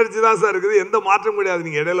எனர்ஜி தான் சார் இருக்குது. எந்த மாற்றம் கிடையாது.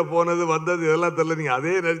 நீங்கள் இடையில போனது வந்தது இதெல்லாம் தெரியல. நீங்கள்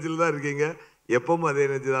அதே எனர்ஜியில் தான் இருக்கீங்க. எப்பவும் அதே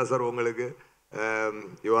எனர்ஜி தான் சார் உங்களுக்கு.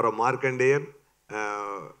 யுவர் அ மார்க்கண்டேயன்,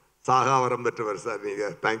 சாகாவரம் பெற்றவர் சார்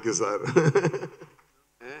நீங்கள். Thank you sir.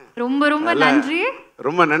 ரொம்ப ரொம்ப நன்றி.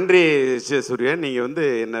 ரொம்ப நன்றி சூர்யா. நீங்கள் வந்து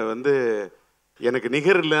என்னை வந்து எனக்கு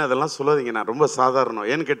நிகர் இல்லை அதெல்லாம் சொல்லாதீங்க. நான் ரொம்ப சாதாரணம்.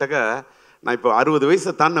 ஏன்னு கேட்டாக்கா நான் இப்போ 60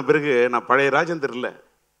 வயசை தாண்டின பிறகு நான் பழைய ராஜேந்தர் இல்லை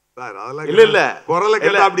சார். அதெல்லாம் இல்லை குரலை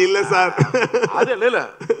கேட்டா அப்படி இல்லை சார். அது இல்லை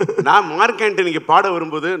நான் மார்க் ஆண்டனிக்கு பாட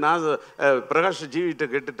வரும்போது நான் பிரகாஷ் ஜீவிட்ட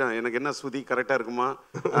கேட்டுட்டேன், எனக்கு என்ன சுதி கரெக்டாக இருக்குமா,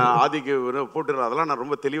 ஆதிக்கு போட்டுடுறேன், அதெல்லாம் நான்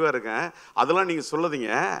ரொம்ப தெளிவாக இருக்கேன், அதெல்லாம் நீங்கள்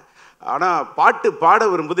சொல்லாதீங்க. ஆனால் பாட்டு பாட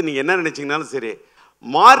வரும்போது நீங்கள் என்ன நினச்சிங்கனாலும் சரி,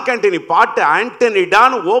 மார்க் ஆண்டனி பாட்டு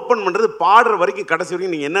ஆண்டனிடான்னு ஓப்பன் பண்ணுறது பாடுற வரைக்கும் கடைசி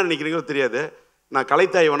வரைக்கும் நீங்கள் என்ன நினைக்கிறீங்களோ தெரியாது. நான்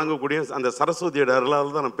கலைத்தாய் வணங்கக்கூடிய அந்த சரஸ்வதியோட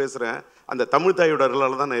அருளால் தான் நான் பேசுகிறேன். அந்த தமிழ் தாயோட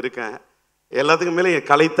அருளால் தான் நான் இருக்கேன். எல்லாத்துக்கும் மேலே என்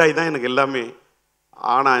கலைத்தாய் தான் எனக்கு எல்லாமே.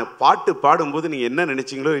 ஆனால் பாட்டு பாடும்போது நீங்கள் என்ன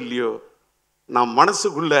நினச்சிங்களோ இல்லையோ, நான்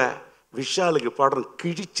மனசுக்குள்ள விஷாலுக்கு பாடுறேன்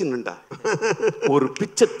கிழிச்சுன்னுண்டா, ஒரு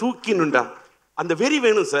பிச்சை தூக்கினுண்டா, அந்த வெறி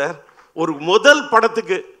வேணும் சார். ஒரு முதல்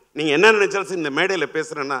படத்துக்கு நீங்கள் என்ன நினைச்சாலும் இந்த மேடையில்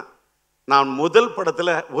பேசுகிறேன்னா, நான் முதல்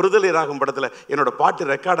படத்தில் ஒருதலை ராகம் படத்தில் என்னோடய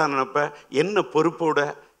பாட்டு ரெக்கார்ட் ஆனப்ப என்ன பொறுப்போட,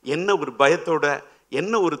 என்ன ஒரு பயத்தோட,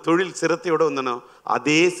 என்ன ஒரு தொழில் சிரத்தையோட வந்தனோ,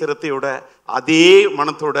 அதே சிரத்தையோட, அதே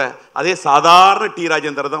மனத்தோட, அதே சாதாரண டி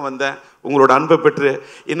ராஜேந்தர் தான் வந்தேன். உங்களோட அன்பை பெற்று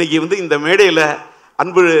இன்னைக்கு வந்து இந்த மேடையில்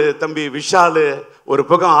அன்பு தம்பி விஷாலு, ஒரு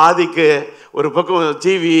பக்கம் ஆதிக்கு, ஒரு பக்கம்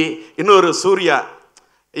ஜிவி, இன்னொரு சூர்யா,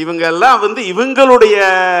 இவங்கெல்லாம் வந்து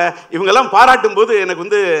இவங்கெல்லாம் பாராட்டும் போது எனக்கு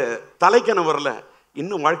வந்து தலைக்கணம் வரல.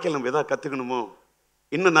 இன்னும் வாழ்க்கையில் நம்ம எதாவது கற்றுக்கணுமோ,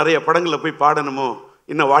 இன்னும் நிறைய படங்களில் போய் பாடணுமோ,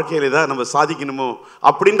 இன்னும் வாழ்க்கையில் ஏதாவது நம்ம சாதிக்கணுமோ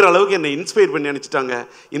அப்படின்ற அளவுக்கு என்னை இன்ஸ்பயர் பண்ணி அனுப்பிச்சிட்டாங்க.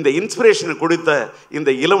 இந்த இன்ஸ்பிரேஷனை கொடுத்த இந்த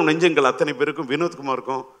இளம் நெஞ்சங்கள் அத்தனை பேருக்கும்,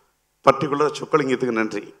 வினோத்குமாருக்கும், பர்டிகுலராக சொக்கலிங்கத்துக்கு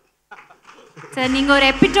நன்றி சார். நீங்கள் ஒரு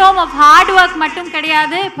எபிட்டோம் ஆஃப் ஹார்ட் ஒர்க் மட்டும்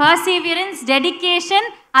கிடையாது, பர்சீவியரன்ஸ், டெடிகேஷன்,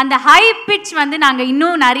 அந்த ஹை பிட்ச் வந்து நாங்கள்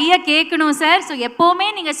இன்னும் நிறைய கேட்கணும் சார். ஸோ எப்போவுமே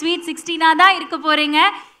நீங்கள் ஸ்வீட் 16 தான் இருக்க போகிறீங்க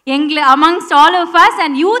amongst all of us.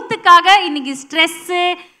 And யூத்துக்காக இன்னைக்கு ஸ்ட்ரெஸ்ஸு,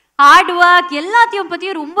 ஹார்ட் ஒர்க் எல்லாத்தையும்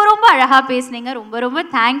பற்றியும் ரொம்ப ரொம்ப அழகாக பேசுனீங்க. ரொம்ப ரொம்ப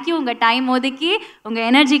தேங்க்யூ. உங்கள் டைம் ஒதுக்கி உங்கள்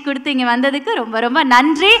எனர்ஜி கொடுத்து இங்கே வந்ததுக்கு ரொம்ப ரொம்ப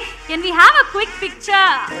நன்றி. Can we have a quick picture?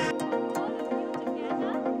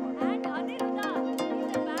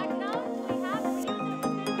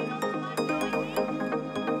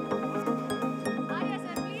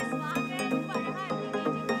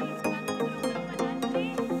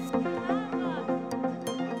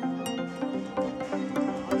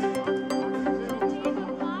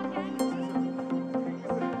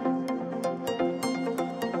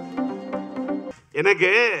 எனக்கு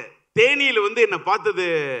தேனியில் வந்து என்னை பார்த்தது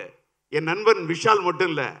என் நண்பன் விஷால் மட்டும்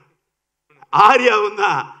இல்லை, ஆர்யாவும்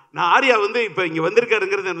தான். நான் ஆர்யா வந்து இப்போ இங்கே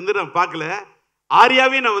வந்திருக்காருங்கிறத வந்து நான் பார்க்கல.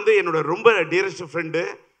 ஆர்யாவே நான் வந்து என்னோட ரொம்ப டியரஸ்ட் ஃப்ரெண்டு.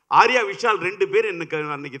 ஆர்யா விஷால் 2 பேர் எனக்கு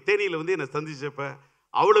அன்னைக்கு தேனியில் வந்து என்னை சந்திச்சப்ப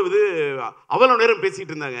அவ்வளோ நேரம்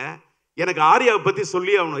பேசிகிட்டு இருந்தாங்க. எனக்கு ஆர்யாவை பற்றி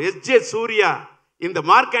சொல்லி ஆகணும். எஸ்ஜே சூர்யா இந்த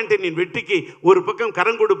மார்க் ஆண்டனியின் வெற்றிக்கு ஒரு பக்கம்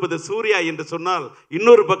கரம் கொடுப்பது சூர்யா என்று சொன்னால்,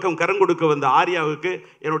 இன்னொரு பக்கம் கரம் கொடுக்க வந்த ஆர்யாவுக்கு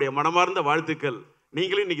என்னுடைய மனமார்ந்த வாழ்த்துக்கள்.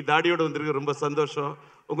 நீங்களும் இன்னைக்கு தாடியோடு வந்திருக்க ரொம்ப சந்தோஷம்.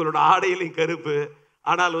 உங்களோட ஆடையிலையும் கருப்பு.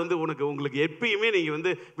 ஆனால் வந்து உங்களுக்கு எப்பயுமே நீங்கள்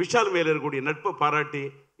வந்து விஷால் மேலே இருக்கக்கூடிய நட்பை பாராட்டி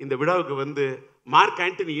இந்த விழாவுக்கு வந்து மார்க்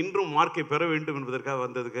ஆண்டனி இன்றும் மார்க்கை பெற வேண்டும் என்பதற்காக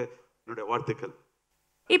வந்ததுக்கு என்னுடைய வாழ்த்துக்கள்.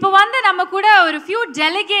 இப்போ வந்து நம்ம கூட ஒரு few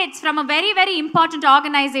delegates from a very very important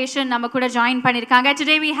organization நம்ம கூட join பண்ணிருக்காங்க.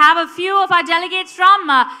 Today we have a few of our delegates from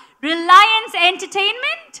Reliance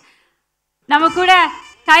Entertainment. நம்ம கூட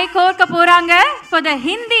கை கோர்க்க போறாங்க for the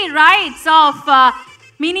Hindi rights of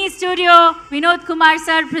Mini Studio. Vinod Kumar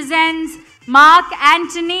sir presents Mark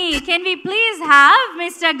Antony. Can we please have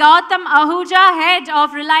Mr. Gautam Ahuja, head of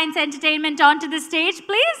Reliance Entertainment, onto the stage,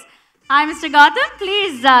 please? Hi, Mr. Gautam.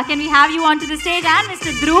 Please, can we have you onto the stage? And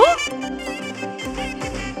Mr. Dhruv.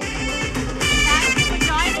 Thank you for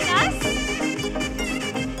joining us.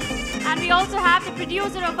 And we also have the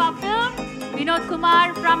producer of our film, Vinod Kumar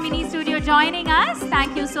from Mini Studio, joining us.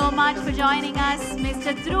 Thank you so much for joining us,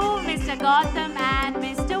 Mr. Dhruv, Mr. Gautam, and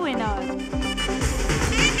Mr. Vinod.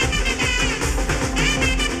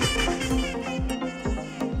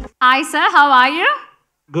 Hi, sir. How are you?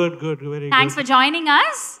 Good, very good. Thanks for joining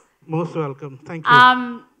us. Most welcome. Thank you.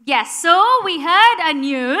 Yes, so we heard a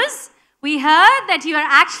news. We heard that you are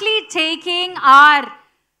actually taking our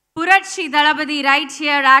Puratchi Dalabadi right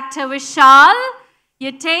here, actor Vishal.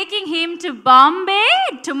 You're taking him to Bombay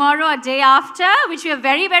tomorrow or day after, which we are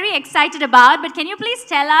very, very excited about. But can you please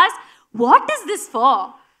tell us, what is this for?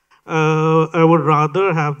 I would rather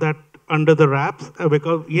have that under the wraps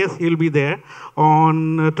because yes, he'll be there on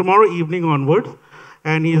tomorrow evening onwards,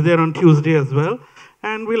 and he's there on Tuesday as well.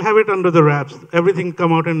 And we'll have it under the wraps. Everything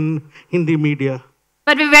come out in Hindi media.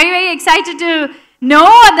 But we're very, very excited to know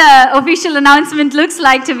what the official announcement looks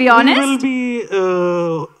like, to be honest. We will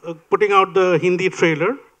be putting out the Hindi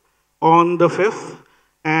trailer on the 5th,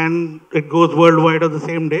 and it goes worldwide on the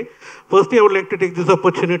same day. Firstly, I would like to take this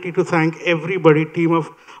opportunity to thank everybody, team of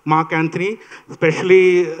Mark Antony, especially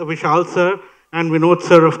Vishal sir and Vinod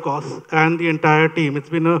sir, of course, and the entire team. It's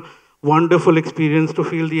been a wonderful experience to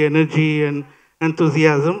feel the energy and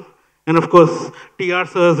enthusiasm. And of course, TR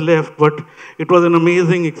sir has left, but it was an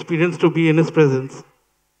amazing experience to be in his presence.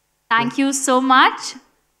 Thank you so much.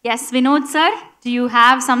 Yes, Vinod sir, do you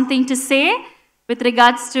have something to say with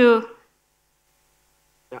regards to...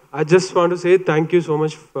 I just want to say thank you so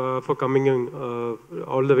much for coming in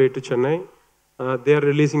all the way to Chennai. They are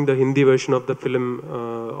releasing the Hindi version of the film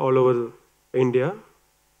all over India.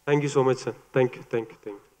 Thank you so much, sir. Thank you.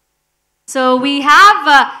 So we have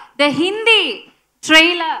the Hindi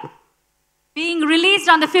trailer being released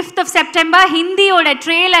on the 5th of September. Hindi oda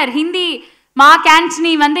trailer, Hindi Mark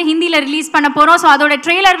Antony வந்து ஹிந்தில release பண்ண போறோம். So அதோட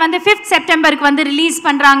trailer வந்து 5th செப்டம்பருக்கு வந்து release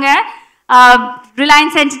பண்றாங்க.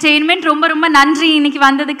 Reliance Entertainment, ரொம்ப ரொம்ப நன்றி இன்னைக்கு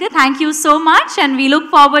வந்ததுக்கு. Thank you so much, and we look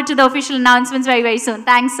forward to the official announcements very very soon.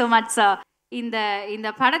 Thanks so much, sir. இந்த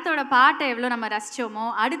படத்தோட பாட்டை எவ்வளோ நம்ம ரசிச்சோமோ,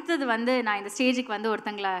 அடுத்தது வந்து நான் இந்த ஸ்டேஜுக்கு வந்து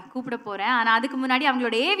ஒருத்தங்களை கூப்பிட போகிறேன். ஆனால் அதுக்கு முன்னாடி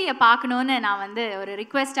அவங்களோட ஏவியை பார்க்கணுன்னு நான் வந்து ஒரு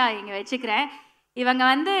ரிக்வெஸ்ட்டாக இங்கே வச்சுக்கிறேன். இவங்க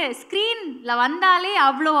வந்து ஸ்க்ரீனில் வந்தாலே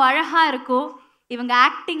அவ்வளோ அழகாக இருக்கும். இவங்க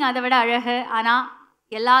ஆக்டிங் அதை விட அழகு. ஆனால்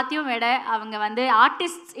எல்லாத்தையும் விட அவங்க வந்து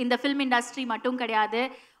ஆர்டிஸ்ட் இந்த ஃபில்ம் இண்டஸ்ட்ரி மட்டும் கிடையாது.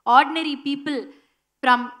 Ordinary people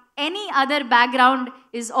from any other background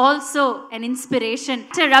is also an inspiration.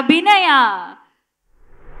 Abhinaya,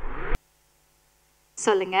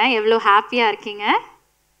 சொல்லுங்க, எவ்வளோ ஹாப்பியா இருக்கீங்க?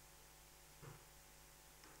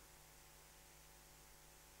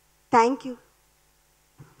 Thank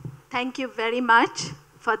you very much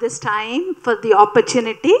for this time, for the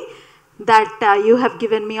opportunity that you have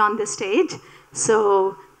given me on the stage. So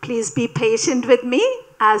please be patient with me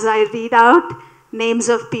as I read out names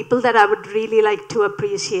of people that I would really like to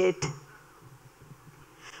appreciate.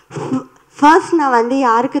 First நான் வந்து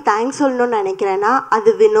யாருக்கு thanks சொல்லணும்னு நினைக்கிறேன்னா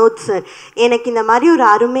அது Vinod sir. எனக்கு இந்த மாதிரி ஒரு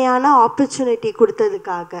அருமையான ஆப்பர்ச்சுனிட்டி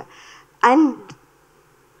கொடுத்ததுக்காக. அண்ட்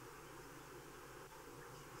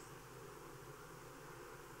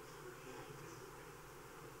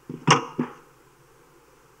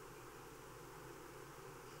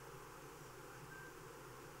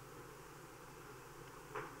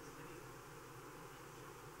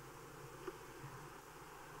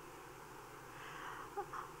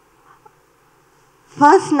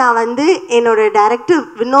ஃபர்ஸ்ட் நான் வந்து என்னோட டைரக்டர்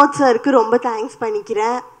வினோத் சாருக்கு ரொம்ப தேங்க்ஸ்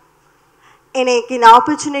பண்ணிக்கிறேன். எனக்கு இந்த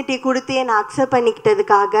ஆப்பர்ச்சுனிட்டி கொடுத்து என்னை அக்செப்ட்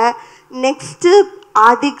பண்ணிக்கிட்டதுக்காக. நெக்ஸ்ட்டு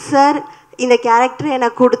ஆதிக் சார் இந்த கேரக்டர்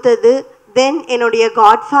எனக்கு கொடுத்தது. தென் என்னுடைய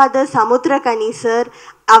காட்ஃபாதர் சமுத்திரகனி சார்,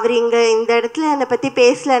 அவர் இங்கே இந்த இடத்துல என்னை பற்றி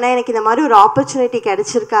பேசலைன்னா எனக்கு இந்த மாதிரி ஒரு ஆப்பர்ச்சுனிட்டி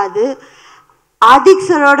கிடச்சிருக்காது. ஆதிக்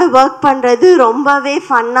சரோட ஒர்க் பண்ணுறது ரொம்பவே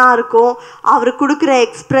ஃபன்னாக இருக்கும். அவர் கொடுக்குற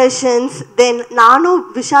எக்ஸ்ப்ரெஷன்ஸ், தென் நானும்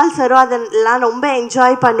விஷால் சரும் அதெல்லாம் ரொம்ப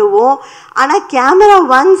என்ஜாய் பண்ணுவோம். ஆனால் கேமரா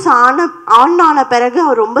ஒன்ஸ் ஆன் ஆன பிறகு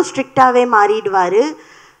அவர் ரொம்ப ஸ்ட்ரிக்டாகவே மாறிடுவார்.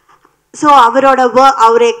 ஸோ அவரோட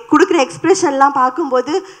அவர் கொடுக்குற எக்ஸ்ப்ரெஷன்லாம்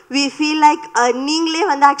பார்க்கும்போது வி ஃபீல் லைக் நீங்களே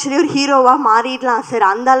வந்து ஆக்சுவலி ஒரு ஹீரோவாக மாறிடலாம்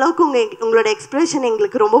சார். அந்த அளவுக்கு உங்களோட எக்ஸ்ப்ரெஷன்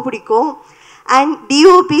எங்களுக்கு ரொம்ப பிடிக்கும். And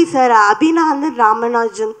DOP sir Abhinandan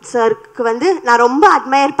Ramarajan சாருக்கு வந்து நான் ரொம்ப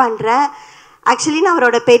அட்மையர் பண்ணுறேன். ஆக்சுவலி நான்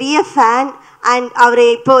அவரோட பெரிய ஃபேன். அண்ட் அவர்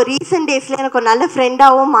இப்போது ரீசெண்ட் டேஸில் எனக்கு ஒரு நல்ல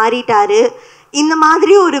ஃப்ரெண்டாகவும் மாறிட்டார். இந்த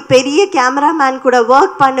மாதிரி ஒரு பெரிய கேமராமேன் கூட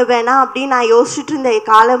ஒர்க் பண்ணுவேனா அப்படின்னு நான் யோசிச்சுட்டு இருந்த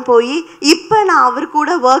காலம் போய் இப்போ நான் அவர்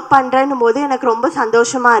கூட ஒர்க் பண்ணுறேன்னும் போது எனக்கு ரொம்ப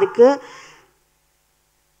சந்தோஷமாக இருக்குது.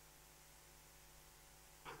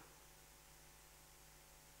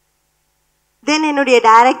 தென் என்னுடைய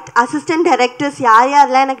அசிஸ்டன்ட் டைரக்டர்ஸ்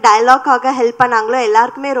யாரெல்லாம் எனக்கு டயலாக்காக ஹெல்ப் பண்ணாங்களோ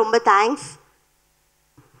எல்லாருக்குமே ரொம்ப thanks.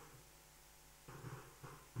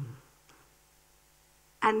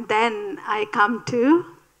 And then I come to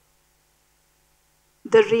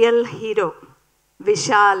the real hero,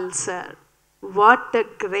 Vishal sir. What a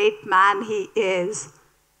great man he is.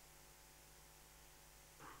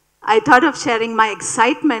 I thought of sharing my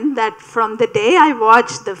excitement that from the day I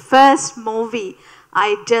watched the first movie, I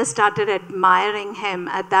just started admiring him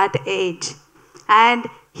at that age, and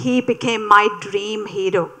he became my dream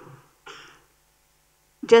hero.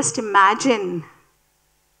 Just imagine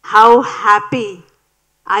how happy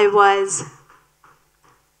I was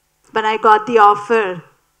when I got the offer.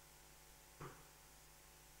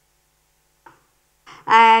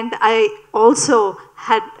 And I also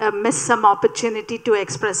had missed some opportunity to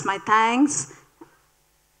express my thanks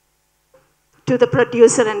to the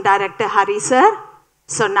producer and director Hari sir.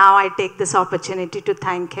 So now I take this opportunity to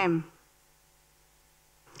thank him.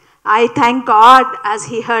 I thank God as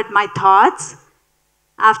he heard my thoughts.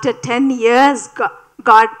 After 10 years,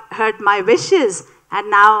 God heard my wishes, and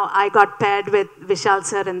now I got paired with Vishal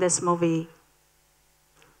sir in this movie.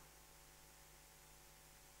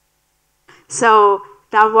 So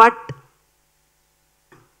now what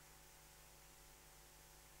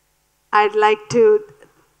I'd like to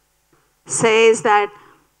say is that,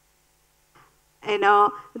 you know,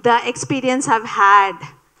 the experience I've had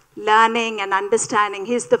learning and understanding,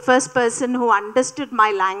 he's the first person who understood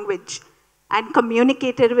my language and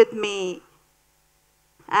communicated with me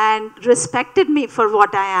and respected me for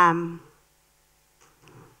what I am.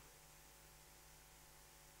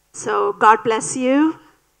 So God bless you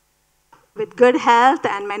with good health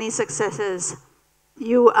and many successes.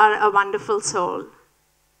 You are a wonderful soul.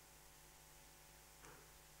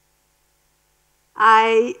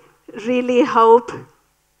 I really hope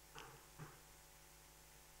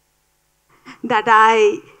that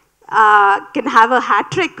I can have a hat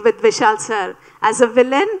trick with Vishal sir as a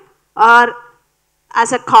villain or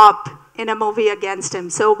as a cop in a movie against him.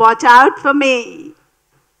 So watch out for me.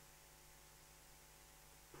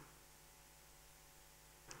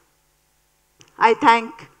 I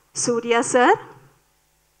thank Suryah sir.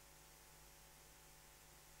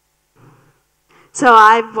 So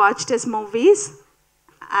I've watched his movies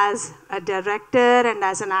as a director and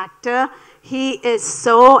as an actor. He is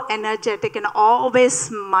so energetic and always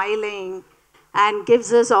smiling and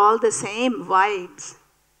gives us all the same vibes.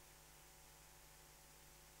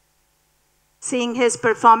 Seeing his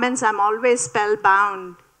performance, I'm always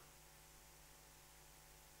spellbound.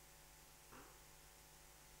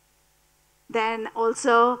 Then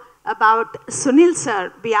also about Sunil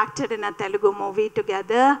sir, we acted in a Telugu movie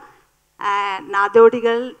together, and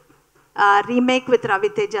Nadodigal remake with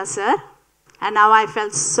Raviteja sir, and now I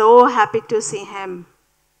felt so happy to see him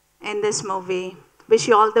in this movie. Wish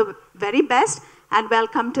you all the very best and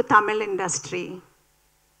welcome to Tamil industry.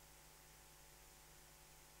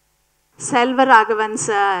 Selva Raghavan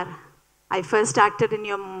sir, I first acted in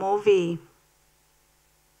your movie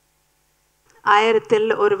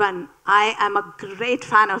Ayarathil Urvan. I am a great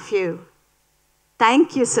fan of you.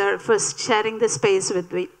 Thank you sir for sharing the space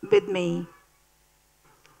with me.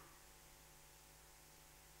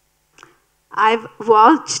 I've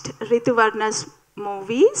watched Ritu Varna's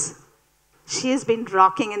movies. She has been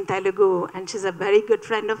rocking in Telugu and she's a very good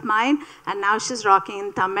friend of mine, and now she's rocking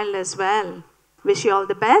in Tamil as well. Wish you all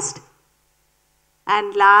the best.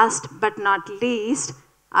 And last but not least,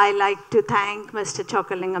 I like to thank Mr.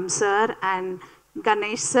 Chokalingam sir and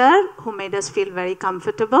Ganesh sir, who made us feel very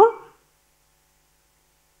comfortable.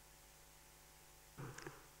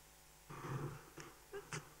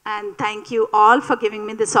 And thank you all for giving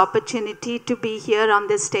me this opportunity to be here on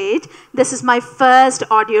this stage. This is my first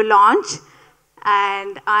audio launch,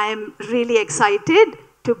 and I'm really excited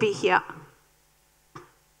to be here.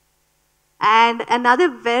 And another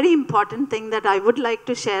very important thing that I would like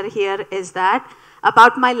to share here is that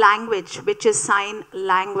about my language, which is sign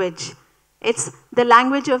language. It's the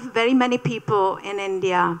language of very many people in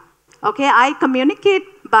India. Okay, I communicate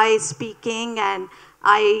by speaking, and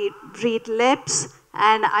I read lips,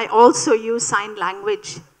 and I also use sign language.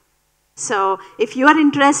 So if you are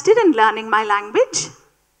interested in learning my language,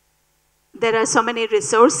 there are so many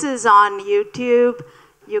resources on YouTube.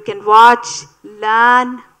 You can watch, learn,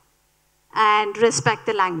 and respect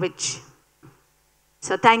the language.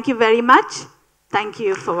 So thank you very much. Thank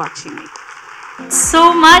you for watching me. So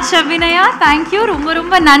much, Abhinaya. Thank you. Rumba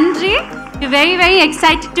rumba nandri. We're very, very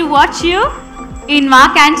excited to watch you in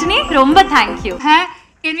Mark Antony. Rumba thank you.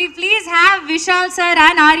 Can we please have Vishal sir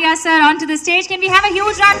and Arya sir onto the stage? Can we have a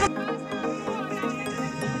huge round of applause?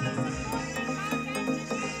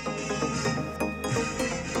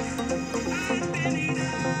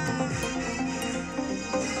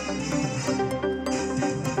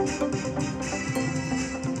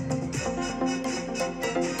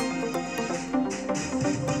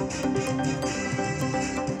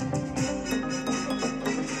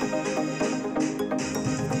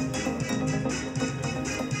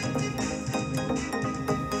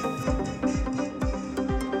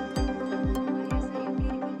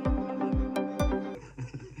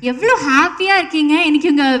 எவ்வளோ ஹாப்பியாக இருக்கீங்க. இன்னைக்கு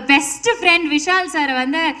உங்கள் best friend Vishal sir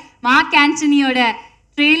வந்து mark ஆண்டனியோட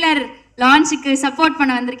trailer லான்ச்சுக்கு support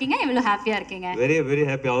பண்ண வந்திருக்கீங்க. எவ்வளோ ஹாப்பியாக இருக்கீங்க? Very very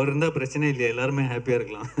happy. அவர் இருந்தால் பிரச்சனை இல்லையா, எல்லாருமே ஹாப்பியாக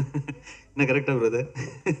இருக்கலாம். என்ன கரெக்டாக brother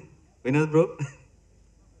Vinod bro?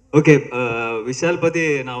 Okay, Vishal பற்றி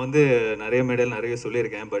நான் வந்து நிறைய மேடையில் நிறைய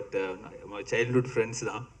சொல்லியிருக்கேன். பட் சைல்ட்ஹுட் ஃப்ரெண்ட்ஸ்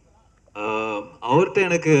தான். அவர்கிட்ட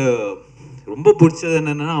எனக்கு ரொம்ப பிடிச்சது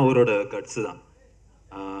என்னென்னா அவரோட கட்ஸு தான்.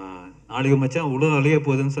 நாளைக்கு மச்சான் இவ்வளோ அழிய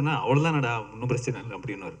போகுதுன்னு சொன்னால் அவ்வளோதான் நடா, ஒன்றும் பிரச்சனை இல்லை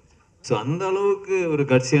அப்படின்னு. ஸோ அந்த அளவுக்கு ஒரு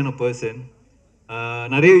கட்சியான பர்சன்.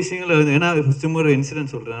 நிறைய விஷயங்கள் ஏன்னா சும்மா ஒரு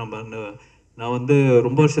இன்சிடென்ட் சொல்கிறேன். நான் வந்து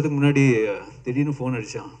ரொம்ப வருஷத்துக்கு முன்னாடி திடீர்னு ஃபோன்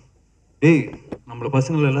அடித்தான். டேய், நம்மளை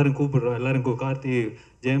பசங்களை எல்லோரும் கூப்பிடுறோம், எல்லோரும் கார்த்தி,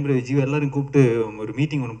 ஜெயம்ரே, ஜீவ் எல்லோரும் கூப்பிட்டு ஒரு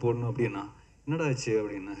மீட்டிங் ஒன்று போடணும் அப்படின்னா. என்னடா ஆச்சு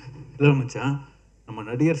அப்படின்னு. இல்லை மச்சான், நம்ம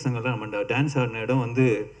நடிகர் சங்கம்லாம் நம்ம டான்ஸ் ஆடின இடம் வந்து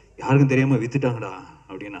யாருக்கும் தெரியாமல் விற்றுட்டாங்கடா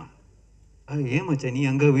அப்படின்னா. ஏன் மச்சான், நீ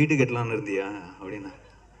அங்கே வீட்டு கட்டலான்னு இருந்தியா அப்படின்னா.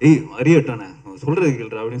 ஏய் அறியட்டானே, சொல்கிறது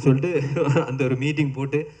கேள்றா அப்படின்னு சொல்லிட்டு அந்த ஒரு மீட்டிங்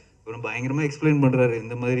போட்டு அப்புறம் பயங்கரமாக எக்ஸ்பிளைன் பண்ணுறாரு.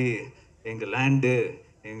 இந்த மாதிரி எங்கள் லேண்டு,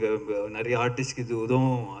 எங்கள் நிறைய ஆர்டிஸ்ட்க்கு இது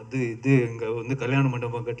உதவும், அது இது எங்கள் வந்து கல்யாண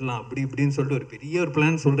மண்டபம் கட்டலாம் அப்படி இப்படின்னு சொல்லிட்டு ஒரு பெரிய ஒரு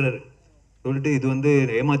பிளான் சொல்கிறாரு. சொல்லிட்டு இது வந்து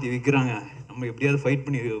ஏமாற்றி விற்கிறாங்க, நம்ம எப்படியாவது ஃபைட்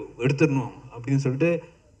பண்ணி எடுத்துடணும் அப்படின்னு சொல்லிட்டு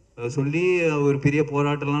சொல்லி ஒரு பெரிய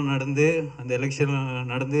போராட்டம்லாம் நடந்து அந்த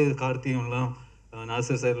எலெக்ஷன்லாம் நடந்து கார்த்திகம்லாம்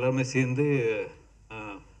நாசர் சார் எல்லாருமே சேர்ந்து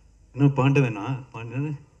என்ன பாண்டவனா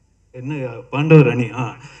என்ன பாண்டவர் அணி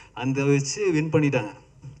அந்த வச்சு வின் பண்ணிட்டாங்க.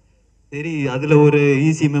 சரி, அதில் ஒரு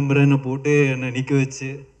ஈசி மெம்பரை என்ன போட்டு என்னை நிற்க வச்சு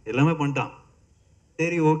எல்லாமே பண்ணிட்டான்.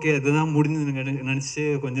 சரி ஓகே, அதுதான் முடிஞ்சு நினச்சி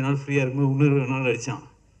கொஞ்ச நாள் ஃப்ரீயாக இருக்கும்போது இன்னொரு நாள் அடித்தான்.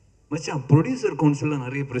 மச்சான், ப்ரொடியூசர் கவுன்சிலில்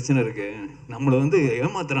நிறைய பிரச்சனை இருக்குது, நம்மளை வந்து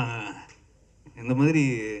ஏமாத்துறாங்க. இந்த மாதிரி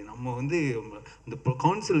நம்ம வந்து இந்த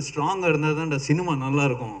கவுன்சில் ஸ்ட்ராங்காக இருந்தால் தான் சினிமா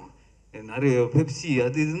நல்லாயிருக்கும், நிறைய பெப்சி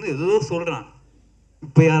அது இதுன்னு ஏதோ சொல்கிறான்.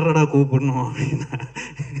 இப்போ யாரடா கூப்பிடணும் அப்படின்னா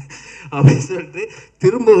அப்படின்னு சொல்லிட்டு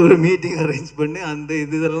திரும்ப ஒரு மீட்டிங் அரேஞ்ச் பண்ணி அந்த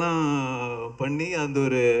இதெல்லாம் பண்ணி அந்த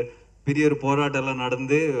ஒரு பெரிய ஒரு போராட்டம்லாம்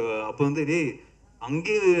நடந்து அப்போ வந்து டேய்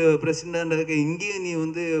அங்கேயும் பிரசிடண்டாக இருக்க, இங்கேயும் நீ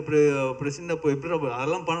வந்து பிரசிடண்டாக போய் எப்படி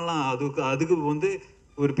அதெல்லாம் பண்ணலாம், அதுக்கு வந்து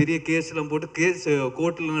ஒரு பெரிய கேஸ்லாம் போட்டு கேஸ்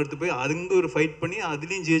கோர்ட்டில் எடுத்து போய் அதுங்க ஒரு ஃபைட் பண்ணி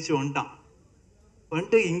அதுலேயும் ஜெயிச்சு வந்துட்டான்.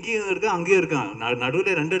 வந்துட்டு இங்கேயும் இருக்கான் அங்கேயும் இருக்கான்,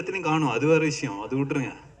 நடுவில் ரெண்டு இடத்துலையும் காணும், அது வேறு விஷயம், அது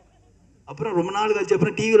விட்டுருங்க. அப்புறம் ரொம்ப நாள் கழிச்சு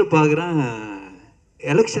அப்புறம் டிவியில் பார்க்குறேன்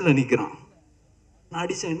எலெக்ஷனில் நிற்கிறான். நான்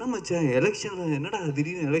அடித்தேன், என்ன மச்சான் எலெக்ஷனில் என்னடா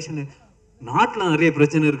திடீர்னு எலெக்ஷனில், நாட்டில் நிறைய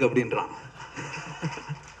பிரச்சனை இருக்குது அப்படின்றான்.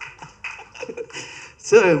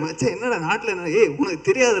 சார் மச்சான் என்னடா நாட்டில் என்ன, ஏய் உனக்கு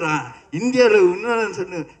தெரியாதுடா இந்தியாவில் இன்னும்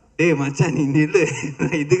சொன்ன, டேய் மச்சான் நீ இல்லை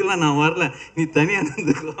இதுக்கெல்லாம் நான் வரல, நீ தனியாக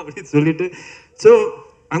இருந்துக்கோ அப்படின்னு சொல்லிட்டு. ஸோ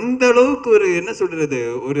அந்த அளவுக்கு ஒரு என்ன சொல்கிறது,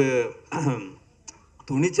 ஒரு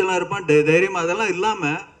துணிச்சலாக இருப்பான், தைரியம் அதெல்லாம்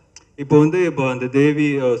இல்லாமல் இப்போ வந்து இப்போ அந்த தேவி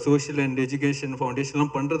சோஷியல் அண்ட் எஜுகேஷன்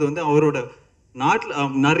ஃபவுண்டேஷன்லாம் பண்ணுறது வந்து அவரோட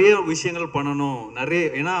நாட்டில் நிறைய விஷயங்கள் பண்ணணும் நிறைய.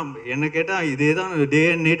 ஏன்னா என்னை கேட்டால் இதே தான் டே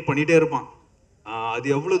அண்ட் நைட் பண்ணிகிட்டே இருப்பான். அது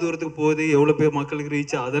எவ்வளோ தூரத்துக்கு போகுது, எவ்வளோ பேர் மக்களுக்கு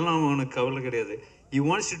ரீச், அதெல்லாம் அவனுக்கு கவலை கிடையாது. He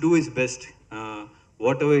wants to two is best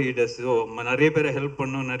what ever he does. So நிறைய பேரை ஹெல்ப்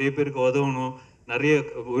பண்ணணும், நிறைய பேருக்கு உதவணும், நிறைய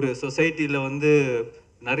ஒரு சொசைட்டியில் வந்து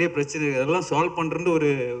நிறைய பிரச்சனை இதெல்லாம் சால்வ் பண்ணுறது ஒரு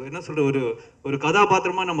என்ன சொல்கிற ஒரு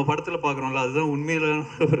கதாபாத்திரமாக நம்ம படத்தில் பார்க்குறோம்ல, அதுதான் உண்மையில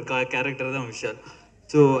ஒரு கேரக்டர் தான் Vishal.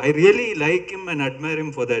 So I really like him and admire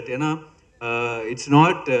him for that. ஏன்னா இட்ஸ்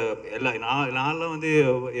நாட் நான்லாம் வந்து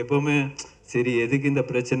எப்போவுமே சரி எதுக்கு இந்த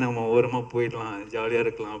பிரச்சனை, நம்ம ஓரமாக போயிடலாம், ஜாலியாக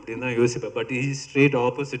இருக்கலாம் அப்படின்னு தான் யோசிப்பேன். But E straight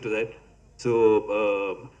opposite to that.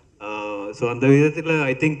 So அந்த விதத்தில்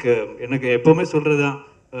ஐ திங்க் எனக்கு எப்போவுமே சொல்கிறது தான்,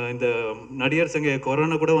 இந்த நடிகர் சங்க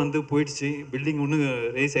கொரோனா கூட வந்து போயிடுச்சு, பில்டிங் ஒன்று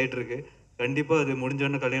ரேஸ் ஆகிட்டு இருக்கு, கண்டிப்பாக அது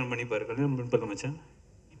முடிஞ்சோடனே கல்யாணம் பண்ணிப்பார். கல்யாணம் பண்ணிப்பார் மச்சான்.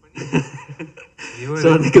 ஸோ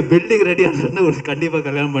அதுக்கு பில்டிங் ரெடி ஆனா ஒரு கண்டிப்பாக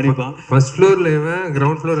கல்யாணம் பண்ணிப்பான். ஃபர்ஸ்ட் ஃப்ளோரில் இவன்,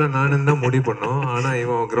 கிரவுண்ட் ஃப்ளோரில் நானும் தான் முடி பண்ணோம். ஆனால்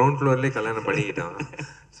இவன் கிரவுண்ட் ஃப்ளோர்லேயே கல்யாணம் பண்ணிக்கிட்டான்.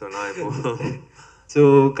 ஸோ நான் இப்போ ஸோ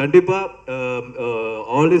கண்டிப்பாக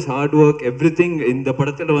all is hard work every thing இந்த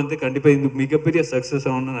படத்தில் வந்து கண்டிப்பாக இந்த மிகப்பெரிய சக்ஸஸ்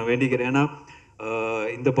ஆகணும்னு நான் வேண்டிக்கிறேன். ஏன்னா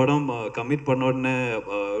இந்த படம் கமிட் பண்ண உடனே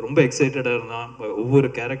ரொம்ப எக்ஸைட்டடாக இருந்தான். ஒவ்வொரு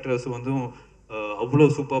கேரக்டர்ஸும் வந்து அவ்வளோ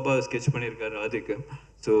சூப்பராக ஸ்கெட்ச் பண்ணியிருக்காரு Adhik.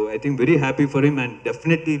 So I think very happy for him and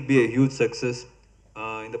definitely it be a huge success.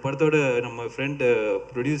 இந்த படத்தோட நம்ம ஃப்ரெண்ட்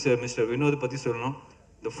ப்ரொடியூசர் மிஸ்டர் வினோத் பற்றி சொல்லணும்.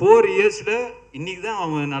 இந்த 4 இயர்ஸில் இன்னைக்கு தான்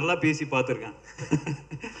அவன் நல்லா பேசி பார்த்துருக்கான்.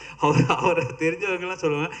 அவரை தெரிஞ்சவங்கலாம்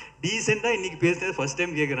சொல்லுவேன், டீசெண்டாக இன்னைக்கு பேசினது ஃபர்ஸ்ட்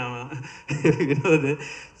டைம் கேட்குறான் Vinod.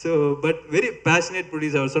 So but very passionate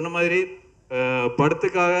producer. அவர் சொன்ன மாதிரி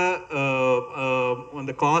படத்துக்காக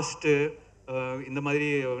அந்த காஸ்ட்டு இந்த மாதிரி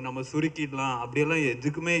நம்ம சுருக்கிடலாம் அப்படியெல்லாம்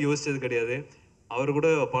எதுக்குமே யோசிச்சது கிடையாது. அவர் கூட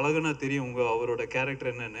பழகுனா தெரியும் அவரோட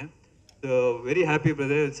கேரக்டர் என்னன்னு. So very happy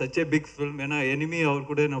brother, such a big film. ஏன்னா எனிமி அவர்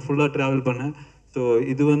கூட நான் ஃபுல்லாக ட்ராவல் பண்ணேன். ஸோ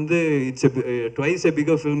இது வந்து it's twice a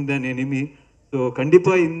figure film than enemy. So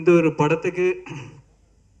கண்டிப்பாக இந்த ஒரு படத்துக்கு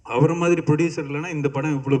அவரை மாதிரி ப்ரொடியூசர் இல்லைன்னா இந்த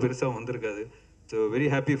படம் இவ்வளோ பெருசாக வந்திருக்காது. So very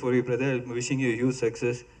happy for you brother, wishing you huge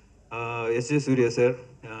success. S J. Surya sir,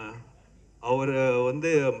 அவர் வந்து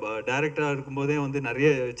டைரக்டராக இருக்கும்போதே வந்து நிறைய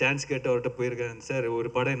சான்ஸ் கேட்டு அவர்கிட்ட போயிருக்கேன். சார் ஒரு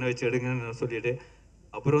படம் என்ன வச்சு எடுங்கன்னு சொல்லிட்டு,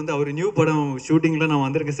 அப்புறம் வந்து அவர் நியூ படம் ஷூட்டிங்கில் நான்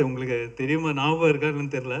வந்திருக்கேன் சார், உங்களுக்கு தெரியுமா, ஞாபகம்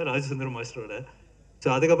இருக்காருன்னு தெரில, ராஜேந்தர் மாஸ்டரோட. ஸோ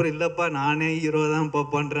அதுக்கப்புறம் இல்லைப்பா நானே ஹீரோ தான்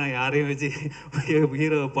பண்ணுறேன், யாரையும் வச்சு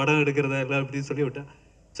ஹீரோ படம் எடுக்கிறதா இல்லை அப்படின்னு சொல்லி விட்டேன்.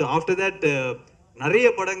 ஸோ ஆஃப்டர் தேட் நிறைய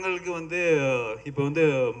படங்களுக்கு வந்து இப்போ வந்து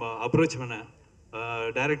அப்ரோச் பண்ணேன்.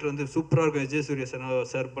 டைரக்டர் வந்து சூப்பராக இருக்கும், எஸ்.ஜே. சூர்யா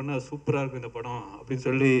சார் பண்ண சூப்பராக இருக்கும் இந்த படம் அப்படின்னு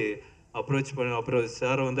சொல்லி அப்ரோச் பண்ண, அப்புறம்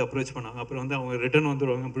சாரை வந்து அப்ரோச் பண்ணாங்க. அப்புறம் வந்து அவங்க ரிட்டர்ன்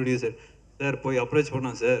வந்துடுவாங்க ப்ரொடியூசர், சார் போய் அப்ரோச்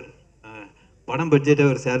பண்ணோம் சார், படம் பட்ஜெட்டை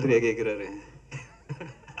ஒரு சேலரியாக கேட்குறாரு.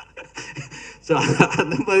 ஸோ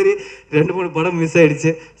அந்த மாதிரி 2-3 படம் மிஸ்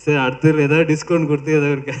ஆகிடுச்சு சார். அடுத்தது ஏதாவது டிஸ்கவுண்ட் கொடுத்து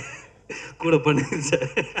ஏதாவது கூட பண்ணுங்க சார்.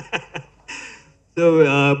 ஸோ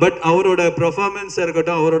பட் அவரோட பர்ஃபார்மன்ஸாக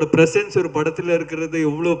இருக்கட்டும், அவரோட ப்ரெசன்ஸ் ஒரு படத்தில் இருக்கிறது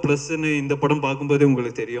எவ்வளோ ப்ளஸ்ன்னு இந்த படம் பார்க்கும்போதே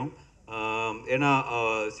உங்களுக்கு தெரியும். ஏன்னா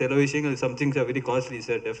சில விஷயங்கள் somethings are very costly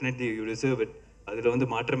sir, definitely you reserve it, அதில் வந்து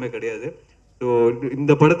மாற்றமே கிடையாது. ஸோ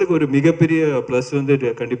இந்த படத்துக்கு ஒரு மிகப்பெரிய ப்ளஸ் வந்து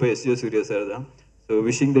கண்டிப்பாக எஸ்.ஜே. சூர்யா சார் தான். So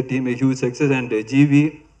wishing the team a huge success and GV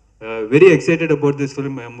very excited about this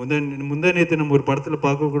film. முந்தா நேற்று நம்ம ஒரு படத்தில்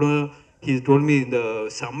பார்க்கக்கூட ஹீ டோல் மீ இந்த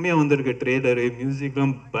செம்மையாக வந்திருக்கு ட்ரெய்லரு,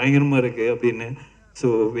 மியூசிக்லாம் பயங்கரமாக இருக்குது அப்படின்னு. So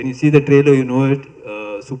when you see the trailer you know it,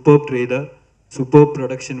 super trailer, super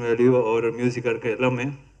production value, அவர் மியூசிக்காக இருக்குது எல்லாமே.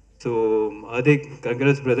 ஸோ ஆதிக்,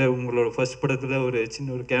 கங்க்ராட்ஸ் பிரதர், உங்களோட ஃபர்ஸ்ட் படத்தில் ஒரு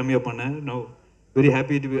சின்ன ஒரு கேமியோ பண்ணேன். No very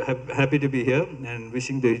happy to be here and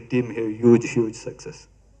wishing the team a huge success.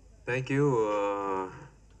 Thank you.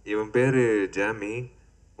 இவன் பேர் ஜாமி,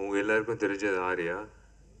 உங்கள் எல்லாருக்கும் தெரிஞ்சது ஆர்யா.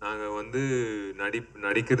 நாங்கள் வந்து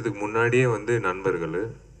நடிக்கிறதுக்கு முன்னாடியே வந்து நண்பர்கள்,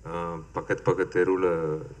 பக்கத்து தெருவில்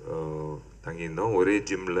தங்கியிருந்தோம், ஒரே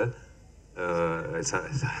ஜிம்மில்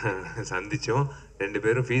சந்தித்தோம். 2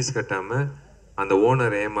 பேரும் ஃபீஸ் கட்டாமல் அந்த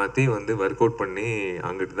ஓனரை ஏமாற்றி வந்து ஒர்க் அவுட் பண்ணி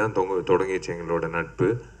அங்கிட்டு தான் தொடங்கிச்சு எங்களோட நட்பு.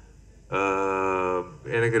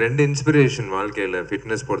 எனக்கு 2 இன்ஸ்பிரேஷன் வாழ்க்கையில்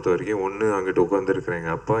ஃபிட்னஸ் பொறுத்த வரைக்கும். ஒன்று அங்கிட்டு உட்காந்துருக்குற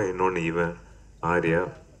எங்கள் அப்பா, இன்னொன்று இவன் ஆர்யா.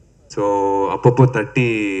 ஸோ அப்பப்போ தட்டி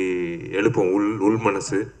எழுப்போம் உள்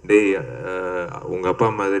மனசு, டேய் உங்கள் அப்பா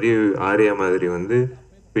மாதிரி ஆர்யா மாதிரி வந்து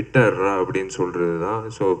ஃபிட்டாடுறா அப்படின்னு சொல்கிறது தான்.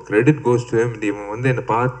 So credit goes to him. இவன் வந்து என்னை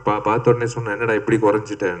பார்த்த உடனே சொன்னேன், என்னடா இப்படி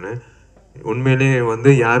குறைஞ்சிட்டேன்னு. உண்மையிலே வந்து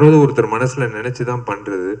யாராவது ஒருத்தர் மனசில் நினச்சி தான்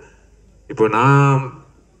பண்ணுறது. இப்போ நான்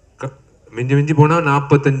மிஞ்சி போனால்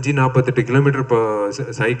 45-48 கிலோமீட்டர் இப்போ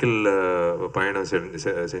சைக்கிளில் பயணம்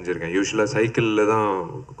செஞ்சுருக்கேன். யூஸ்வலாக சைக்கிளில் தான்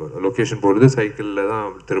லொக்கேஷன் போகிறது, சைக்கிளில்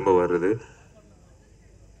தான் திரும்ப வர்றது.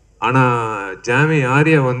 ஆனால் ஜாமி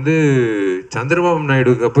ஆர்யா வந்து சந்திரபாபு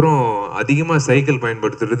நாயுடுக்கு அப்புறம் அதிகமாக சைக்கிள்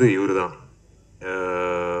பயன்படுத்துறது இவர் தான்.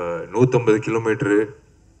 150 கிலோமீட்டரு,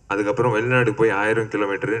 அதுக்கப்புறம் வெளிநாடு போய் 1000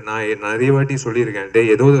 கிலோமீட்டரு. நான் நிறைய வாட்டி சொல்லியிருக்கேன், டே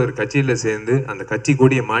ஏதோ ஒரு கட்சியில் சேர்ந்து அந்த கட்சி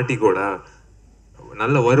கொடியை மாட்டிக்கோடா,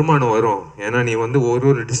 நல்ல வருமானம் வரும். ஏன்னா நீ வந்து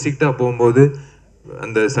ஒரு டிஸ்ட்ரிக்டாக போகும்போது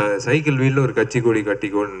அந்த சைக்கிள் வீலில் ஒரு கட்சி கொடி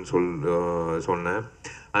கட்டிக்கோன்னு சொன்னேன்.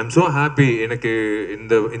 I am so happy. எனக்கு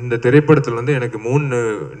இந்த திரைப்படத்தில் வந்து எனக்கு 3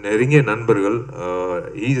 நெருங்கிய நண்பர்கள்.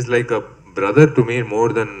 He is like a brother to me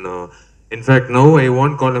more then in fact now I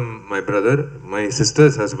want call him my brother, my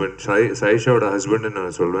sisters husband, சாயிஷாவோட ஹஸ்பண்ட்னு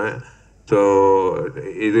நான் சொல்வேன். ஸோ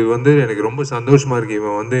இது வந்து எனக்கு ரொம்ப சந்தோஷமாக இருக்குது.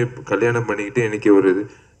 இவன் வந்து கல்யாணம் பண்ணிக்கிட்டு எனக்கு ஒரு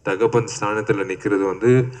தகப்பன் ஸ்தானத்தில் நிற்கிறது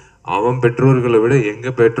வந்து அவன் பெற்றோர்களை விட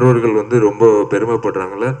எங்கள் பெற்றோர்கள் வந்து ரொம்ப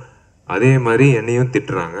பெருமைப்படுறாங்கள. அதே மாதிரி என்னையும்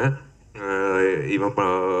திட்டுறாங்க. இவன்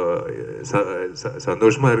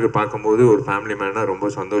சந்தோஷமாக இருக்குது பார்க்கும்போது. ஒரு ஃபேமிலி மேனாக ரொம்ப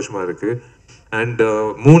சந்தோஷமாக இருக்குது. அண்ட்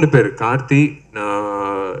 3 பேர் கார்த்தி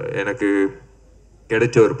எனக்கு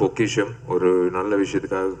கிடைச்ச ஒரு பொக்கிஷம், ஒரு நல்ல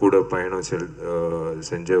விஷயத்துக்காக கூட பயணம்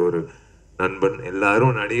செஞ்ச ஒரு நண்பன்.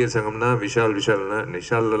 எல்லாரும் நடிகர் சங்கம்னா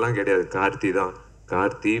விஷால்லாம் கிடையாது, கார்த்தி தான்.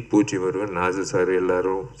 கார்த்தி, பூச்சி முருகன், நாசர் சார்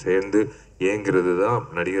எல்லாரும் சேர்ந்து ஏங்குறது தான்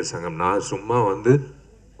நடிகர் சங்கம். நான் சும்மா வந்து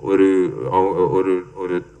ஒரு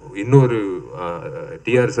இன்னொரு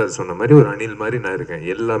டிஆர் சார் சொன்ன மாதிரி ஒரு அணில் மாதிரி நான் இருக்கேன்.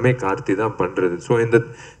 எல்லாமே கார்த்தி தான் பண்ணுறது. ஸோ இந்த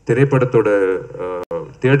திரைப்படத்தோட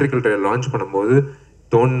தியேட்டரிக்கல் ட்ரையல் லான்ச் பண்ணும்போது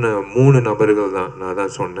தோணுன 3 நபர்கள் தான் நான்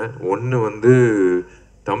தான் சொன்னேன். ஒன்று வந்து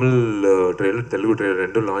Tamil trailer, Telugu trailer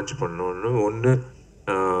 2 launch பண்ணோன்னு. ஒன்று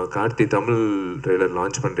கார்த்தி தமிழ் ட்ரெய்லர்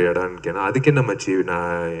லான்ச் பண்ணுறியாடான்னு கேட்டேன். அதுக்கு என்ன மச்சி,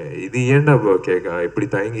 நான் இது ஏன்டா இப்படி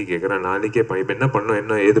தயங்கி கேட்குறேன், நாளைக்கே இப்போ என்ன பண்ணோம்,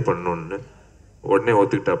 என்ன ஏது பண்ணோன்னு உடனே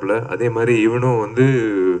ஒத்துக்கிட்டாப்புல. அதே மாதிரி இவனும் வந்து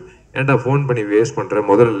ஏன்டா ஃபோன் பண்ணி வேஸ்ட் பண்ணுறேன்,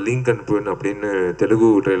 முதல்ல லிங்க் அனுப்புன்னு அப்படின்னு தெலுங்கு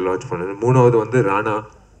ட்ரெய்லர் லான்ச் பண்ணேன். 3வது வந்து ராணா,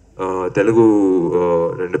 தெலுங்கு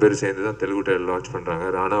 2 பேரும் சேர்ந்து தான் தெலுங்கு ட்ரெய்லர் லான்ச் பண்ணுறாங்க.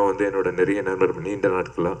 ராணா வந்து என்னோட நெருங்கிய நண்பர் நீண்ட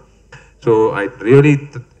நாட்களாக. ஸோ ஐ ரியலி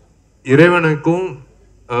இறைவனுக்கும்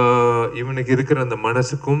இவனுக்கு இருக்கிற அந்த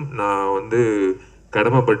மனசுக்கும் நான் வந்து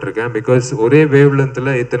கடமைப்பட்டிருக்கேன். பிகாஸ் ஒரே வேவ்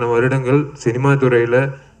லென்த்தில் இத்தனை வருடங்கள் சினிமா துறையில்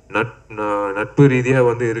நட்பு ரீதியாக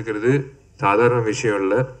வந்து இருக்கிறது சாதாரண விஷயம்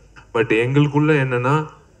இல்லை. பட் எங்களுக்குள்ள என்னன்னா,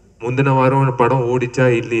 முந்தின வாரம் படம் ஓடிச்சா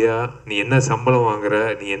இல்லையா, நீ என்ன சம்பளம் வாங்குற,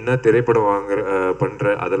 நீ என்ன திரைப்படம்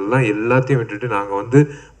பண்ற, அதெல்லாம் எல்லாத்தையும் விட்டுட்டு நாங்கள் வந்து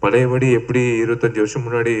பழையபடி எப்படி 25 வருஷம்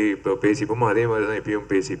முன்னாடி இப்போ பேசிப்போமோ அதே மாதிரி தான்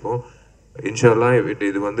இப்பயும் பேசிப்போம். இன்ஷால்லா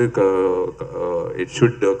இது வந்து it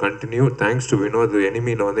should continue. Thanks to Vinod.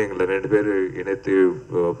 எனிமியில் வந்து எங்களை 2 பேர் இணைத்து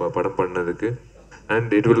படம் பண்ணதுக்கு.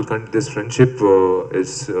 And it will this friendship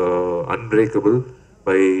is unbreakable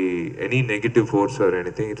by any negative force or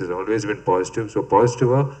anything. It has always been positive. So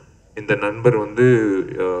பாசிட்டிவாக இந்த நண்பர் வந்து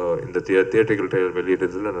இந்த தியேட்டரிக்கல் ட்ரெய்லர்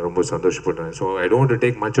வெளியிடுறதுல நான் ரொம்ப சந்தோஷப்படுறேன். So I don't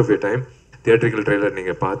take much of your time. Theatrical trailer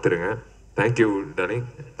நீங்கள் பார்த்துருங்க. Thank you darling.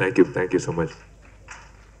 Thank you so much.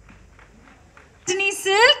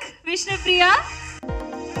 Silk Vishnupriya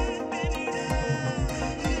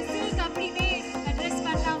silk அப்படியே அட்ரஸ்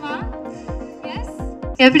பண்ணலாமா? எஸ்,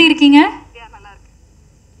 எப்படி இருக்கீங்க?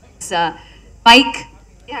 Mic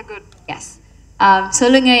good. எஸ்,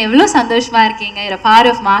 சொல்லுங்க, எவ்வளோ சந்தோஷமா இருக்கீங்க? you're a part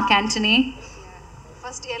of Mark Antony.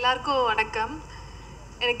 First எல்லாருக்கும் வணக்கம்.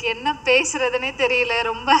 எனக்கு என்ன பேசுறதுனே தெரியல,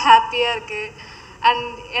 ரொம்ப ஹாப்பியாக இருக்குது. அண்ட்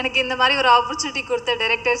எனக்கு இந்த மாதிரி ஒரு ஆப்பர்ச்சுனிட்டி கொடுத்த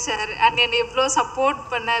டைரக்டர் சார் அண்ட் என்னை எவ்வளோ சப்போர்ட்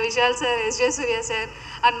பண்ண Vishal sir, Surya sir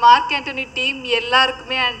and Mark Antony team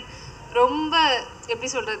எல்லாருக்குமே அண்ட் ரொம்ப எப்படி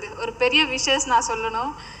சொல்கிறது, ஒரு பெரிய விஷஸ் நான்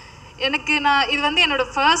சொல்லணும். இது வந்து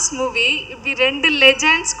என்னோடய ஃபர்ஸ்ட் மூவி. இப்படி 2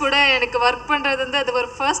 லெஜண்ட்ஸ் கூட எனக்கு ஒர்க் பண்ணுறது வந்து அது ஒரு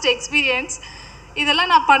ஃபர்ஸ்ட் எக்ஸ்பீரியன்ஸ்.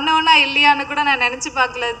 இதெல்லாம் நான் பண்ணோன்னா இல்லையான்னு கூட நான் நினச்சி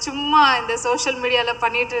பார்க்கல. சும்மா இந்த சோஷியல் மீடியாவில்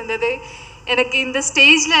பண்ணிகிட்டு இருந்தது எனக்கு இந்த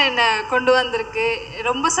ஸ்டேஜில் என்னை கொண்டு வந்திருக்கு.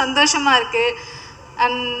 ரொம்ப சந்தோஷமாக இருக்குது.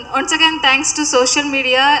 And once again thanks to social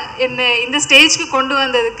media என்னை இந்த ஸ்டேஜ்க்கு கொண்டு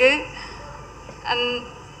வந்ததுக்கு. அண்ட்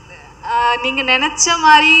நீங்கள் நினச்ச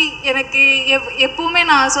மாதிரி எனக்கு எப்போவுமே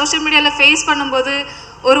நான் சோஷியல் மீடியாவில் ஃபேஸ் பண்ணும்போது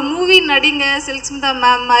ஒரு மூவி நடிங்க சில்க் ஸ்மிதா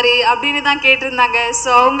மேம் மாதிரி அப்படின்னு தான் கேட்டிருந்தாங்க. ஸோ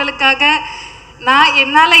அவங்களுக்காக நான்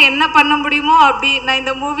என்னால் என்ன பண்ண முடியுமோ அப்படி நான்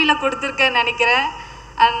இந்த மூவியில் கொடுத்துருக்கேன்னு நினைக்கிறேன்.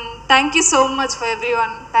 And thank you so much for every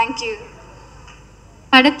one. Thank you.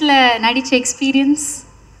 படத்தில் நடித்த எக்ஸ்பீரியன்ஸ்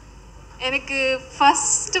எனக்கு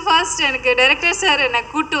ஃபர்ஸ்ட் எனக்கு டைரக்டர் சார் என்னை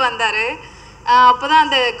கூப்பிட்டு வந்தார். அப்போ தான்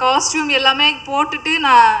அந்த காஸ்டியூம் எல்லாமே போட்டுட்டு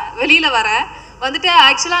நான் வெளியில் வரேன். வந்துட்டு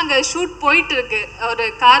ஆக்சுவலாக அங்கே ஷூட் போயிட்டுருக்கு, ஒரு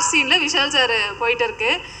கார் சீனில் விஷால் சார்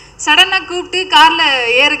போயிட்டுருக்கு. சடனாக கூப்பிட்டு காரில்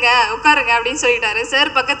ஏறுங்க உட்காருங்க அப்படின்னு சொல்லிட்டாரு. சார்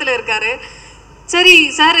பக்கத்தில் இருக்கார். சரி,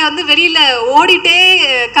 சார் வந்து வெளியில் ஓடிட்டே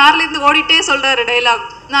கார்லேருந்து ஓடிட்டே சொல்கிறாரு டைலாக்.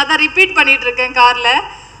 நான் அதை ரிப்பீட் பண்ணிகிட்ருக்கேன் காரில்.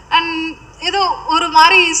 அண்ட் ஏதோ ஒரு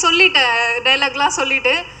மாதிரி சொல்லிட்டேன், டைலாக்லாம்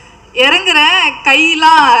சொல்லிவிட்டு இறங்குறேன்.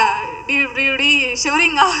 கையெல்லாம் இப்படி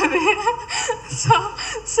ஷிவரிங் ஆகுது. ஸோ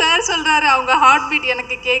சார் சொல்கிறாரு அவங்க ஹார்ட் பீட்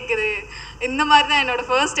எனக்கு கேட்குது. இந்த மாதிரி தான் என்னோட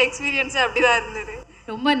ஃபர்ஸ்ட் எக்ஸ்பீரியன்ஸே அப்படி தான் இருந்தது.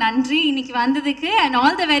 ரொம்ப நன்றி இன்னைக்கு வந்ததுக்கு. And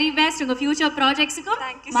all the very best உங்கள் ஃபியூச்சர் ப்ராஜெக்ட்ஸுக்கும்.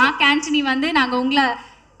 மார்க் ஆண்டனி வந்து நாங்கள் உங்களை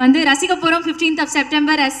வந்து ரசிக்க போறோம் 15th of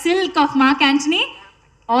September as Silk of Mark Antony.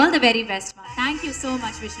 All the very best. Thank you so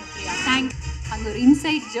much, Vishnu Priya. அங்க ஒரு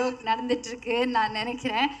இன்சைட் ஜோக் நடந்துட்டு இருக்கு நான்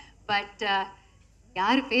நினைக்கிறேன். பட்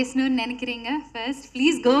யார் பேசணும்னு நினைக்கிறீங்க? First,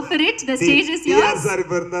 please go for it. The stage is yours. யார் சார்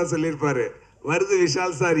இருந்தா சொல்லிருப்பாரு. வருது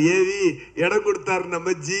விஷால் சார் ஏவி இடம் கொடுத்தாரு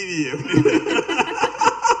நம்ம ஜீவி.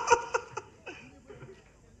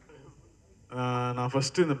 நான்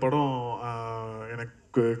ஃபஸ்ட்டு இந்த படம்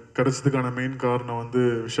எனக்கு கிடைச்சதுக்கான மெயின் காரணம் வந்து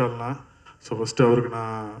விஷால்னா. ஸோ ஃபஸ்ட்டு அவருக்கு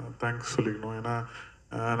நான் தேங்க்ஸ் சொல்லிக்கணும். ஏன்னா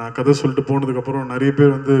நான் கதை சொல்லிட்டு போனதுக்கப்புறம் நிறைய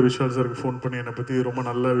பேர் வந்து விஷால் சாருக்கு ஃபோன் பண்ணி என்னை பற்றி ரொம்ப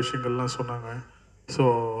நல்ல விஷயங்கள்லாம் சொன்னாங்க. ஸோ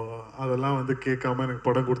அதெல்லாம் வந்து கேட்காம எனக்கு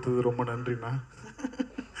படம் கொடுத்தது ரொம்ப நன்றிண்ணா.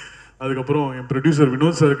 அதுக்கப்புறம் என் ப்ரொடியூசர்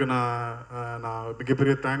வினோத் சாருக்கு நான்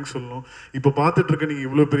மிகப்பெரிய தேங்க்ஸ் சொல்லணும். இப்போ பார்த்துட்ருக்க நீங்கள்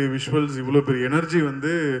இவ்வளோ பெரிய விஷுவல்ஸ் இவ்வளோ பெரிய எனர்ஜி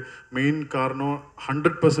வந்து மெயின் காரணம்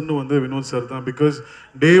 100% வந்து வினோத் சார் தான். பிகாஸ்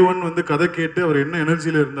டே 1 வந்து கதை கேட்டு அவர் என்ன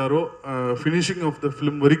எனர்ஜியில் இருந்தாரோ ஃபினிஷிங் ஆஃப் த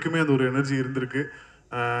ஃபிலிம் வரைக்குமே அந்த ஒரு எனர்ஜி இருந்திருக்கு.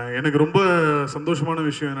 எனக்கு ரொம்ப சந்தோஷமான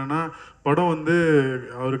விஷயம் என்னென்னா படம் வந்து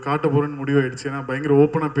அவர் காட்ட போகிறேன்னு முடிவாயிடுச்சு. ஏன்னா பயங்கர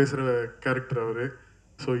ஓப்பனாக பேசுகிற கேரக்டர் அவர்.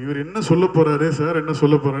 ஸோ இவர் என்ன சொல்ல போகிறாரு சார் என்ன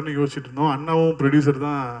சொல்ல போகிறாருன்னு யோசிச்சுட்டு இருந்தோம். அண்ணாவும் ப்ரொடியூசர்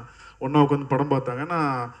தான் ஒன்றா உட்காந்து படம் பார்த்தாங்க.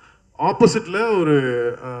 நான் ஆப்போசிட்டில் ஒரு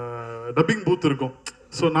டப்பிங் பூத் இருக்கும்.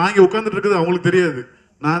 ஸோ நான் இங்கே உட்காந்துட்டு இருக்கிறது அவங்களுக்கு தெரியாது.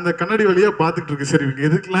 நான் அந்த கண்ணாடி வழியாக பார்த்துட்டு இருக்கேன். சரி இவங்க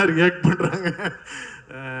எதுக்கெல்லாம் ரியாக்ட் பண்ணுறாங்க.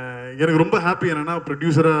 எனக்கு ரொம்ப ஹாப்பி. என்னென்னா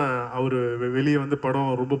ப்ரொடியூசராக அவர் வெளியே வந்து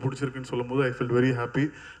படம் ரொம்ப பிடிச்சிருக்குன்னு சொல்லும் போது ஐ ஃபீல் வெரி ஹாப்பி.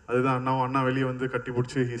 அதுதான் அண்ணா வெளியே வந்து கட்டி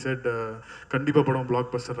பிடிச்சி ஹி செட் கண்டிப்பாக படம்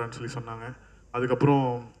பிளாக் பஸ்டர்றான்னு சொல்லி சொன்னாங்க. அதுக்கப்புறம்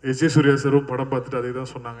எஸ்.ஜே. சூர்யா சாரும் படம் பார்த்துட்டு அதே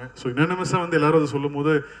தான் சொன்னாங்க. ஸோ யுனானிமஸாக வந்து எல்லாரும் அதை சொல்லும்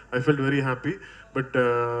போது I felt very happy. But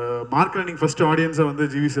marketing first ஆடியன்ஸாக வந்து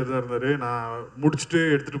ஜிவி சார் தான் இருந்தார். நான் முடிச்சுட்டு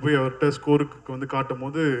எடுத்துகிட்டு போய் அவர்கிட்ட ஸ்கோருக்கு வந்து காட்டும்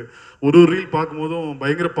போது ஒரு ரீல் பார்க்கும்போதும்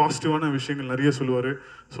பயங்கர பாசிட்டிவான விஷயங்கள் நிறைய சொல்லுவார்.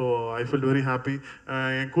 So I felt very happy.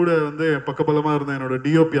 என் கூட வந்து பக்கபலமாக இருந்த என்னோட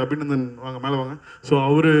டிஓபி அபிநந்தன் வாங்க மேலே வாங்க. ஸோ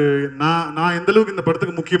அவர் நான் எந்தளவுக்கு இந்த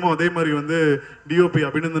படத்துக்கு முக்கியமோ அதே மாதிரி வந்து டிஓபி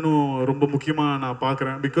அபிநந்தனும் ரொம்ப முக்கியமாக நான்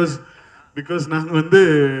பார்க்குறேன். பிகாஸ் நாங்கள் வந்து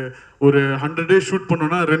ஒரு 100 days ஷூட்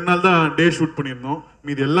பண்ணோன்னா 2 நாள் தான் டே ஷூட் பண்ணியிருந்தோம்.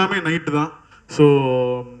 மீது எல்லாமே நைட்டு தான். ஸோ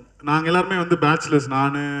நாங்கள் எல்லாருமே வந்து பேச்சுலர்ஸ்.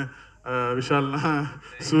 நான் விஷால்னா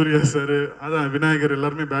சூர்யா சார் அதான் விநாயகர்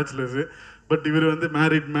எல்லாருமே பேச்சுலர்ஸு. பட் இவர் வந்து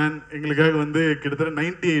மேரிட் மேன். எங்களுக்காக வந்து கிட்டத்தட்ட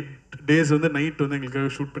 98 days வந்து நைட் வந்து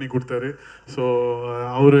எங்களுக்காக ஷூட் பண்ணி கொடுத்தாரு. ஸோ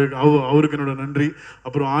அவருக்கு என்னோட நன்றி.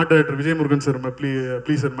 அப்புறம் art director Vijay Murugan sir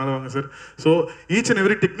please sir மேலே வாங்க sir. So each and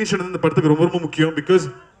every technician வந்து இந்த படத்துக்கு ரொம்ப ரொம்ப முக்கியம். பிகாஸ்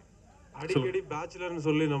அடிக்கடி பேச்சுலர்னு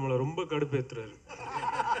சொல்லி நம்மளை ரொம்ப கடுப்பேற்றுறாரு.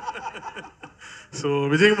 ஸோ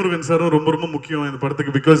விஜய் முருகன் சாரும் ரொம்ப ரொம்ப முக்கியம் இந்த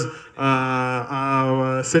படத்துக்கு. பிகாஸ்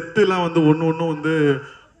செட்டுலாம் வந்து ஒன்று வந்து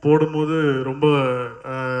போடும்போது ரொம்ப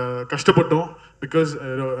கஷ்டப்பட்டோம். பிகாஸ்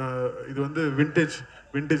இது வந்து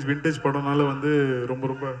விண்டேஜ் படம்னால வந்து ரொம்ப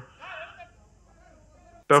ரொம்ப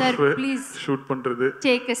டஃப் ஷூட் பண்ணுறது.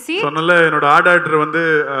 சொன்னால என்னோட ஆர்ட் டைரக்டர் வந்து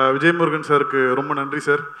விஜய் முருகன் சாருக்கு ரொம்ப நன்றி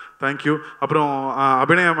சார். தேங்க்யூ. அப்புறம்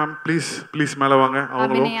அபிநயா மேம் ப்ளீஸ் மேலே வாங்க.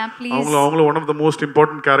 அவங்களும் one of the most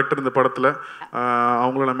important character இந்த படத்தில்.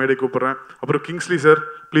 அவங்கள நான் மேடை கூப்பிட்றேன். அப்புறம் கிங்ஸ்லி சார்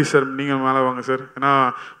ப்ளீஸ் சார் நீங்கள் மேலே வாங்க சார். ஏன்னா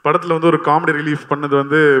படத்தில் வந்து ஒரு காமெடி ரிலீஃப் பண்ணது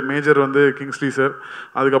வந்து மேஜர் வந்து கிங்ஸ்லி சார்.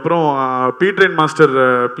 அதுக்கப்புறம் பீட்ரெயின் மாஸ்டர்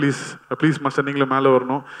ப்ளீஸ் மாஸ்டர் நீங்களும் மேலே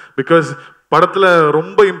வரணும். பிகாஸ் படத்தில்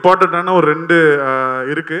ரொம்ப இம்பார்ட்டண்ட்டான ஒரு 2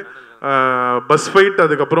 இருக்குது. பஸ் ஃபைட்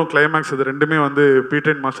அதுக்கப்புறம் கிளைமேக்ஸ் இது ரெண்டுமே வந்து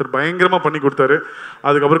பீட்ரெயின் மாஸ்டர் பயங்கரமாக பண்ணி கொடுத்தாரு.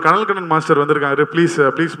 அதுக்கப்புறம் கனல் மாஸ்டர் வந்திருக்காரு.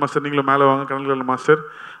 ப்ளீஸ் மாஸ்டர் நீங்களும் மேலே வாங்க. கனல் மாஸ்டர்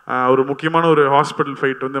ஒரு முக்கியமான ஒரு ஹாஸ்பிட்டல்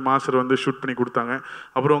ஃபைட் வந்து மாஸ்டர் வந்து ஷூட் பண்ணி கொடுத்தாங்க.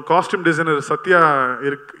 அப்புறம் காஸ்டியூம் டிசைனர் சத்யா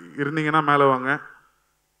இருந்தீங்கன்னா மேலே வாங்க.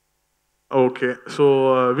 ஓகே. ஸோ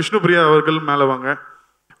விஷ்ணு பிரியா அவர்கள் மேலே வாங்க.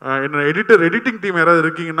 என்னோட எடிட்டிங் டீம் யாராவது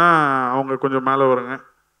இருக்கீங்கன்னா அவங்க கொஞ்சம் மேலே வருங்க.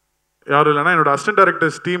 யாரும் இல்லைனா என்னோட அசிஸ்டன்ட்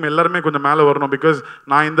டைரக்டர்ஸ் டீம் எல்லாருமே கொஞ்சம் மேலே வரணும். பிகாஸ்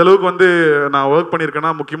நான் இந்த அளவுக்கு வந்து நான் ஒர்க்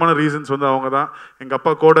பண்ணியிருக்கேன்னா முக்கியமான ரீசன்ஸ் வந்து அவங்க தான். எங்கள்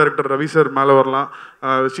அப்பா கோ டைரக்டர் ரவி சார் மேலே வரலாம்.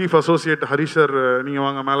 சீஃப் அசோசியேட் ஹரிஷ் சார் நீங்கள்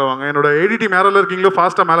வாங்க மேலே வாங்க. என்னோட எடி டீம் யாரெல்லாம் இருக்கீங்களோ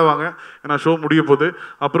ஃபாஸ்ட்டாக மேலே வாங்க. ஏன்னா ஷோ முடிய போகுது.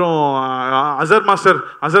 அப்புறம் அசர்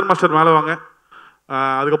மாஸ்டர் மேலே வாங்க.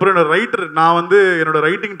 அதுக்கப்புறம் என்னோட ரைட்டர் நான் வந்து என்னோட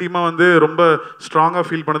ரைட்டிங் டீமாக வந்து ரொம்ப ஸ்ட்ராங்காக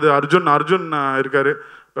ஃபீல் பண்ணது அர்ஜுன் இருக்கார்.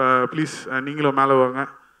 ப்ளீஸ் நீங்களும் மேலே வாங்க.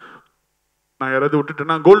 நான் யாராவது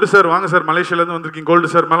விட்டுட்டேன்னா கோல்டு சார் வாங்க சார். மலேசியாவிலேருந்து வந்திருக்கீங்க. கோல்டு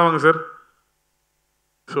சார் மேலே வாங்க சார்.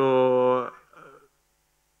 ஸோ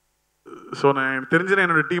நான் எனக்கு தெரிஞ்சு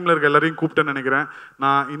என்னோட டீமில் இருக்க எல்லாரையும் கூப்பிட்டேன்னு நினைக்கிறேன்.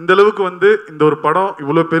 நான் இந்தளவுக்கு வந்து இந்த ஒரு படம்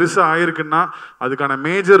இவ்வளோ பெருசாக ஆயிருக்குன்னா அதுக்கான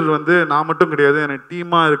மேஜர் வந்து நான் மட்டும் கிடையாது, எனக்கு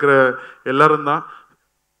டீமாக இருக்கிற எல்லாரும் தான்.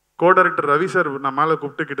 கோ டைரக்டர் ரவி சார் நான் மேலே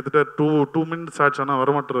கூப்பிட்டு கிட்டத்தட்ட 2 minutes ஆச்சு, ஆனால்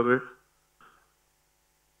வரமாட்டுறாரு.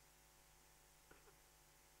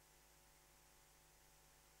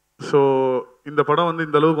 ஸோ இந்த படம் வந்து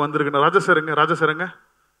இந்த அளவுக்கு வந்திருக்குண்ணா. ராஜா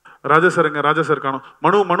சார் காணும்.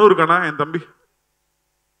 மனு இருக்கானா என் தம்பி?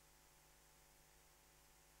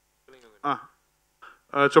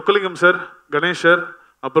 சொக்கலிங்கம் சார், கணேஷ் சார்,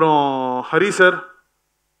 அப்புறம் ஹரி சார்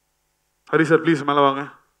ப்ளீஸ் மேலே வாங்க.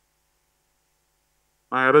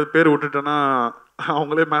 நான் யாராவது பேர் விட்டுட்டேன்னா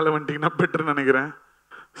அவங்களே மேலே வந்துட்டிங்கன்னா பெட்டர்னு நினைக்கிறேன்.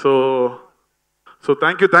 So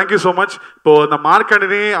thank you so much. இப்போது அந்த மார்க்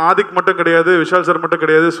ஆண்டனி ஆதிக் மட்டும் கிடையாது, விஷால் சார் மட்டும்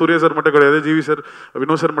கிடையாது, சூர்யா சார் மட்டும் கிடையாது, ஜிவி சார்,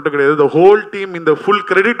 வினோத் சார் மட்டும் கிடையாது. த ஹோல் டீம், இந்த ஃபுல்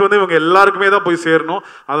கிரெடிட் வந்து இவங்க எல்லாருக்குமே தான் போய் சேரணும்.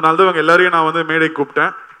 அதனால தான் இவங்க எல்லாரையும் நான் வந்து மேடை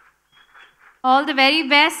கூப்பிட்டேன். All the very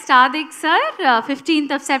best Adhik sir.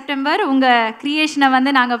 15th of September உங்கள் க்ரியேஷனை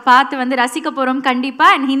வந்து நாங்கள் பார்த்து வந்து ரசிக்க போகிறோம்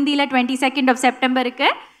கண்டிப்பாக. அண்ட் ஹிந்தியில் 22nd of September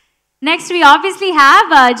இருக்குது. Next we obviously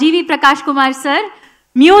have GV Prakash Kumar sir.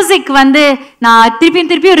 Music வந்து நான்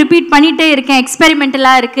திருப்பியும் ரிப்பீட் பண்ணிட்டே இருக்கேன்,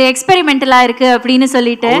 எக்ஸ்பெரிமெண்டலாக இருக்கு அப்படின்னு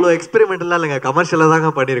சொல்லிட்டு. அவ்வளோ எக்ஸ்பெரிமெண்டலாக இல்லைங்க, கமர்ஷியலாக தாங்க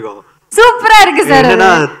பண்ணியிருக்கோம். சூப்பராக இருக்கு சார். என்னன்னா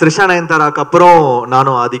த்ரிஷா நயன்தாராக்கு அப்புறம்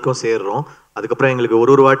நானும் ஆதிக்கும் சேர்றோம். அதுக்கப்புறம் எங்களுக்கு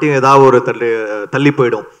ஒரு வாட்டியும் ஏதாவது ஒரு தள்ளி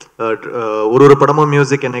போயிடும். ஒரு படமும்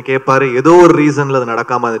மியூசிக் என்ன கேட்பாரு, ஏதோ ஒரு ரீசன்ல அது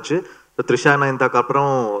நடக்காம இருந்துச்சு. த்ரிஷா நயன்தாக்கு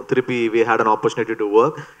அப்புறம் திருப்பி we had an opportunity to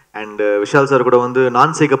work. And Vishal sir கூட வந்து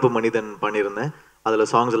நான் சிகப்பு மனிதன் பண்ணியிருந்தேன். அதில்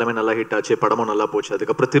சாங்ஸ் எல்லாமே நல்லா ஹிட் ஆச்சு, படமும் நல்லா போச்சு.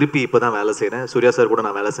 அதுக்கப்புறம் திருப்பி இப்போ தான் வேலை செய்கிறேன். சூர்யா சார் கூட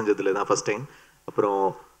நான் வேலை செஞ்சதில்லை தான் ஃபர்ஸ்ட் டைம். அப்புறம்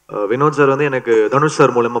வினோத் சார் வந்து எனக்கு தனுஷ்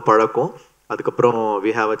சார் மூலமாக பழக்கம். அதுக்கப்புறம்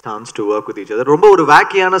we have a chance to work with each other. ரொம்ப ஒரு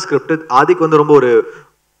வேக்கியான ஸ்கிரிப்ட். ஆதிக் வந்து ரொம்ப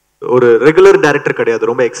ஒரு ரெகுலர் டைரக்டர் கிடையாது,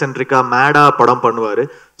 ரொம்ப எக்ஸென்ட்ரிக்கா மேடா படம் பண்ணுவாரு.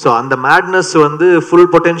 ஸோ அந்த மேட்னஸ் வந்து ஃபுல்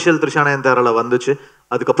பொட்டென்ஷியல் த்ரிஷா நயன்தாரால வந்துச்சு.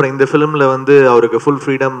 அதுக்கப்புறம் இந்த ஃபிலிம்ல வந்து அவருக்கு full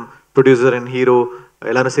freedom, producer and hero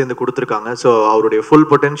எல்லாரும் சேர்ந்து கொடுத்துருக்காங்க. ஸோ அவருடைய ஃபுல்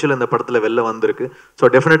பொட்டென்ஷியல் இந்த படத்துல வெளில வந்திருக்கு. ஸோ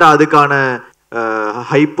டெஃபினட்டா அதுக்கான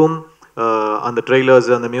ஹைப்பும் அந்த ட்ரெய்லர்ஸ்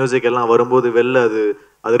அந்த மியூசிக் எல்லாம் வரும்போது வெளில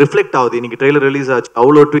அது ரிஃப்ளெக்ட் ஆகுது. இன்னைக்கு ட்ரெய்லர் ரிலீஸ் ஆச்சு,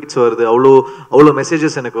 அவ்வளோ ட்வீட்ஸ் வருது, அவ்வளோ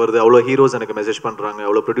மெசேஜஸ் எனக்கு வருது, அவ்வளோ ஹீரோஸ் எனக்கு மெசேஜ் பண்ணுறாங்க,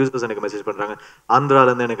 அவ்வளோ ப்ரொடியூசர்ஸ் எனக்கு மெசேஜ் பண்ணுறாங்க,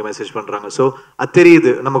 ஆந்திராலேருந்து எனக்கு மெசேஜ் பண்ணுறாங்க. ஸோ அது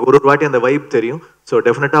தெரியுது, நமக்கு ஒரு வாட்டி அந்த வைப் தெரியும். ஸோ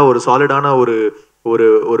டெஃபினட்டாக ஒரு சாலிடான ஒரு ஒரு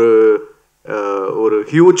ஒரு ஒரு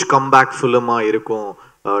ஹியூஜ் கம்பேக் ஃபிலிமாக இருக்கும்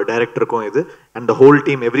டைரக்டருக்கும் இது. And the whole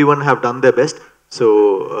team every one have done the best. So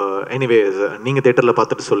anyways நீங்கள் தேட்டரில்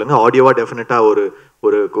பார்த்துட்டு சொல்லுங்கள். ஆடியோவாக டெஃபினட்டாக ஒரு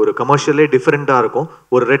ஒரு ஒரு கமர்ஷியலே டிஃப்ரெண்ட்டாக இருக்கும்.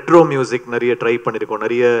 ஒரு ரெட்ரோ மியூசிக் நிறைய ட்ரை பண்ணியிருக்கோம்.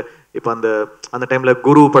 நிறைய இப்போ அந்த டைமில்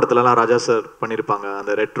குரு படத்துலலாம் ராஜா சார் பண்ணியிருப்பாங்க.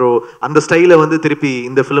 அந்த ரெட்ரோ அந்த ஸ்டைலை வந்து திருப்பி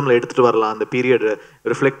இந்த ஃபிலிமில் எடுத்துகிட்டு வரலாம், அந்த பீரியட்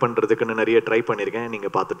ரிஃப்ளெக்ட் பண்ணுறதுக்குன்னு நிறைய ட்ரை பண்ணியிருக்கேன்.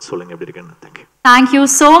 நீங்கள் பார்த்துட்டு சொல்லுங்கள் எப்படி இருக்குன்னு. Thank you. Thank you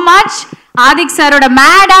so much. Adhik சாரோட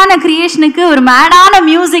மேடான கிரியேஷனுக்கு ஒரு மேடான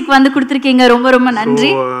மியூசிக் வந்து கொடுத்துருக்கீங்க. ரொம்ப ரொம்ப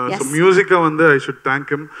நன்றி. மியூசிக்கை வந்து ஐ ஷுட்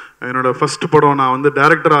தேங்க் ஹிம். என்னோட ஃபர்ஸ்ட் படம் நான் வந்து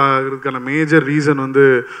டைரக்டர் ஆகிறதுக்கான மேஜர் ரீசன் வந்து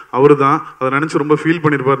அவரு தான். அதை நினச்சி ரொம்ப ஃபீல்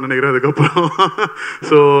பண்ணியிருப்பாருன்னு நினைக்கிறேன். அதுக்கப்புறம்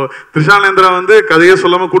ஸோ த்ரிஷா நயன்தாரா வந்து கதையே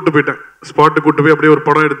சொல்லாமல் கூப்பிட்டு போயிட்டேன். ஸ்பாட்டு கூப்பிட்டு போய் அப்படியே ஒரு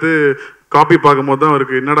படம் எடுத்து காப்பி பார்க்கும்போது தான்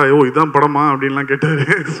அவருக்கு என்னடா இதான் படமா அப்படின்லாம் கேட்டார்.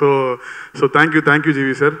 So thank you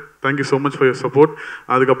GV sir, thank you so much for your support.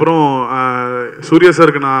 அதுக்கப்புறம் சூர்யா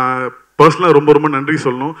சாருக்கு நான் பர்சனலாக ரொம்ப ரொம்ப நன்றி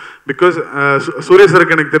சொல்லணும். பிகாஸ் சூர்யா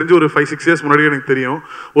சாருக்கு எனக்கு தெரிஞ்சு ஒரு 5-6 இயர்ஸ் முன்னாடி எனக்கு தெரியும்.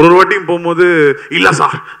 ஒரு வாட்டியும் போகும்போது இல்லை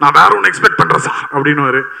சார் நான் வேற ஒன்று எக்ஸ்பெக்ட் பண்ணுறேன் சார்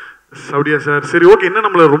அப்படின்னுவாரு. அப்படியா சார், சரி ஓகே, என்ன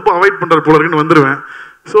நம்மளை ரொம்ப அவாய்ட் பண்ணுற போல இருக்குன்னு வந்துடுவேன்.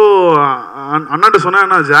 ஸோ அண்ணாட்ட சொன்னேன்,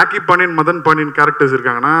 நான் ஜாக்கி பாண்டியன் மதன் பாண்டியன் கேரக்டர்ஸ்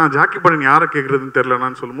இருக்காங்கன்னா ஜாக்கி பாண்டியன் யாரை கேட்குறதுன்னு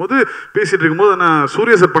தெரியலன்னு சொல்லும்போது பேசிகிட்டு இருக்கும்போது நான்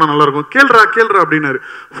சூர்யா சார் படம் நல்லாயிருக்கும் கேள்றா அப்படின்னாரு.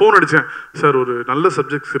 ஃபோன் அடித்தேன், சார் ஒரு நல்ல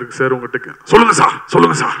சப்ஜெக்ட்ஸ் இருக்குது சார் உங்கள்கிட்ட, சொல்லுங்கள்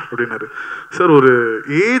சார் அப்படின்னாரு. சார் ஒரு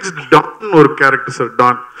ஏஜ் டான் ஒரு கேரக்டர் சார்,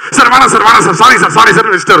 டான் சார் வேணாம் சார் சாரி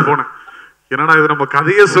சார் வச்சுட்டார் போனேன். என்னடா இது நம்ம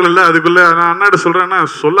கதையே சொல்லலை, அதுக்குள்ளே நான் அண்ணாட்ட சொல்கிறேன்னா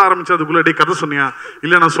சொல்ல ஆரம்பிச்சு அதுக்குள்ளே டே கதை சொன்னியா,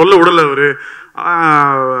 இல்லை நான் சொல்ல விடலை. அவரு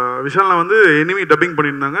விஷால் வந்து எனிமி டப்பிங்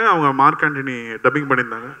பண்ணியிருந்தாங்க, அவங்க மார்க் ஆண்டனி டப்பிங்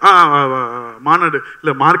பண்ணியிருந்தாங்க. மாநாடு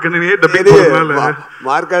இல்லை மார்க் ஆண்டனியே டப்பிங் பண்ணனால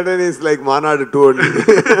மார்க் ஆண்டனி இஸ் லைக் மாநாடு 2 only.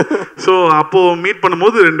 ஸோ அப்போது மீட்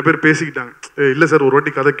பண்ணும்போது 2 பேர் பேசிக்கிட்டாங்க, இல்லை சார் ஒரு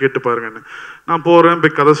வாட்டி கதை கேட்டு பாருங்கன்னு. நான் போகிறேன்,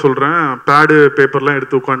 போய் கதை சொல்கிறேன், பேடு பேப்பர்லாம்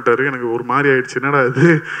எடுத்து உட்காந்துட்டாரு. எனக்கு ஒரு மாதிரி ஆயிடுச்சு, என்னடா இது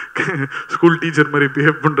ஸ்கூல் டீச்சர் மாதிரி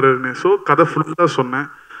பிஹேவ் பண்ணுறாருன்னு. ஸோ கதை ஃபுல்லாக சொன்னேன்.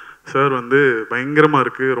 சார் வந்து பயங்கரமாக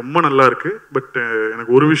இருக்குது, ரொம்ப நல்லா இருக்குது, பட்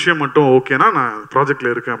எனக்கு ஒரு விஷயம் மட்டும் ஓகேனா நான்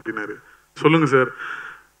ப்ராஜெக்டில் இருக்கேன் அப்படின்னாரு. சொல்லுங்கள் sir.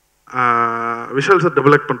 Vishal sir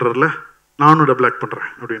double act பண்ணுறாருல, நானும் டபுள் ஆக்ட்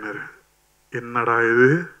பண்ணுறேன் அப்படின்னாரு. என்னடா இது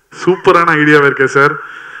சூப்பரான ஐடியாவாக இருக்கேன் சார்.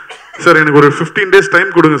 சார் எனக்கு ஒரு 15 days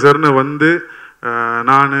டைம் கொடுங்க சார்னு வந்து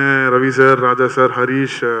நான், ரவி சார், ராஜா சார்,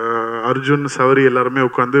 ஹரீஷ், அர்ஜுன், சவரி எல்லாருமே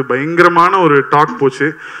உட்காந்து பயங்கரமான ஒரு டாக் போச்சு.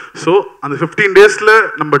 ஸோ அந்த 15 daysல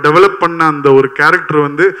நம்ம டெவலப் பண்ண அந்த ஒரு கேரக்டர்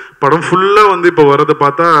வந்து படம் ஃபுல்லாக வந்து இப்போ வரதை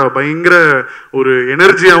பார்த்தா பயங்கர ஒரு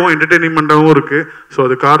எனர்ஜியாகவும் என்டர்டெயின்மெண்ட்டாகவும் இருக்குது. ஸோ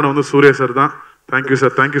அது காரணம் வந்து சூர்யா சார் தான். Thank you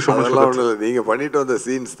sir, thank you so much. ஒன்றும் இல்லை, நீங்கள் பண்ணிட்டு வந்த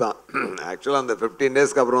சீன்ஸ் தான். ஆக்சுவலாக அந்த 15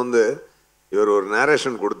 daysக்கு அப்புறம் வந்து இவர் ஒரு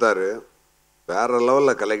நேரேஷன் கொடுத்தாரு, வேற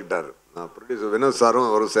லெவலில் கலெக்டார். நான் ப்ரொடியூசர் வினோத் சாரும்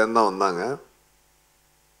அவரும் சேர்ந்து தான் வந்தாங்க.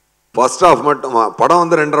 ஃபர்ஸ்ட் ஹாஃப் மட்டும் படம்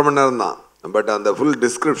வந்து 2.5 மணி நேரம் தான். பட் அந்த ஃபுல்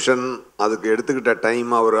டிஸ்கிரிப்ஷன், அதுக்கு எடுத்துக்கிட்ட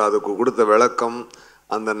டைம், அவர் அதுக்கு கொடுத்த விளக்கம்,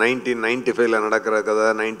 அந்த 1995 நடக்கிற கதை,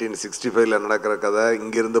 1965 நடக்கிற கதை,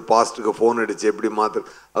 இங்கேருந்து பாஸ்ட்டுக்கு ஃபோன் அடித்து எப்படி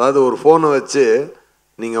அதாவது ஒரு ஃபோனை வச்சு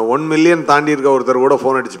நீங்கள் 1 மில்லியன் தாண்டி இருக்க ஒருத்தர் கூட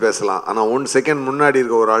ஃபோன் அடித்து பேசலாம். ஆனால் 1 செகண்ட் முன்னாடி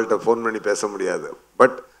இருக்க ஒரு ஆள்கிட்ட ஃபோன் பண்ணி பேச முடியாது.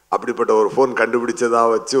 பட் அப்படிப்பட்ட ஒரு ஃபோன்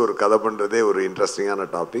கண்டுபிடிச்சதாக வச்சு ஒரு கதை பண்ணுறதே ஒரு இன்ட்ரெஸ்டிங்கான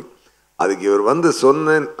டாபிக். அதுக்கு இவர்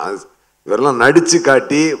சொன்னேன், இவரெல்லாம் நடித்து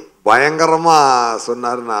காட்டி பயங்கரமாக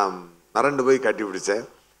சொன்னார். நான் மறண்டு போய் கட்டி பிடிச்சேன்.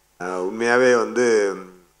 உண்மையாகவே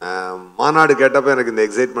மாநாடு கேட்டப்போ எனக்கு இந்த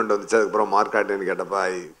எக்ஸைட்மெண்ட் வந்துச்சு. அதுக்கப்புறம் மார்க்காட்டேன்னு கேட்டப்போ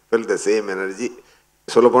I feel the same energy.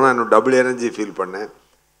 சொல்லப்போனால் இன்னும் டபுள் எனர்ஜி ஃபீல் பண்ணேன்.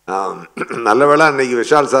 நல்ல வேளை அன்றைக்கி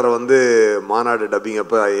விஷால் சாரை மாநாடு டப்பிங்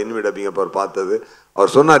அப்போ என்வி டப்பிங் அப்போ அவர் பார்த்தது.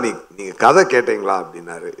 அவர் சொன்னார், நீங்கள் கதை கேட்டீங்களா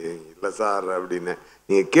அப்படின்னாரு. இல்லை சார் அப்படின்னு.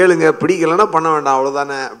 நீங்கள் கேளுங்க, பிடிக்கலைன்னா பண்ண வேண்டாம்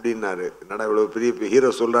அவ்வளோதானே அப்படின்னாரு. என்னடா இவ்வளோ பெரிய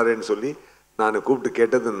ஹீரோ சொல்கிறாரேன்னு சொல்லி நான் கூப்பிட்டு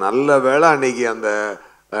கேட்டது. நல்ல வேளை அன்றைக்கி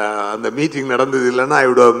அந்த மீட்டிங் நடந்தது. இல்லைன்னா I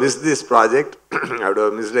would have miss this project, I would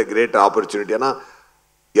have mist a great opportunity. ஏன்னா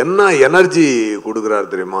என்ன எனர்ஜி கொடுக்குறாரு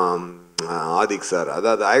தெரியுமா ஆதிக் சார்.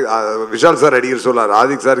 அதாவது விஷால் சார் அடிக்கிற சொல்லார்,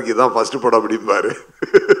 ஆதிக் சாருக்கு இதுதான் ஃபஸ்ட்டு படம் அப்படிம்பாரு.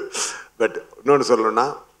 பட் இன்னொன்று சொல்லணும்னா,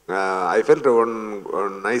 I felt one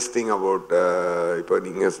nice thing about, இப்போ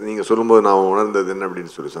நீங்கள் சொல்லும்போது நான் உணர்ந்தது என்ன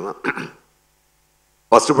அப்படின்னு சொன்னால்,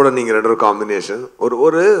 ஃபஸ்ட்டு படம் நீங்கள் 2 காம்பினேஷன்,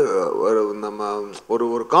 ஒரு நம்ம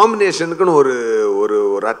ஒரு காம்பினேஷனுக்குன்னு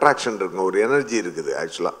ஒரு அட்ராக்ஷன் இருக்குங்க, ஒரு எனர்ஜி இருக்குது.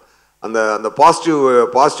 ஆக்சுவலாக அந்த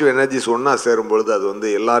பாசிட்டிவ் எனர்ஜிஸ் ஒன்றா சேரும்பொழுது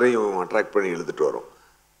அது எல்லாரையும் அட்ராக்ட் பண்ணி இழுத்துட்டு வரும்.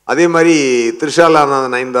 அதே மாதிரி த்ரிஷாலான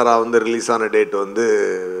நயன்தாரா ரிலீஸ் ஆன டேட்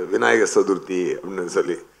விநாயகர் சதுர்த்தி அப்படின்னு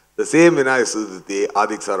சொல்லி, இந்த சேம் விநாயகர் சதுர்த்தி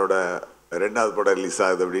ஆதிக் சாரோட 2வது படம் ரிலீஸ்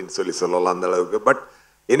ஆகுது அப்படின்னு சொல்லலாம் அந்த அளவுக்கு. பட்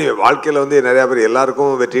எனிவே வாழ்க்கையில் நிறையா பேர்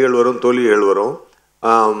எல்லாருக்கும் வெற்றிகள் வரும், தோல்விகள் வரும்.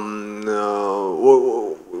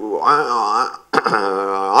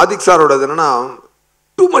 ஆதிக் சாரோடது என்னன்னா,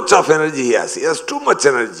 too much of energy, S too much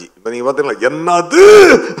energy. இப்போ நீங்கள் பார்த்தீங்களா என்னது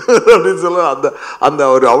அப்படின்னு சொல்ல அந்த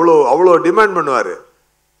ஒரு அவ்வளோ டிமாண்ட் பண்ணுவார்.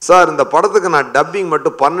 சார் இந்த படத்துக்கு நான் டப்பிங்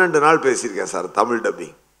மட்டும் 12 நாள் பேசியிருக்கேன் சார், தமிழ்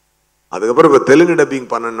டப்பிங். அதுக்கப்புறம் இப்போ தெலுங்கு டப்பிங்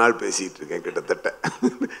 12 நாள் பேசிகிட்டு இருக்கேன் கிட்டத்தட்ட.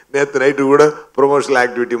 நேற்று நைட்டு கூட ப்ரொமோஷனல்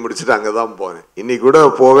ஆக்டிவிட்டி முடிச்சுட்டு அங்கே தான் போனேன். இன்றைக்கி கூட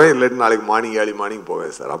போவேன், இல்லாட்டி நாளைக்கு ஏர்லி மார்னிங்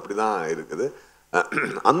போவேன் சார். அப்படி தான் இருக்குது.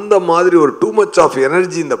 அந்த மாதிரி ஒரு டூ மச் ஆஃப்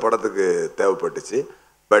எனர்ஜி இந்த படத்துக்கு தேவைப்பட்டுச்சு.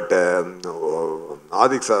 But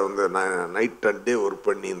Adhik sir night and day work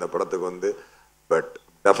பண்ணி இந்த படத்துக்கு பட்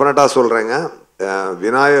டெஃபினட்டாக சொல்கிறேங்க,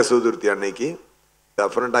 விநாயகர் சதுர்த்தி அன்னைக்கு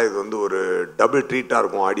டெஃபினட்டாக இது ஒரு டபுள் ட்ரீட்டாக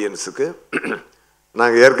இருக்கும் ஆடியன்ஸுக்கு.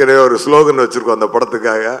 நாங்கள் ஏற்கனவே ஒரு ஸ்லோகன் வச்சுருக்கோம் அந்த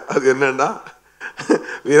படத்துக்காக. அது என்னென்னா,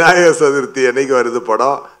 விநாயகர் சதுர்த்தி அன்னைக்கு வருது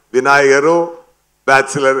படம், விநாயகரும்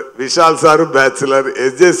பேச்சுலர், விஷால் சாரும் பேச்சுலர்,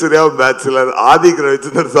 எஸ்.ஜே. சூர்யாவும் பேச்சுலர், ஆதிக்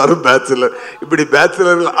ரவிச்சந்தர் சாரும் பேச்சுலர், இப்படி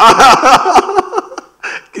பேச்சுலர்,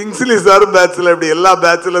 கிங்ஸ்லி சாரும் பேச்சுலர், இப்படி எல்லா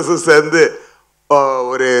பேச்சுலர்ஸும் சேர்ந்து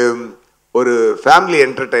ஒரு ஃபேமிலி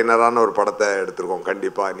என்டர்டெய்னரான ஒரு படத்தை எடுத்திருக்கோம்.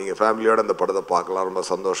 கண்டிப்பாக நீங்கள் ஃபேமிலியோட அந்த படத்தை பார்க்கலாம், ரொம்ப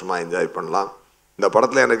சந்தோஷமாக என்ஜாய் பண்ணலாம். இந்த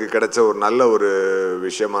படத்தில் எனக்கு கிடைச்ச ஒரு நல்ல ஒரு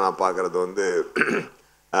விஷயமா நான் பார்க்குறது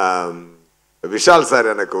விஷால் சார்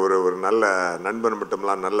எனக்கு ஒரு நல்ல நண்பன்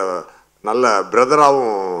மட்டும்லாம் நல்ல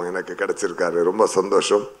பிரதராகவும் எனக்கு கிடைச்சிருக்காரு. ரொம்ப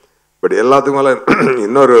சந்தோஷம். பட் எல்லாத்துக்கும் மேலே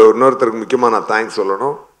இன்னொருத்தருக்கு முக்கியமாக நான் தேங்க்ஸ்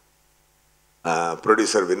சொல்லணும்.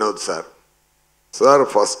 Producer Vinod sir. Sir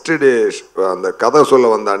first day அந்த கதை சொல்ல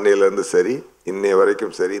வந்த அன்னையிலேருந்து சரி இன்னைய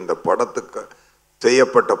வரைக்கும் சரி, இந்த படத்துக்கு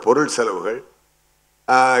செய்யப்பட்ட பொருள் செலவுகள்,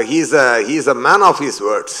 he is a man of his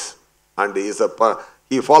words and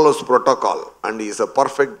he follows protocol and he is a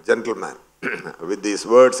perfect gentleman with his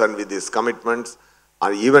words and with his commitments.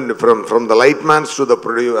 And even from the lightmans to the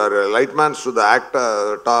producer, lightmans to the actor,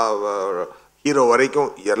 hero வரைக்கும்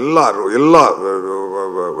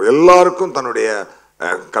எல்லாருக்கும் தன்னுடைய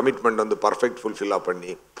commitment perfect ஃபுல்ஃபில்லாக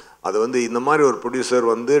பண்ணி அது இந்த மாதிரி ஒரு producer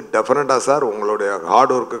டெஃபினட்டாக sir உங்களுடைய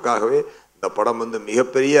ஹார்ட் ஒர்க்குக்காகவே இந்த படம்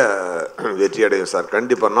மிகப்பெரிய வெற்றி அடையும் சார்.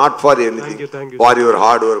 கண்டிப்பாக. Not for anything, for your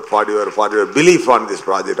hard work, for your belief on this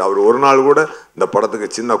project. அவர் ஒரு நாள் கூட இந்த படத்துக்கு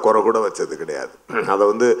சின்ன குறை கூட வச்சது கிடையாது.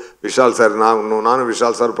 அதை விஷால் சார், நானும்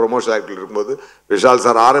விஷால் சார் ப்ரொமோஷன் ஆக்டில் இருக்கும்போது விஷால்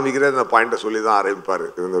சார் ஆரம்பிக்கிறேன் இந்த பாயிண்ட்டை சொல்லி தான் ஆரம்பிப்பார்.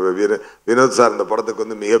 இந்த வினோத் சார் இந்த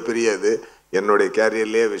படத்துக்கு மிகப்பெரிய இது. என்னுடைய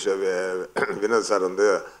கேரியர்லேயே வினோத் சார்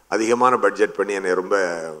அதிகமான பட்ஜெட் பண்ணி என்னை ரொம்ப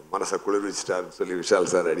மனசை குளிர்விச்சிட்டாருன்னு சொல்லி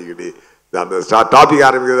விஷால் சார் அடிக்கடி அந்த டாபிக்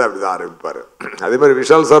ஆரம்பிக்கிறது அப்படி தான் ஆரம்பிப்பார். அதே மாதிரி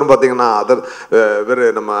விஷால் சாரும் பார்த்தீங்கன்னா இவர்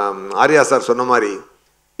நம்ம ஆர்யா சார் சொன்ன மாதிரி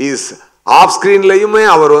இஸ் ஆஃப் ஸ்க்ரீன்லையுமே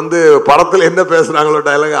அவர் படத்தில் என்ன பேசுகிறாங்களோ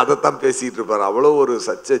டைலாக் அதைத்தான் பேசிகிட்டு இருப்பார். அவ்வளோ ஒரு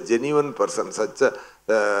சச்ச ஜெனியூன் பர்சன்,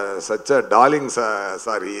 சச்ச டார்லிங்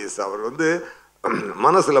சார் இஸ். அவர்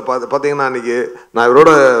மனசில் பார்த்தீங்கன்னா அன்றைக்கி நான்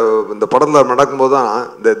இவரோட இந்த படத்தில் நடக்கும்போது தான்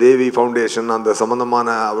இந்த தேவி ஃபவுண்டேஷன் அந்த சம்மந்தமான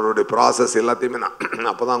அவருடைய ப்ராசஸ் எல்லாத்தையுமே நான்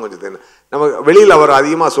அப்போ தான் கொஞ்சம் தெரியும். நம்ம வெளியில் அவர்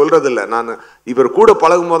அதிகமாக சொல்கிறதில்ல. நான் இவர் கூட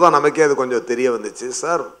பழகும்போது தான் நமக்கே அது கொஞ்சம் தெரிய வந்துச்சு.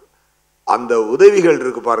 சார் அந்த உதவிகள்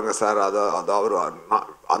இருக்குது பாருங்கள் சார், அது அவர்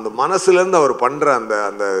அந்த மனசுலேருந்து அவர் பண்ணுற அந்த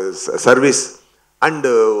அந்த சர்வீஸ் அண்டு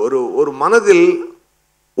ஒரு மனதில்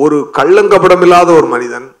ஒரு கள்ளங்கபடம் இல்லாத ஒரு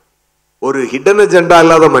மனிதன், ஒரு ஹிடன் அஜெண்டா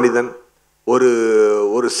இல்லாத மனிதன்,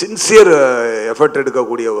 ஒரு சின்சியர் எஃபர்ட்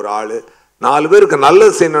எடுக்கக்கூடிய ஒரு ஆள், 4 பேருக்கு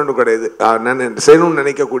நல்லது செய்யணும்னு கிடையாது செய்யணும்னு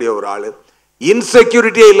நினைக்கக்கூடிய ஒரு ஆள்,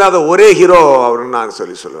 இன்செக்யூரிட்டியே இல்லாத ஒரே ஹீரோ அவருன்னு நான்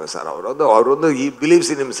சொல்லுவேன் சார். அவர் வந்து he believes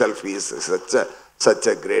in himself, he is such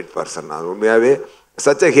a great person. அது உண்மையாகவே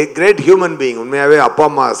such a great human being. உண்மையாகவே அப்பா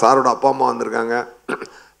அம்மா சாரோட அப்பா அம்மா வந்திருக்காங்க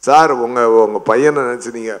சார். உங்கள் பையனை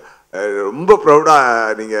நினச்சி நீங்கள் ரொம்ப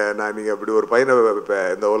ப்ரௌடாக நீங்கள் இப்படி ஒரு பையனை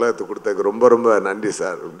இந்த உலகத்துக்கு கொடுத்ததுக்கு ரொம்ப ரொம்ப நன்றி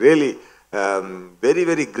sir. Really very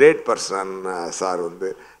very great person sir. வந்து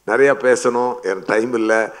நிறையா பேசணும், என் டைம்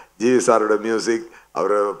இல்லை. ஜிவி சாரோட மியூசிக்,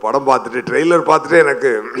 அவர் படம் பார்த்துட்டு ட்ரெய்லர் பார்த்துட்டு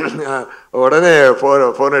எனக்கு உடனே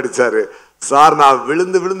ஃபோன் அடித்தார். சார் நான்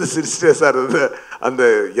விழுந்து சிரிச்சிட்டேன் சார். அந்த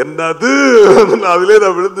என்னது அதிலே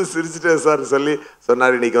நான் விழுந்து சிரிச்சிட்டேன் சார் சொல்லி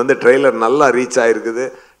சொன்னார். இன்றைக்கி வந்து ட்ரெய்லர் நல்லா ரீச் ஆகிருக்குது.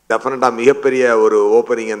 டெஃபினட்டாக மிகப்பெரிய ஒரு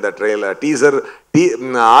ஓப்பனிங் அந்த ட்ரெயிலர். டீசர்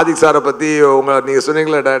ஆதிக் சாரை பற்றி நீங்கள்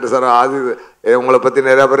சொன்னீங்களா டேரக்டர் சார், உங்களை பற்றி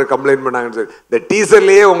நிறையா பேர் கம்ப்ளைண்ட் பண்ணாங்கன்னு சொல்லி, இந்த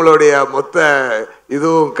டீசர்லேயே உங்களுடைய மொத்த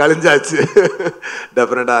இதுவும் கழிஞ்சாச்சு.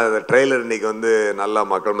 டெஃபினட்டாக அந்த ட்ரெய்லர் இன்றைக்கி வந்து நல்லா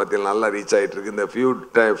மக்கள் மத்தியில் நல்லா ரீச் ஆகிட்டுருக்கு. இந்த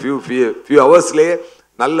ஃபியூ ஹவர்ஸ்லேயே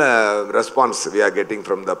நல்ல response we are getting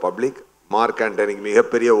from the public. Mark ஆண்டனிக்கு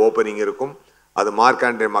மிகப்பெரிய ஓப்பனிங் இருக்கும். அது மார்க்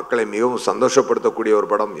ஆண்டனி மக்களை மிகவும் சந்தோஷப்படுத்தக்கூடிய ஒரு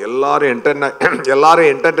படம். எல்லாரும்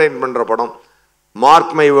என்டர்டெயின் பண்ணுற படம்.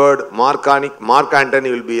 Mark my word, Mark Antony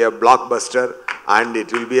will be a blockbuster and it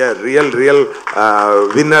will be a real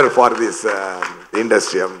winner for this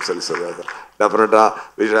industry அப்படின்னு சொல்லுவாங்க. டெஃபினட்டாக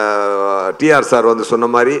டிஆர் சார் வந்து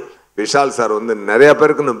சொன்ன மாதிரி விஷால் சார் வந்து நிறையா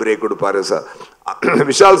பேருக்கு இன்னும் பிரேக் கொடுப்பாரு சார்.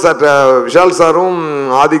 விஷால் சாரும்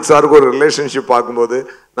ஆதிக் சாருக்கும் ஒரு ரிலேஷன்ஷிப் பார்க்கும்போது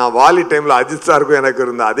நான் வாலி டைமில் அஜித் சாருக்கும் எனக்கு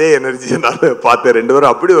இருந்த அதே எனர்ஜியை நான் பார்த்தேன். 2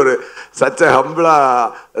 பேரும் அப்படி ஒரு சச்ச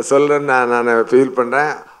ஹம்பிளாக சொல்கிறேன்னு நான் ஃபீல்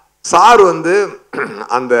பண்ணுறேன். சார் வந்து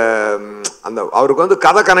அந்த அந்த அவருக்கு வந்து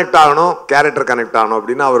கதை கனெக்ட் ஆகணும், கேரக்டர் கனெக்ட் ஆகணும்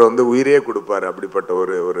அப்படின்னு அவர் வந்து உயிரே கொடுப்பார். அப்படிப்பட்ட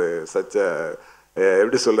ஒரு சச்ச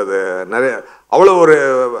எப்படி சொல்கிறது, நிறைய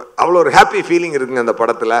அவ்வளோ ஒரு ஹாப்பி ஃபீலிங் இருக்குங்க அந்த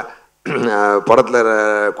படத்தில்.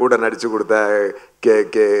 கூட நடித்து கொடுத்த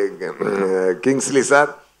கிங்ஸ்லி சார்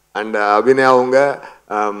அண்ட் அபிநயா அவங்க,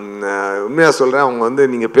 உண்மையாக சொல்கிறேன், அவங்க வந்து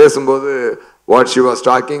நீங்கள் பேசும்போது what she was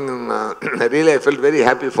talking really I felt very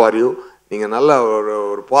happy for you. நீங்கள் நல்லா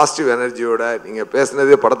ஒரு பாசிட்டிவ் எனர்ஜியோட நீங்கள்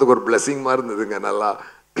பேசுனதே படத்துக்கு ஒரு பிளெஸிங் மாதிரி இருந்ததுங்க நல்லா.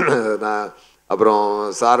 நான் அப்புறம்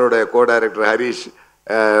சாரோடைய co director Harish,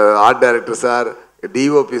 art director sir,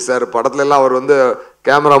 DOP sir, படத்துலலாம் அவர் வந்து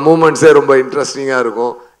கேமரா மூமெண்ட்ஸே ரொம்ப இன்ட்ரெஸ்டிங்காக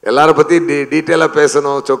இருக்கும். எல்லாரை பற்றி டீட்டெயிலாக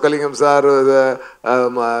பேசணும். சொக்கலிங்கம் சார்,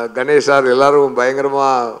 கணேஷ் சார் எல்லோரும்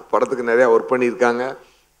பயங்கரமாக படத்துக்கு நிறையா ஒர்க் பண்ணியிருக்காங்க.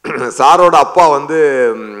 சாரோட அப்பா வந்து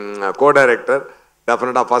கோ டைரக்டர்.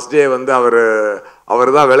 டெஃபினட்டாக ஃபஸ்ட் டே வந்து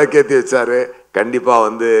அவர் தான் விளக்கேற்றி வச்சார். கண்டிப்பாக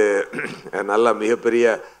வந்து நல்லா மிகப்பெரிய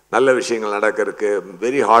நல்ல விஷயங்கள் நடக்கிறதுக்கு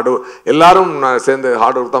வெரி ஹார்ட் ஒர்க். எல்லோரும் சேர்ந்து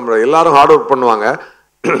ஹார்ட் ஒர்க் தான் பண்ணுவாங்க. எல்லோரும் ஹார்ட் ஒர்க் பண்ணுவாங்க,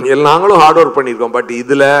 நாங்களும் ஹார்ட் ஒர்க் பண்ணியிருக்கோம். பட்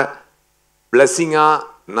இதில் பிளெஸ்ஸிங்காக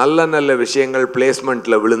நல்ல விஷயங்கள்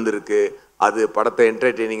பிளேஸ்மெண்ட்டில் விழுந்திருக்கு. அது படத்தை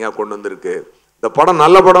என்டர்டெய்னிங்காக கொண்டு வந்திருக்கு. இந்த படம்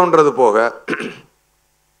நல்ல படம்ன்றது போக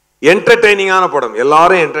என்டர்டெய்னிங்கான படம்,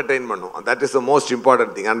 எல்லாரும் என்டர்டெயின் பண்ணும். That is the most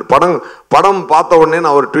important thing. And படம் பார்த்த உடனே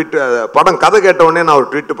நான் ஒரு ட்வீட், படம் கதை கேட்ட உடனே நான் ஒரு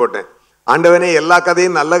ட்வீட்டு போட்டேன். ஆண்டவனே எல்லா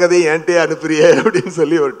கதையும் நல்ல கதையும் ஏன்ட்டே அனுப்புறியே அப்படின்னு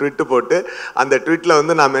சொல்லி ஒரு ட்வீட்டு போட்டு அந்த ட்வீட்டில்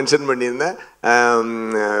வந்து நான் மென்ஷன் பண்ணியிருந்தேன்.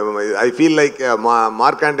 I feel like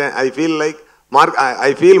Mark Antony,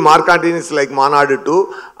 I feel Mark Antony is like Manadu 2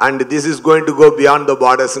 and this is going to go beyond the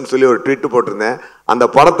borders ன்னு சொல்லி ஒரு ட்வீட் போட்டிருந்தேன். அந்த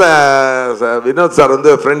படத்தை வினோத் சார்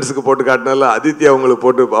வந்து ஃப்ரெண்ட்ஸுக்கு போட்டு காட்டினால அதித்தி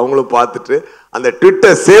அவங்களும் பார்த்துட்டு அந்த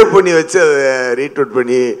ட்விட்டை சேவ் பண்ணி வச்சு அதை ரீட்வீட்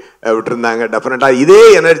பண்ணி விட்டுருந்தாங்க. டெஃபினட்டாக இதே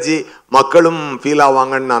எனர்ஜி மக்களும் ஃபீல்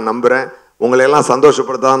ஆவாங்கன்னு நான் நம்புகிறேன். உங்களையெல்லாம்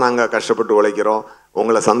சந்தோஷப்படுத்த தான் நாங்கள் கஷ்டப்பட்டு உழைக்கிறோம்.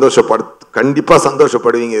 உங்களை கண்டிப்பாக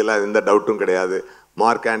சந்தோஷப்படுவீங்க, இதில் எந்த டவுட்டும் கிடையாது.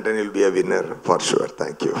 Mark Antony will be a winner for sure.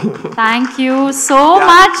 Thank you. Thank you so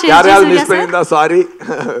much. யாரையாவது மிஸ் பண்ணியிருந்தா சாரி.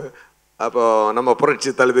 அப்போ நம்ம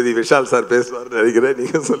புரட்சி தளபதி விஷால் சார் பேசுவார் நினைக்கிறேன்,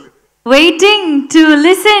 நீங்க சொல்லு. Waiting to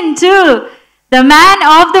listen to the man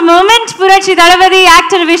of the moment, புரட்சி தளபதி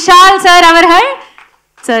ஆக்டர் விஷால் சார் அவர்கள்.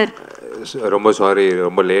 சார் ரொம்ப சாரி,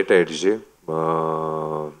 ரொம்ப லேட் ஆயிடுச்சு.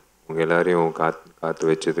 உங்கள் எல்லாரையும் காத்து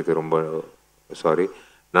வச்சதுக்கு ரொம்ப சாரி.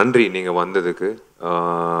 நன்றி நீங்கள் வந்ததுக்கு.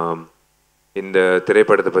 இந்த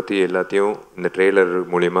திரைப்படத்தை பற்றி எல்லாத்தையும் இந்த ட்ரெய்லர்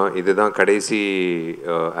மூலிமா இதுதான் கடைசி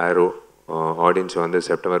ஆரோ. ஆடியன்ஸ் வந்து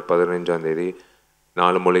செப்டம்பர் 15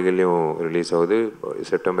 4 மொழிகள்லையும் ரிலீஸ் ஆகுது.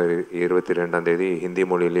 September 22 Hindi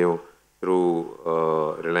மொழியிலையும் through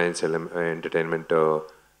Reliance entertainment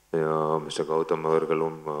mister Gautham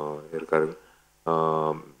அவர்களும் இருக்காரு.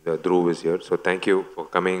 Dhruv is here. So thank you for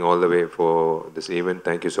coming all the way for this event.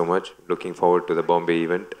 Thank you so much. Looking forward to the Bombay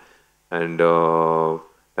event. And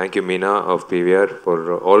thank you Meena of PVR for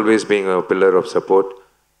always being a pillar of support.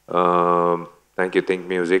 Thank you Think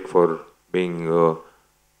Music for being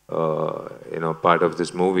part of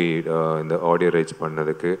this movie in the audio rights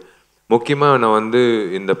பண்ணதுக்கு. முக்கியமாக நான் வந்து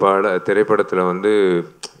இந்த திரைப்படத்தில் வந்து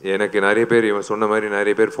எனக்கு நிறைய பேர் இவன் சொன்ன மாதிரி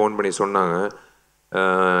நிறைய பேர் ஃபோன் பண்ணி சொன்னாங்க,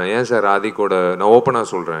 ஏன் சார் ஆதிக்கோட, நான் ஓப்பனாக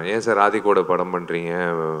சொல்கிறேன், ஏன் சார் ஆதிக்கோட படம் பண்ணுறீங்க,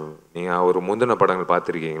 நீங்கள் ஒரு முந்தின படங்கள்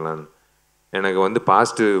பார்த்துருக்கீங்களான்னு. எனக்கு வந்து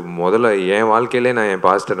பாஸ்ட்டு முதல்ல என் வாழ்க்கையிலே நான் என்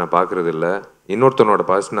பாஸ்ட்டை நான் பார்க்குறது இல்லை. இன்னொருத்தனோட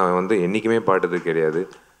பாஸ்ட் நான் வந்து என்றைக்குமே பார்த்தது கிடையாது.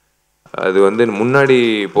 அது வந்து முன்னாடி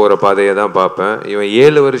போகிற பாதையை தான் பார்ப்பேன். இவன்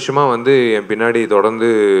 7 வருஷமாக வந்து என் பின்னாடி தொடர்ந்து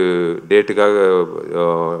டேட்டுக்காக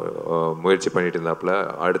முயற்சி பண்ணிட்டு இருந்தாப்புல.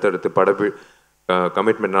 அடுத்தடுத்து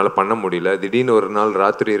கமிட்மெண்ட்னால பண்ண முடியல. திடீர்னு ஒரு நாள்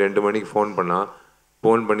ராத்திரி 2 மணிக்கு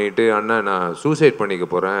ஃபோன் பண்ணிவிட்டு, அண்ணா நான் சூசைட் பண்ணிக்க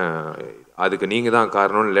போகிறேன், அதுக்கு நீங்கள் தான்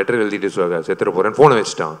காரணம்னு லெட்டர் எழுதிட்டு செத்துற போகிறேன்னு ஃபோனை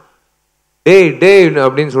வச்சுட்டான். டேய்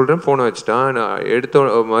அப்படின்னு சொல்கிறேன், ஃபோனை வச்சுட்டான்.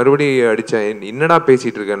 நான் மறுபடியும் அடித்தேன், என்னடா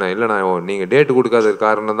பேசிகிட்டு இருக்கேன் நான். இல்லை நான் நீங்கள் டேட்டு கொடுக்காத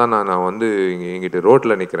காரணம் தான் நான் வந்து எங்கிட்ட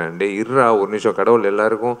ரோட்டில் நிற்கிறேன். இருறா ஒரு நிமிஷம், கடவுள்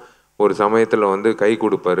எல்லாருக்கும் ஒரு சமயத்தில் வந்து கை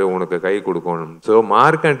கொடுப்பாரு, உனக்கு கை கொடுக்கணும். ஸோ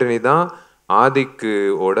மார்க் ஆண்டனி தான்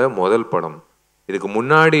ஆதிக்கோட முதல் படம். இதுக்கு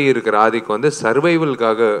முன்னாடி இருக்கிற ஆதிக் வந்து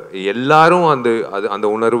சர்வைவலுக்காக எல்லாரும் அந்த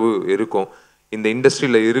உணர்வு இருக்கும், இந்த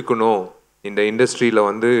இண்டஸ்ட்ரியில் இருக்கணும், இந்த இண்டஸ்ட்ரியில்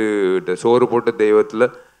வந்து சோறு போட்ட தெய்வத்தில்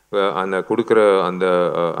அந்த கொடுக்குற அந்த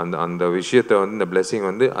அந்த அந்த விஷயத்தை வந்து இந்த பிளெஸிங்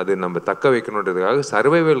வந்து அது நம்ம தக்க வைக்கணுன்றதுக்காக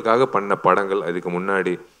சர்வைவலுக்காக பண்ண படங்கள். அதுக்கு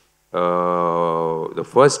முன்னாடி the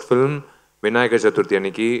first film Vinayagar Chaturthi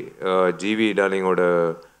அன்னைக்கு ஜிவி டார்லிங்கோட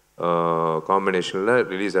காம்பினேஷனில்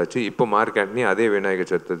ரிலீஸ் ஆச்சு. இப்போ மார்க் ஆண்டனி அதே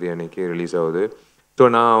விநாயகர் சதுர்த்தி அன்னைக்கு ரிலீஸ் ஆகுது. ஸோ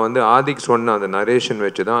நான் வந்து ஆதிக் சொன்ன அந்த நரேஷன்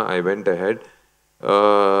வச்சு தான் ஐ வெண்ட் அஹெட்.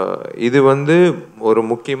 இது வந்து ஒரு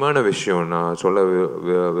முக்கியமான விஷயம் நான் சொல்ல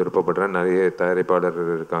விருப்பப்படுறேன். நிறைய தயாரிப்பாளர்கள்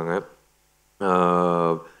இருக்காங்க,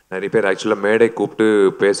 நிறைய பேர் ஆக்சுவலாக மேடை கூப்பிட்டு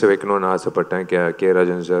பேச வைக்கணும்னு ஆசைப்பட்டேன். கே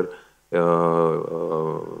ராஜன் சார்,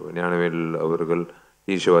 ஞானவேல் அவர்கள்,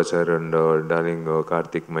 ஈஸ்வா sir and darling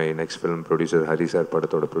Karthik, my next film producer Hari sir,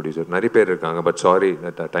 படத்தோட ப்ரொடியூசர், நிறைய பேர் இருக்காங்க. பட் சாரி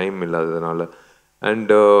டைம் இல்லாததுனால.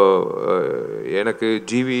 அண்ட் எனக்கு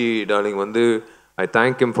ஜிவி டார்லிங் வந்து ஐ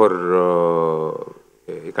தேங்க் ஹிம் ஃபார்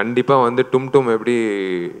கண்டிப்பாக வந்து டும் எப்படி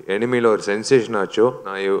எனிமியில் ஒரு சென்சேஷன் ஆச்சோ,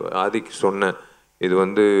 நான் ஆதிக்கு சொன்னேன், இது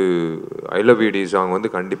வந்து I love you D song வந்து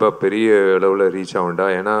கண்டிப்பாக பெரிய அளவில் ரீச் ஆகும்டா.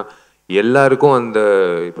 ஏன்னா எல்லாருக்கும் அந்த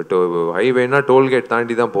இப்போ ஹைவேனா டோல்கேட்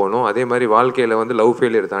தாண்டி தான் போகணும், அதே மாதிரி வாழ்க்கையில் வந்து லவ்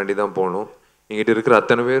ஃபெயிலியர் தாண்டி தான் போகணும். இங்கிட்ட இருக்கிற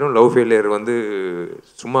அத்தனை பேரும் லவ் ஃபெயிலியர் வந்து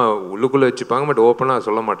சும்மா உள்ளுக்குள்ளே வச்சுப்பாங்க, பட் ஓப்பனாக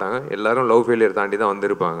சொல்ல மாட்டாங்க. எல்லாரும் லவ் ஃபெயிலியர் தாண்டி தான்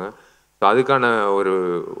வந்திருப்பாங்க. ஸோ அதுக்கான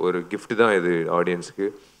ஒரு கிஃப்ட் தான் இது ஆடியன்ஸுக்கு.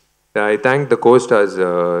 I thank the co-stars.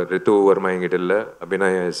 ரித்து வர்மா எங்கிட்ட இல்லை,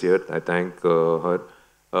 Abhinaya is here. I thank her.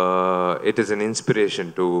 It is an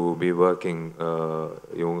inspiration to be working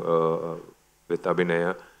with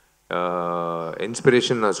Abhinaya.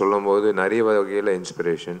 Inspiration நான் சொல்லும் போது நிறைய வகையில்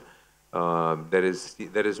inspiration.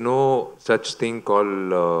 there is no such thing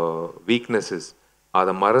called weaknesses.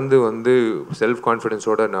 அதை மறந்து வந்து செல்ஃப்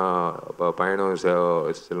கான்ஃபிடென்ஸோடு நான் பயணம்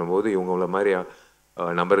செல்லும்போது இவங்கள மாதிரி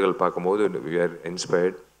நபர்கள் பார்க்கும்போது we are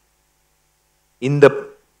inspired. இந்த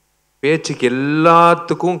பேச்சுக்கு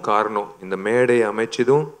எல்லாத்துக்கும் காரணம் இந்த மேடையை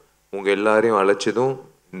அமைச்சதும், உங்கள் எல்லாரையும் அழைச்சதும்,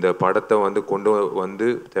 இந்த படத்தை வந்து கொண்டு வந்து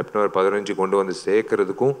செப்டம்பர் 15 கொண்டு வந்து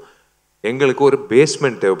சேர்க்கறதுக்கும் எங்களுக்கு ஒரு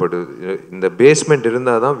பேஸ்மெண்ட் தேவைப்படுது. இந்த பேஸ்மெண்ட்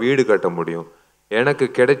இருந்தால் தான் வீடு கட்ட முடியும். எனக்கு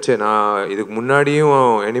கிடைச்ச, நான் இதுக்கு முன்னாடியும்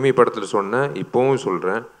எனிமி படத்தில் சொன்னேன், இப்போவும்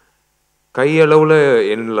சொல்கிறேன், கையளவில்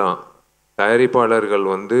எண்ணலாம் தயாரிப்பாளர்கள்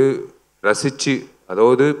வந்து ரசித்து,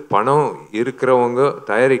 அதாவது பணம் இருக்கிறவங்க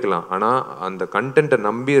தயாரிக்கலாம், ஆனால் அந்த கண்டென்ட்டை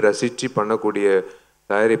நம்பி ரசித்து பண்ணக்கூடிய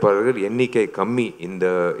தயாரிப்பாளர்கள் எண்ணிக்கை கம்மி இந்த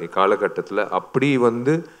காலகட்டத்தில். அப்படி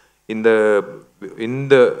வந்து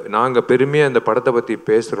இந்த நாங்கள் பெருமையாக இந்த படத்தை பற்றி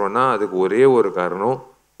பேசுகிறோன்னா அதுக்கு ஒரே ஒரு காரணம்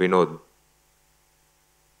வினோத்.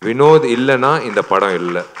 வினோத் இல்லைன்னா இந்த படம்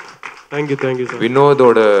இல்லை. Thank you thank you.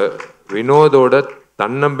 வினோதோட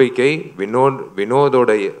தன்னம்பிக்கை,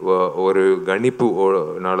 வினோதோட ஒரு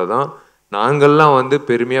கணிப்புனால தான் நாங்கள்லாம் வந்து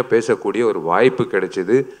பெருமையாக பேசக்கூடிய ஒரு வாய்ப்பு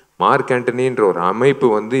கிடைச்சிது. மார்க் ஆண்டனின்ற ஒரு அமைப்பு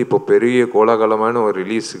வந்து இப்போ பெரிய கோலாகலமான ஒரு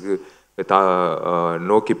ரிலீஸுக்கு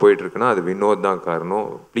நோக்கி போயிட்டுருக்குன்னா அது வினோத் தான் காரணம்.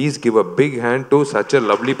 Please give a big hand to such a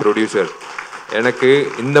lovely producer. எனக்கு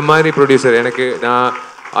இந்த மாதிரி ப்ரொடியூசர் எனக்கு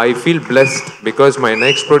I feel blessed because my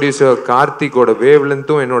next producer கார்த்திகோட wave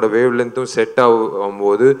லென்த்தும் என்னோட வேவ் லென்த்தும் செட்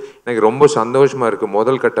ஆகும்போது எனக்கு ரொம்ப சந்தோஷமாக இருக்குது.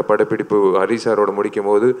 முதல் கட்ட படப்பிடிப்பு ஹரி சாரோட முடிக்கும்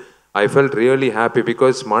போது I felt really happy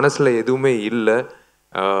because மனசில் எதுவுமே இல்லை.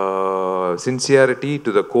 Sincerity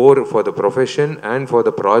to the core for the profession and for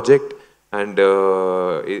the project. And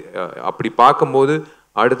அப்படி பார்க்கும்போது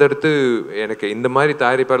அடுத்தடுத்து எனக்கு இந்த மாதிரி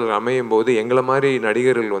தயாரிப்பாளர்கள் அமையும் போது எங்களை மாதிரி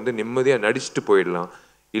நடிகர்கள் வந்து நிம்மதியாக நடிச்சுட்டு போயிடலாம்.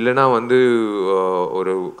 இல்லைனா வந்து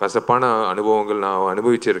ஒரு கசப்பான அனுபவங்கள் நான்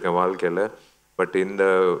அனுபவிச்சிருக்கேன் வாழ்க்கையில். பட் இந்த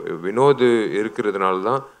வினோத் இருக்கிறதுனால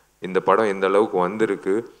தான் இந்த படம் இந்த அளவுக்கு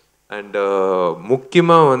வந்திருக்கு. அண்ட்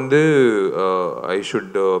முக்கியமாக வந்து I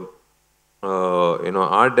should ஏன்னோ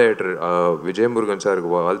art director Vijayamurugan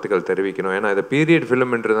சாருக்கு வாழ்த்துக்கள் தெரிவிக்கணும். ஏன்னா இது பீரியட்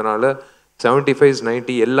ஃபிலிம்ன்றதுனால 75s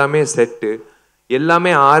 90 எல்லாமே செட்டு,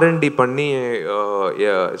 எல்லாமே R&D பண்ணி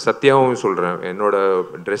சத்தியாவும் சொல்கிறேன். என்னோடய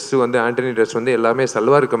ட்ரெஸ்ஸு வந்து ஆண்டனி ட்ரெஸ் வந்து எல்லாமே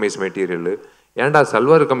சல்வார் கமீஸ் மெட்டீரியலு. ஏன்டா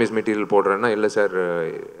சல்வார் கமீஸ் மெட்டீரியல் போடுறேன்னா இல்லை சார்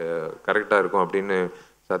கரெக்டாக இருக்கும் அப்படின்னு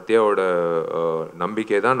சத்யாவோட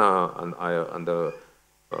நம்பிக்கை தான் நான் அந்த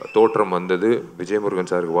தோற்றம் வந்தது.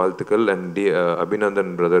 விஜயமுருகன் சாருக்கு வாழ்த்துக்கள். அண்ட்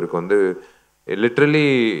அபிநந்தன் பிரதருக்கு வந்து literally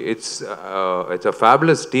it's a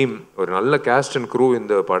fabulous team. ஒரு நல்ல கேஸ்ட் அண்ட் க்ரூ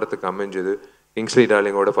இந்த படத்துக்கு அமைஞ்சது. கிங்ஸ்லி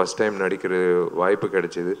டார்லிங்கோட ஃபஸ்ட் டைம் நடிக்கிற வாய்ப்பு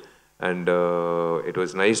கிடைச்சிது. And it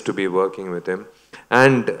was nice to be working with him.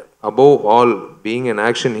 And above all being an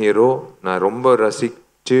action hero நான் ரொம்ப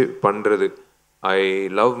ரசித்து பண்ணுறது I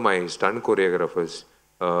love my stun choreographers.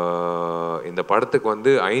 இந்த படத்துக்கு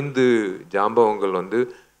வந்து 5 ஜாம்பவங்கள் வந்து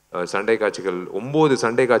சண்டை காட்சிகள், 9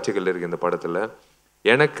 சண்டை காட்சிகள் இருக்குது இந்த படத்தில்.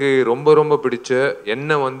 எனக்கு ரொம்ப ரொம்ப பிடிச்ச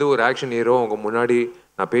என்ன வந்து ஒரு ஆக்ஷன் ஹீரோ அவங்க முன்னாடி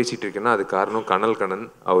நான் பேசிகிட்டு இருக்கேன்னா அது காரணம் கனல் கண்ணன்.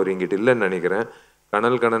 அவர் இங்கிட்ட இல்லைன்னு நினைக்கிறேன்.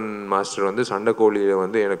 கனல் கண்ணன் மாஸ்டர் வந்து சண்டைக்கோழியில்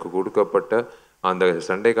வந்து எனக்கு கொடுக்கப்பட்ட அந்த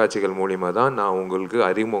சண்டை காட்சிகள் மூலிமா தான் நான் உங்களுக்கு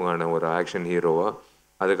அறிமுகமான ஒரு ஆக்ஷன் ஹீரோவாக.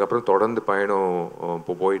 அதுக்கப்புறம் தொடர்ந்து பயணம்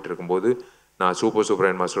இப்போ போயிட்டு இருக்கும்போது நான்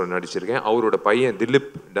சூப்பர் மாஸ்டரோட நடிச்சிருக்கேன். அவரோட பையன்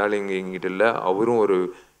திலீப் டார்லிங் இங்கிட்ட இல்லை, அவரும் ஒரு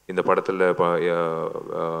இந்த படத்தில்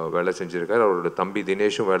வேலை செஞ்சுருக்காரு. அவரோட தம்பி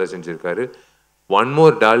தினேஷும் வேலை செஞ்சுருக்காரு. One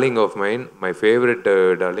more darling of mine, my favourite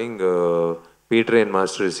darling Peter and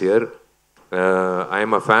Master is here. I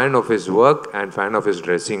am a fan of his work and fan of his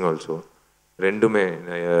dressing also. ரெண்டுமே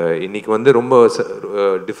இன்னைக்கு வந்து ரொம்ப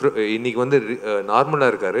இன்னைக்கு வந்து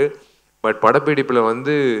நார்மலாக இருக்கார். பட் படப்பிடிப்பில்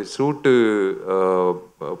வந்து சூட்டு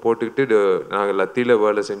போட்டுக்கிட்டு நாங்கள் லத்தியில்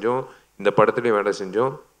வேலை செஞ்சோம், இந்த படத்துலேயும் வேலை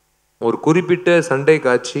செஞ்சோம். ஒரு குறிப்பிட்ட சண்டை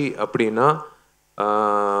காட்சி அப்படின்னா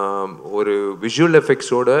ஒரு விஷுவல்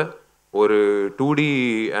எஃபெக்ட்ஸோட ஒரு 2D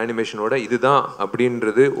அனிமேஷனோட இதுதான்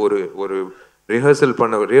அப்படின்றது ஒரு ரிஹர்சல்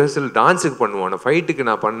டான்ஸுக்கு பண்ணுவோம். ஆனால் ஃபைட்டுக்கு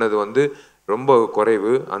நான் பண்ணது வந்து ரொம்ப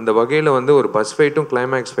குறைவு. அந்த வகையில் வந்து ஒரு பஸ் ஃபைட்டும்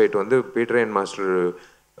கிளைமேக்ஸ் ஃபைட் வந்து பீட்டர் அண்ட் மாஸ்டர்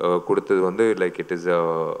கொடுத்தது வந்து like it is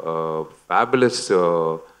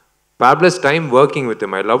fabulous time working with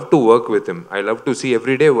him. I love to work with him. I love to C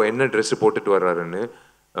everyday என்ன ட்ரெஸ்ஸு போட்டுட்டு வர்றாருன்னு.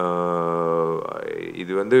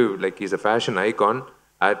 இது வந்து like is a fashion icon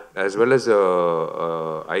as well as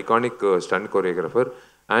iconic stunt choreographer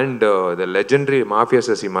and the legendary Mafia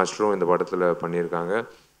Sasi மாஸ்டரும் இந்த படத்தில் பண்ணியிருக்காங்க.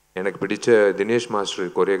 எனக்கு பிடிச்ச Dinesh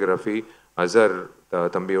master choreography அசர்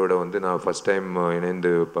தம்பியோட வந்து நான் ஃபஸ்ட் டைம்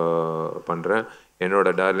இணைந்து பண்ணுறேன். என்னோட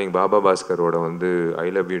டார்லிங் பாபா பாஸ்கரோட வந்து ஐ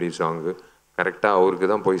லவ் யூடி சாங்கு கரெக்டாக அவருக்கு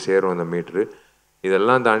தான் போய் சேரும் அந்த மீட்ரு.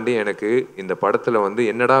 இதெல்லாம் தாண்டி எனக்கு இந்த படத்தில் வந்து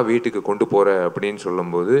என்னடா வீட்டுக்கு கொண்டு போகிற அப்படின்னு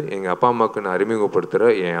சொல்லும்போது எங்கள் அப்பா அம்மாவுக்கு நான் அறிமுகப்படுத்துகிற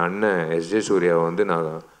என் அண்ணன் எஸ்ஜே சூர்யாவை வந்து நான்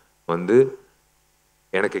வந்து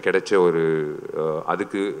எனக்கு கிடைச்ச ஒரு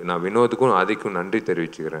அதுக்கு நான் வினோத்துக்கும் ஆதிக்கும் நன்றி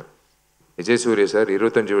தெரிவிச்சுக்கிறேன். எஸ்ஜே சூர்யா சார்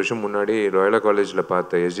 25 வருஷம் முன்னாடி லோயலா காலேஜில்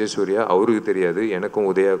பார்த்த எஸ்ஜே சூர்யா அவருக்கு தெரியாது, எனக்கும்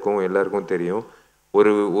உதயாக்கும் எல்லாருக்கும் தெரியும்.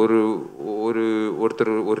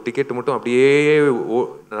 ஒருத்தர் ஒரு டிக்கெட் மட்டும் அப்படியே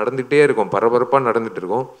நடந்துகிட்டே இருக்கும், பரபரப்பாக நடந்துகிட்டு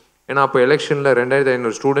இருக்கும். ஏன்னா அப்போ எலெக்ஷனில்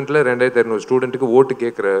 2500 ஸ்டூடெண்ட்டில் 2500 ஸ்டூடெண்ட்டுக்கு ஓட்டு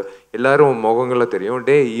கேட்குற எல்லாரும் முகங்கள்லாம் தெரியும்.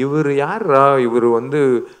 இவர் யாரா, இவர் வந்து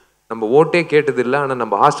நம்ம ஓட்டே கேட்டதில்லை ஆனால்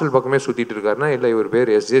நம்ம ஹாஸ்டல் பக்கமே சுற்றிட்டு இருக்காருன்னா இல்லை இவர்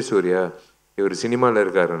பேர் எஸ்ஜே சூர்யா, இவர் சினிமாவில்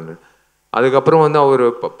இருக்காருன்னு. அதுக்கப்புறம் வந்து அவர்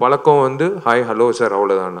பழக்கம் வந்து ஹாய் ஹலோ சார்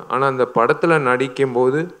அவ்வளோதான். ஆனால் அந்த படத்தில்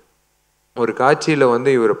நடிக்கும்போது ஒரு காட்சியில் வந்து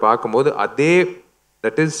இவர் பார்க்கும்போது அதே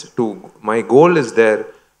that is to my goal is there,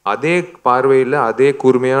 அதே பார்வையில் அதே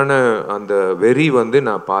கூர்மையான அந்த வெறி வந்து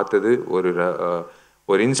நான் பார்த்தது.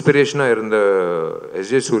 ஒரு இன்ஸ்பிரேஷனாக இருந்த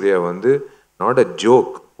எஸ்ஜே சூர்யா வந்து நாட் அ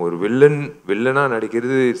ஜோக். ஒரு வில்லனாக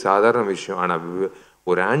நடிக்கிறது சாதாரண விஷயம், ஆனால்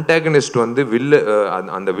ஒரு ஆன்டாகனிஸ்ட் வந்து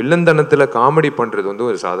அந்த வில்லந்தனத்தில் காமெடி பண்ணுறது வந்து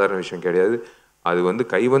ஒரு சாதாரண விஷயம் கிடையாது. அது வந்து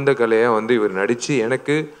கைவந்த கலையாக வந்து இவர் நடித்து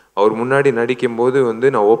எனக்கு அவர் முன்னாடி நடிக்கும்போது வந்து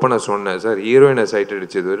நான் ஓப்பனாக சொன்னேன், சார் ஹீரோயினை சைட்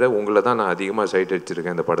அடித்ததை விட உங்களை தான் நான் அதிகமாக சைட்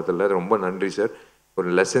அடிச்சிருக்கேன் இந்த படத்தில், ரொம்ப நன்றி சார். ஒரு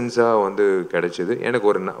லெசன்ஸாக வந்து கிடைச்சிது. எனக்கு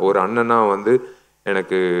ஒரு அண்ணனாக வந்து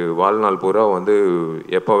எனக்கு வாழ்நாள் பூரா வந்து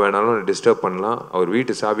எப்போ வேணாலும் டிஸ்டர்ப் பண்ணலாம். அவர்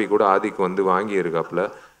வீட்டு சாவி கூட ஆதிக்கு வந்து வாங்கியிருக்காப்புல.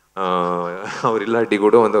 அவர் இல்லாட்டி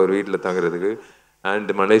கூட வந்து அவர் வீட்டில் தங்குறதுக்கு.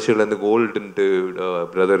 அண்ட் மலேசியாவிலேருந்து கோல்டுன்ட்டு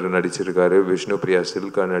பிரதர் நடிச்சிருக்காரு, விஷ்ணு பிரியா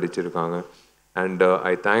சில்கா நடிச்சிருக்காங்க. And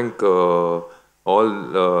I thank all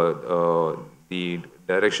the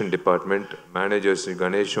direction department managers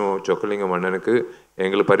கணேஷும் Chockalingam அண்ணனுக்கு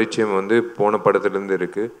எங்களுக்கு பரிச்சயம் வந்து போன படத்துலேருந்து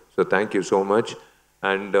இருக்குது. So thank you so much.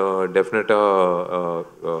 And டெஃபினட்டாக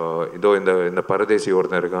இதோ இந்த பரதேசி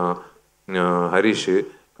ஒருத்தன் இருக்கான் ஹரிஷு,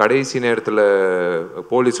 கடைசி நேரத்தில்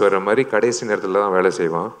போலீஸ் வர்ற மாதிரி கடைசி நேரத்தில் தான் வேலை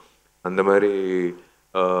செய்வான். அந்த மாதிரி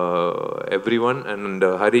எவ்ரி ஒன். அண்ட்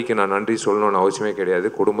ஹரிக்கு நான் நன்றி சொல்லணும்னு அவசியமே கிடையாது,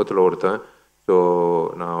 குடும்பத்தில் ஒருத்தன். ஸோ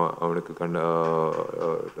நான் அவனுக்கு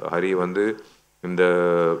ஹரி வந்து இந்த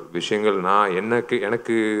விஷயங்கள் நான்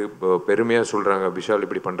எனக்கு பெருமையாக சொல்கிறாங்க விஷால்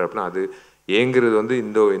இப்படி பண்ணுறப்பனா அது ஏங்கிறது வந்து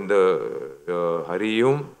இந்த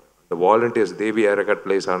ஹரியும் இந்த வாலண்டியர்ஸ் தேவி ஏரகட்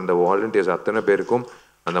பிளேஸ் அந்த வாலண்டியர்ஸ் அத்தனை பேருக்கும்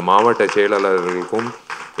அந்த மாவட்ட செயலாளர்களுக்கும்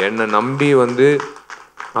என்னை நம்பி வந்து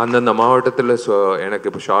அந்தந்த மாவட்டத்தில் எனக்கு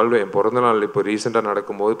இப்போ ஷால்வே என் பிறந்தநாள் இப்போ ரீசெண்டாக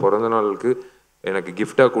நடக்கும்போது பிறந்தநாளுக்கு எனக்கு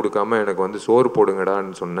கிஃப்டாக கொடுக்காம எனக்கு வந்து சோறு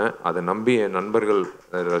போடுங்கடான்னு சொன்னேன். அதை நம்பி என் நண்பர்கள்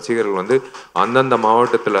ரசிகர்கள் வந்து அந்தந்த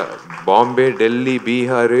மாவட்டத்தில் பாம்பே, டெல்லி,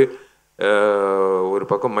 பீகார், ஒரு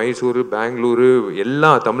பக்கம் மைசூர், பெங்களூரு,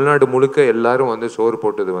 எல்லாம் தமிழ்நாடு முழுக்க எல்லாரும் வந்து சோறு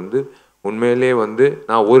போட்டது வந்து உண்மையிலே வந்து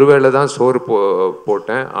நான் ஒரு வேளை தான் சோறு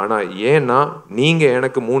போட்டேன். ஆனால் ஏன்னா நீங்கள்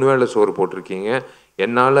எனக்கு 3 வேளை சோறு போட்டிருக்கீங்க.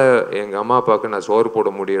 என்னால் எங்கள் அம்மா அப்பாவுக்கு நான் சோறு போட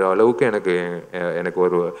முடிகிற அளவுக்கு எனக்கு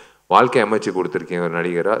ஒரு வாழ்க்கை அமைச்சு கொடுத்துருக்கீங்க ஒரு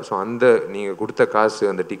நடிகராக. ஸோ அந்த நீங்கள் கொடுத்த காசு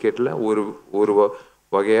அந்த டிக்கெட்டில் ஒரு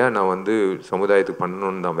வகையாக நான் வந்து சமுதாயத்துக்கு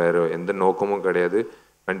பண்ணணுன்னு தான், வேறு எந்த நோக்கமும் கிடையாது.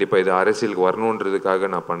 கண்டிப்பாக இது அரசியலுக்கு வரணுன்றதுக்காக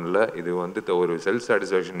நான் பண்ணல. இது வந்து ஒரு செல்ஃப்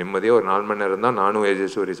சாட்டிஸ்ஃபேக்ஷன், நிம்மதியாக ஒரு 4 மணி நேரம் தான் நானும்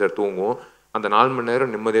ஏஜேஸ்வரி சார் தூங்குவோம். அந்த 4 மணி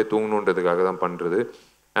நேரம் நிம்மதியாக தூங்கணுன்றதுக்காக தான் பண்ணுறது.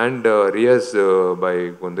 அண்ட் ரியாஸ்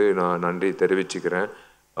பைக்கு வந்து நான் நன்றி தெரிவிச்சுக்கிறேன்.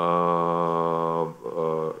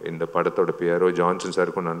 இந்த படத்தோட பிஆர்ஓ ஜான்சன்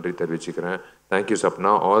சாருக்கும் நன்றி தெரிவிச்சுக்கிறேன். Thank you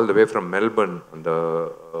Sapna, all the way from Melbourne. அந்த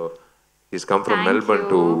he's come from Melbourne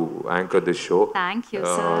to anchor this show. Thank you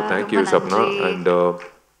sir. Thank you Sapna. And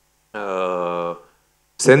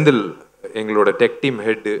Senthil எங்களோட டெக் டீம்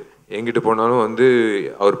ஹெட்டு, எங்கிட்ட போனாலும் வந்து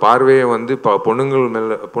அவர் பார்வையை வந்து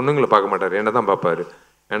பொண்ணுங்களை பார்க்க மாட்டார், என்ன தான் பார்ப்பார்.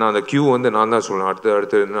 ஏன்னா அந்த கியூ வந்து நான் தான் சொல்லணும்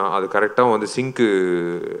அடுத்து அது கரெக்டாக வந்து சிங்க்கு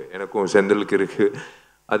எனக்கும் செந்திலுக்கு இருக்குது.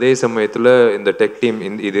 அதே சமயத்தில் இந்த டெக் டீம்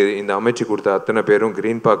இந்த அமைச்சு கொடுத்த அத்தனை பேரும்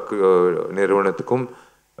கிரீன் பார்க் நிறுவனத்துக்கும்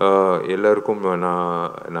எல்லாருக்கும்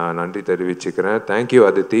நான் நன்றி தெரிவிச்சுக்கிறேன். Thank you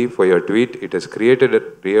Aditi for your tweet. It has created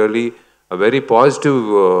really a very positive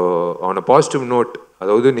on a positive note.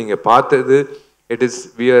 அதாவது நீங்கள் பார்த்தது it is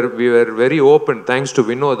we are very open thanks to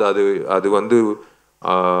Vinod. அது வந்து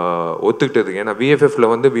ஒத்துக்கிட்டதுக்கு. ஏன்னா விஎஃப்எஃப்ல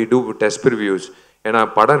வந்து வி டூ டெஸ்ட் ரிவ்யூஸ். ஏன்னா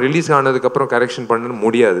படம் ரிலீஸ் ஆனதுக்கப்புறம் கரெக்ஷன் பண்ண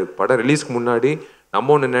முடியாது. படம் ரிலீஸ்க்கு முன்னாடி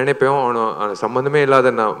நம்ம ஒன்று நினைப்போம், சம்மந்தமே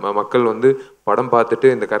இல்லாத மக்கள் வந்து படம் பார்த்துட்டு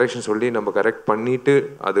இந்த கரெக்ஷன் சொல்லி நம்ம கரெக்ட் பண்ணிவிட்டு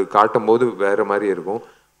அது காட்டும் போது வேறு மாதிரி இருக்கும்.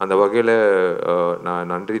 அந்த வகையில் நான்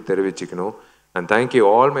நன்றி தெரிவிச்சுக்கணும். And thank you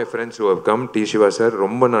all my friends who have come. D Siva sir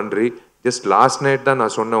ரொம்ப நன்றி. ஜஸ்ட் லாஸ்ட் நைட் தான்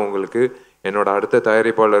நான் சொன்னேன் உங்களுக்கு, என்னோட அடுத்த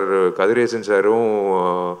தயாரிப்பாளர் கதிரேசன் சாரும்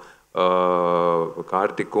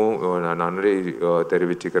கார்த்திக்கும் நான் நன்றி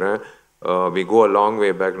தெரிவிச்சுக்கிறேன். We go a long way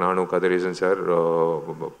back. நானும் கதிரேசன் சார்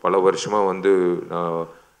பல வருஷமாக வந்து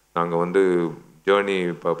நாங்கள் வந்து journey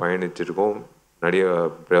பயணிச்சிருக்கோம்,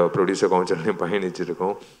 producer கவுன்சிலையும்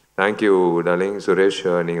பயணிச்சிருக்கோம். Thank you darling Suresh,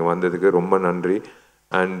 நீங்கள் வந்ததுக்கு ரொம்ப நன்றி.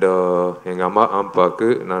 அண்ட் எங்கள் அம்மா அப்பாவுக்கு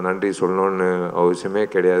நான் நன்றி சொல்லணுன்னு அவசியமே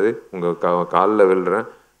கிடையாது, உங்கள் காலில் விழுறேன்.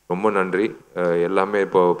 ரொம்ப நன்றி. எல்லாமே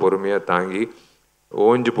இப்போ பொறுமையாக தாங்கி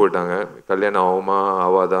ஓஞ்சு போயிட்டாங்க. கல்யாணம் ஆகுமா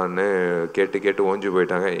ஆவாதான்னு கேட்டு ஓஞ்சு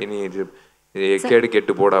போயிட்டாங்க. இனி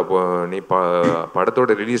கேட்டு போடா நீ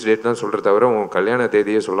படத்தோட ரிலீஸ் டேட் தான் சொல்கிற தவிர உன் கல்யாண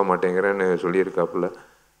தேதியே சொல்ல மாட்டேங்கிறேன்னு சொல்லியிருக்காப்புல.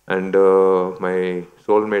 அண்ட் மை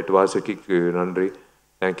சோல்மேட் வாசுகிக்கு நன்றி.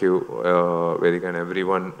 Thank you வெரிகன் every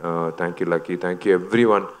one. Thank you lucky. Thank you every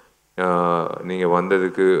one. நீங்கள்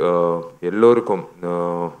வந்ததுக்கு எல்லோருக்கும்,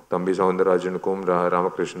 தம்பி சவுந்தரராஜனுக்கும்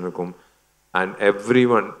ராமகிருஷ்ணனுக்கும் and every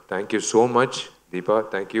one thank you so much. Deepa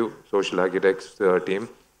thank you, social architects team.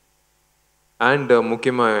 And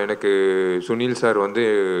முக்கியமாக எனக்கு சுனில் சார் வந்து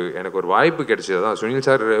எனக்கு ஒரு வாய்ப்பு கிடைச்சது தான். சுனில்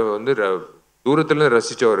சார் வந்து தூரத்துலேருந்து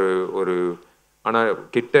ரசித்த ஒரு ஆனால்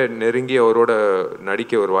கிட்ட நெருங்கி அவரோட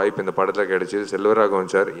நடிக்க ஒரு வாய்ப்பு இந்த படத்தில் கிடைச்சிது.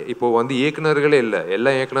 செல்வராகவன் சார் இப்போது வந்து இயக்குநர்களே இல்லை,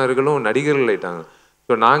 எல்லா இயக்குநர்களும் நடிகர்கள் ஆயிட்டாங்க.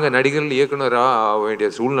 ஸோ நாங்கள் நடிகர்கள் இயக்குனராக ஆக வேண்டிய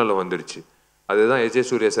சூழ்நிலை வந்துடுச்சு. அதுதான் எஜே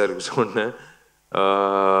சூர்யா சாருக்கு சொன்னேன்.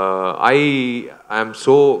 I am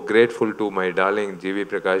so grateful to my darling G.V.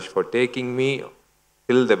 Prakash for taking me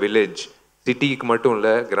till the village சிட்டிக்கு மட்டும்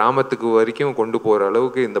இல்லை கிராமத்துக்கு வரைக்கும் கொண்டு போகிற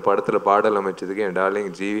அளவுக்கு இந்த படத்தில் பாடல் அமைச்சதுக்கு என் டார்லிங்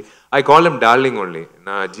ஜிவி. ஐ கால் எம் டார்லிங் ஒன்லி.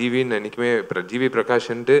 நான் ஜிவின்னு என்றைக்குமே ஜிவி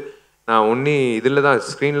பிரகாஷ்ன்ட்டு நான் ஒன்றி இதில் தான்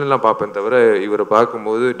ஸ்க்ரீன்லலாம் பார்ப்பேன் தவிர இவரை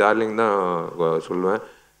பார்க்கும்போது டார்லிங் தான் சொல்லுவேன்.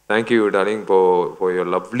 Thank you darling for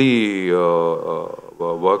your lovely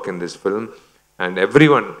work in this film and every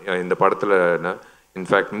one இந்த படத்தில்.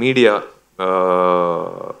 இன்ஃபேக்ட் மீடியா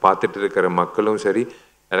பார்த்துட்டு இருக்கிற மக்களும் சரி,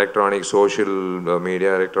 electronic social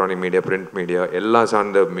media, electronic media, print media எல்லாம்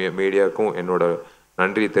சார்ந்த மீடியாவுக்கும் என்னோட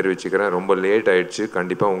நன்றி தெரிவிச்சுக்கிறேன். ரொம்ப லேட் ஆயிடுச்சு,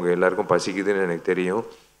 கண்டிப்பாக உங்கள் எல்லாருக்கும் பசிக்குதுன்னு எனக்கு தெரியும்.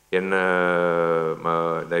 என்ன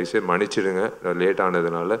தயவுசெய்து மன்னிச்சிடுங்க லேட்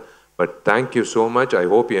ஆனதுனால. But thank you so much. I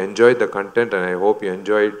hope you enjoy the content and I hope you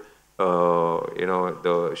enjoyed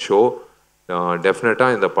the show.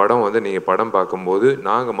 டெஃபினட்டாக இந்த படம் வந்து நீங்கள் படம் பார்க்கும்போது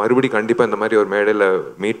நாங்கள் மறுபடியும் கண்டிப்பாக இந்த மாதிரி ஒரு மேடையில்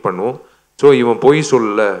மீட் பண்ணுவோம். ஸோ இவன் பொய்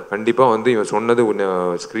சொல்லலை, கண்டிப்பாக வந்து இவன் சொன்னது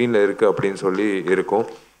ஸ்க்ரீனில் இருக்குது அப்படின்னு சொல்லி இருக்கும்.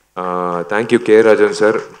 Thank you K Rajan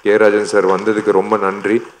sir. K Rajan sir வந்ததுக்கு ரொம்ப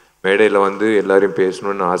நன்றி. மேடையில் வந்து எல்லாரையும்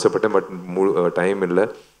பேசணுன்னு ஆசைப்பட்டேன், பட் டைம் இல்லை.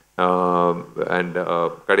 அண்ட்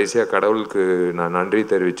கடைசியாக கடவுளுக்கு நான் நன்றி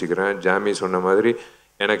தெரிவிச்சுக்கிறேன். ஜாமி சொன்ன மாதிரி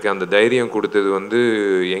எனக்கு அந்த தைரியம் கொடுத்தது வந்து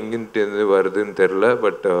எங்கிட்டேருந்து வருதுன்னு தெரில.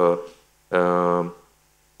 பட்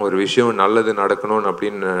ஒரு விஷயம் நல்லது நடக்கணும்னு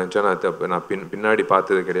அப்படின்னு நினச்சா நான் பின்னாடி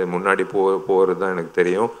பார்த்தது கிடையாது, முன்னாடி போகிறது தான் எனக்கு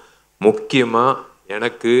தெரியும். முக்கியமாக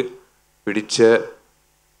எனக்கு பிடிச்ச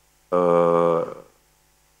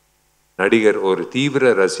நடிகர், ஒரு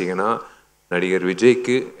தீவிர ரசிகனாக நடிகர்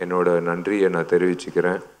விஜய்க்கு என்னோட நன்றியை நான்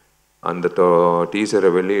தெரிவிச்சுக்கிறேன். அந்த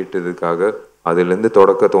டீசரை வெளியிட்டதுக்காக அதுலேருந்து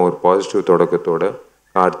ஒரு பாசிட்டிவ் தொடக்கத்தோட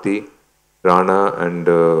கார்த்தி, ராணா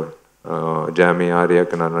அண்டு ஜாமி,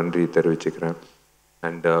 ஆர்யாவுக்கு நான் நன்றி தெரிவிச்சுக்கிறேன்.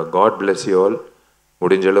 And God bless you all.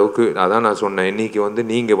 முடிஞ்ச அளவுக்கு அதான் நான் சொன்னேன், இன்றைக்கி வந்து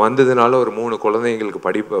நீங்கள் வந்ததுனால ஒரு 3 குழந்தைங்களுக்கு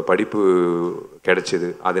படிப்பு கிடச்சிது.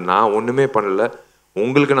 அது நான் ஒன்றுமே பண்ணலை,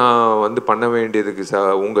 உங்களுக்கு நான் வந்து பண்ண வேண்டியதுக்கு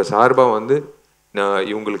உங்கள் சார்பாக வந்து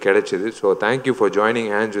இவங்களுக்கு கிடைச்சிது. So thank you for joining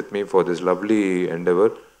hands with me for this lovely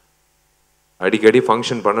Endeavour. அடிக்கடி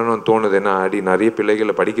ஃபங்க்ஷன் பண்ணணும்னு தோணுது, ஏன்னா நிறைய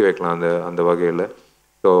பிள்ளைகளை படிக்க வைக்கலாம் அந்த வகையில்.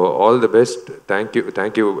 So all the best.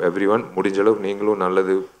 Thank you every one. முடிஞ்ச அளவுக்கு நீங்களும்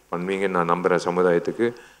நல்லது பண்ணுவீங்கன்னு நான் நம்புகிறேன் சமுதாயத்துக்கு.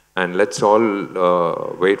 And let's all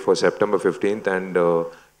wait for September 15th and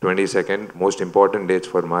 22nd, most important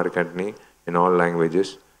dates for Mark Antony in all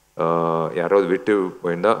languages. யாராவது விட்டு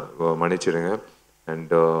போயிருந்தால் மன்னிச்சிடுங்க.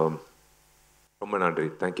 அண்ட் ரொம்ப நன்றி.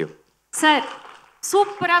 Thank you sir.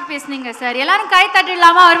 சூப்பராக பேசுனீங்க சார். எல்லாரும் கை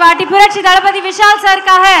தட்டிடலாமா ஒரு வாட்டி புரட்சி தளபதி விஷால்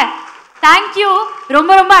சாருக்காக? தேங்க்யூ.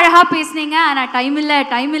 ரொம்ப ரொம்ப அழகாக பேசுனீங்க. ஆனால்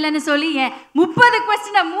டைம் இல்லைன்னு சொல்லி 30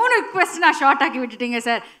 கொஸ்டினை 3 கொஸ்டினாக ஷார்ட் ஆக்கி விட்டுட்டீங்க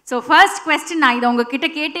சார். ஸோ ஃபர்ஸ்ட் கொஸ்டின் நான் இதை உங்ககிட்ட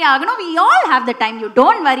கேட்டே ஆகணும். We all have the time, you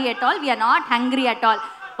don't worry at all, we are not hungry at all.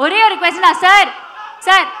 ஒரே ஒரு கொஸ்டினா sir?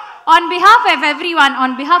 Sir, on behalf of every one,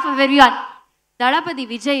 Thalapathy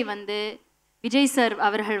Vijay sir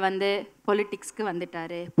அவர்கள் வந்து பொலிட்டிக்ஸ்க்கு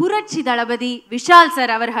வந்துட்டாரு. புரட்சி தளபதி விஷால்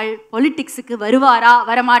சார் அவர்கள் பொலிட்டிக்ஸுக்கு வருவாரா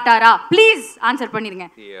வரமாட்டாரா? ப்ளீஸ் ஆன்சர் பண்ணிருங்க.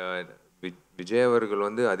 விஜய் அவர்கள்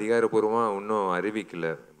வந்து அதிகாரப்பூர்வமாக இன்னும் அறிவிக்கல,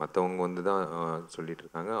 மற்றவங்க வந்து தான் சொல்லிட்டு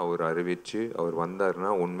இருக்காங்க. அவர் அறிவித்து அவர்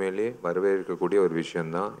வந்தாருன்னா உண்மையிலே வரவேற்கக்கூடிய ஒரு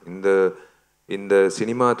விஷயந்தான். இந்த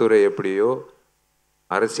சினிமா துறை எப்படியோ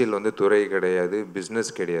அரசியல் வந்து துறை கிடையாது,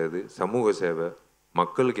 பிஸ்னஸ் கிடையாது, சமூக சேவை.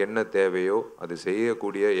 மக்களுக்கு என்ன தேவையோ அது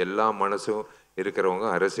செய்யக்கூடிய எல்லா மனசும் இருக்கிறவங்க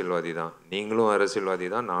அரசியல்வாதி தான். நீங்களும் அரசியல்வாதி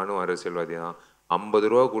தான், நானும் அரசியல்வாதி தான். 50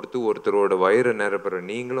 ரூபா கொடுத்து ஒருத்தரோட வயிறு நிரப்புற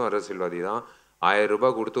நீங்களும் அரசியல்வாதி தான். 1000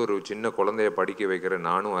 ரூபாய் கொடுத்து ஒரு சின்ன குழந்தைய படிக்க வைக்கிற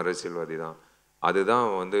நானும் அரசியல்வாதி தான். அதுதான்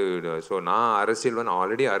வந்து ஸோ நான்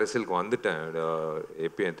ஆல்ரெடி அரசியலுக்கு வந்துட்டேன்.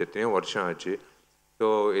 எப்போ எத்தனையோ வருஷம் ஆச்சு. ஸோ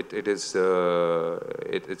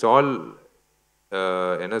இட்ஸ் ஆல்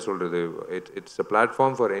என்ன சொல்கிறது, it's a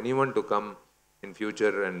platform for any one to come in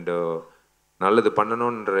future and நல்லது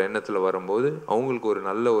பண்ணணுன்ற எண்ணத்தில் வரும்போது அவங்களுக்கு ஒரு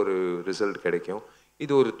நல்ல ஒரு ரிசல்ட் கிடைக்கும்.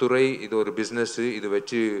 இது ஒரு துறை, இது ஒரு பிஸ்னஸ்ஸு, இது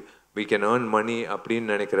வச்சு we can earn money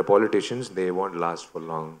அப்படின்னு நினைக்கிற politicians, they won't last for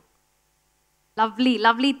long.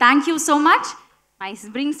 Lovely. Thank you so much. Nice.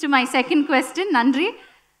 Brings to my second question. நன்றி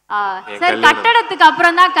சார். கட்டடத்துக்கு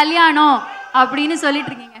அப்புறம் தான் கல்யாணம் அப்படின்னு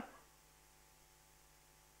சொல்லிட்டு இருக்கீங்க.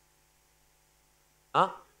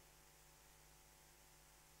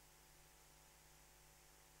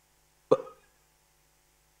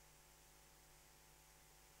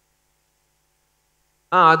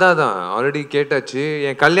 அதான் ஆல்ரெடி கேட்டாச்சு.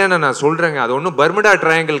 என் கல்யாணம் நான் சொல்கிறேங்க, அது ஒன்றும் பர்முடா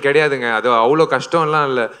ட்ரையாங்கிள் கிடையாதுங்க. அது அவ்வளோ கஷ்டம்லாம்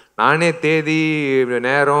இல்லை. நானே தேதி,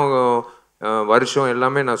 நேரம், வருஷம்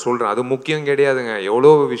எல்லாமே நான் சொல்கிறேன். அது முக்கியம் கிடையாதுங்க.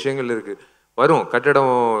 எவ்வளோ விஷயங்கள் இருக்குது. வரும்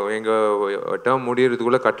கட்டடம், எங்கள் டேர்ம்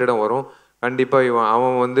முடியறதுக்குள்ளே கட்டடம் வரும். கண்டிப்பாக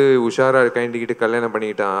அவன் வந்து உஷாராக கைண்டிக்கிட்டு கல்யாணம்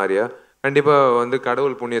பண்ணிக்கிட்டான் ஆர்யா. கண்டிப்பாக வந்து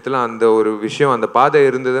கடவுள் புண்ணியத்தில் அந்த ஒரு விஷயம் அந்த பாதை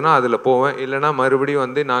இருந்ததுன்னா அதில் போவேன். இல்லைனா மறுபடியும்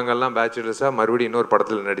வந்து நாங்கள்லாம் பேச்சுலர்ஸாக மறுபடியும் இன்னொரு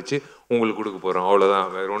படத்தில் நடித்து உங்களுக்கு கொடுக்க போகிறோம்,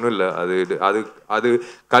 அவ்வளோதான், வேறு ஒன்றும் இல்லை. அது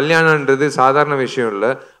கல்யாணன்றது சாதாரண விஷயம்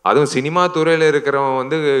இல்லை. அதுவும் சினிமா துறையில் இருக்கிறவன்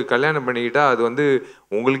வந்து கல்யாணம் பண்ணிக்கிட்டா அது வந்து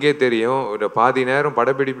உங்களுக்கே தெரியும், ஒரு பாதி நேரம்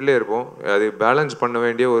படப்பிடிப்பிலே இருப்போம். அது பேலன்ஸ் பண்ண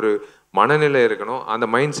வேண்டிய ஒரு மனநிலை இருக்கணும். அந்த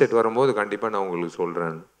மைண்ட் செட் வரும்போது கண்டிப்பாக நான் உங்களுக்கு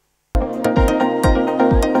சொல்கிறேன்.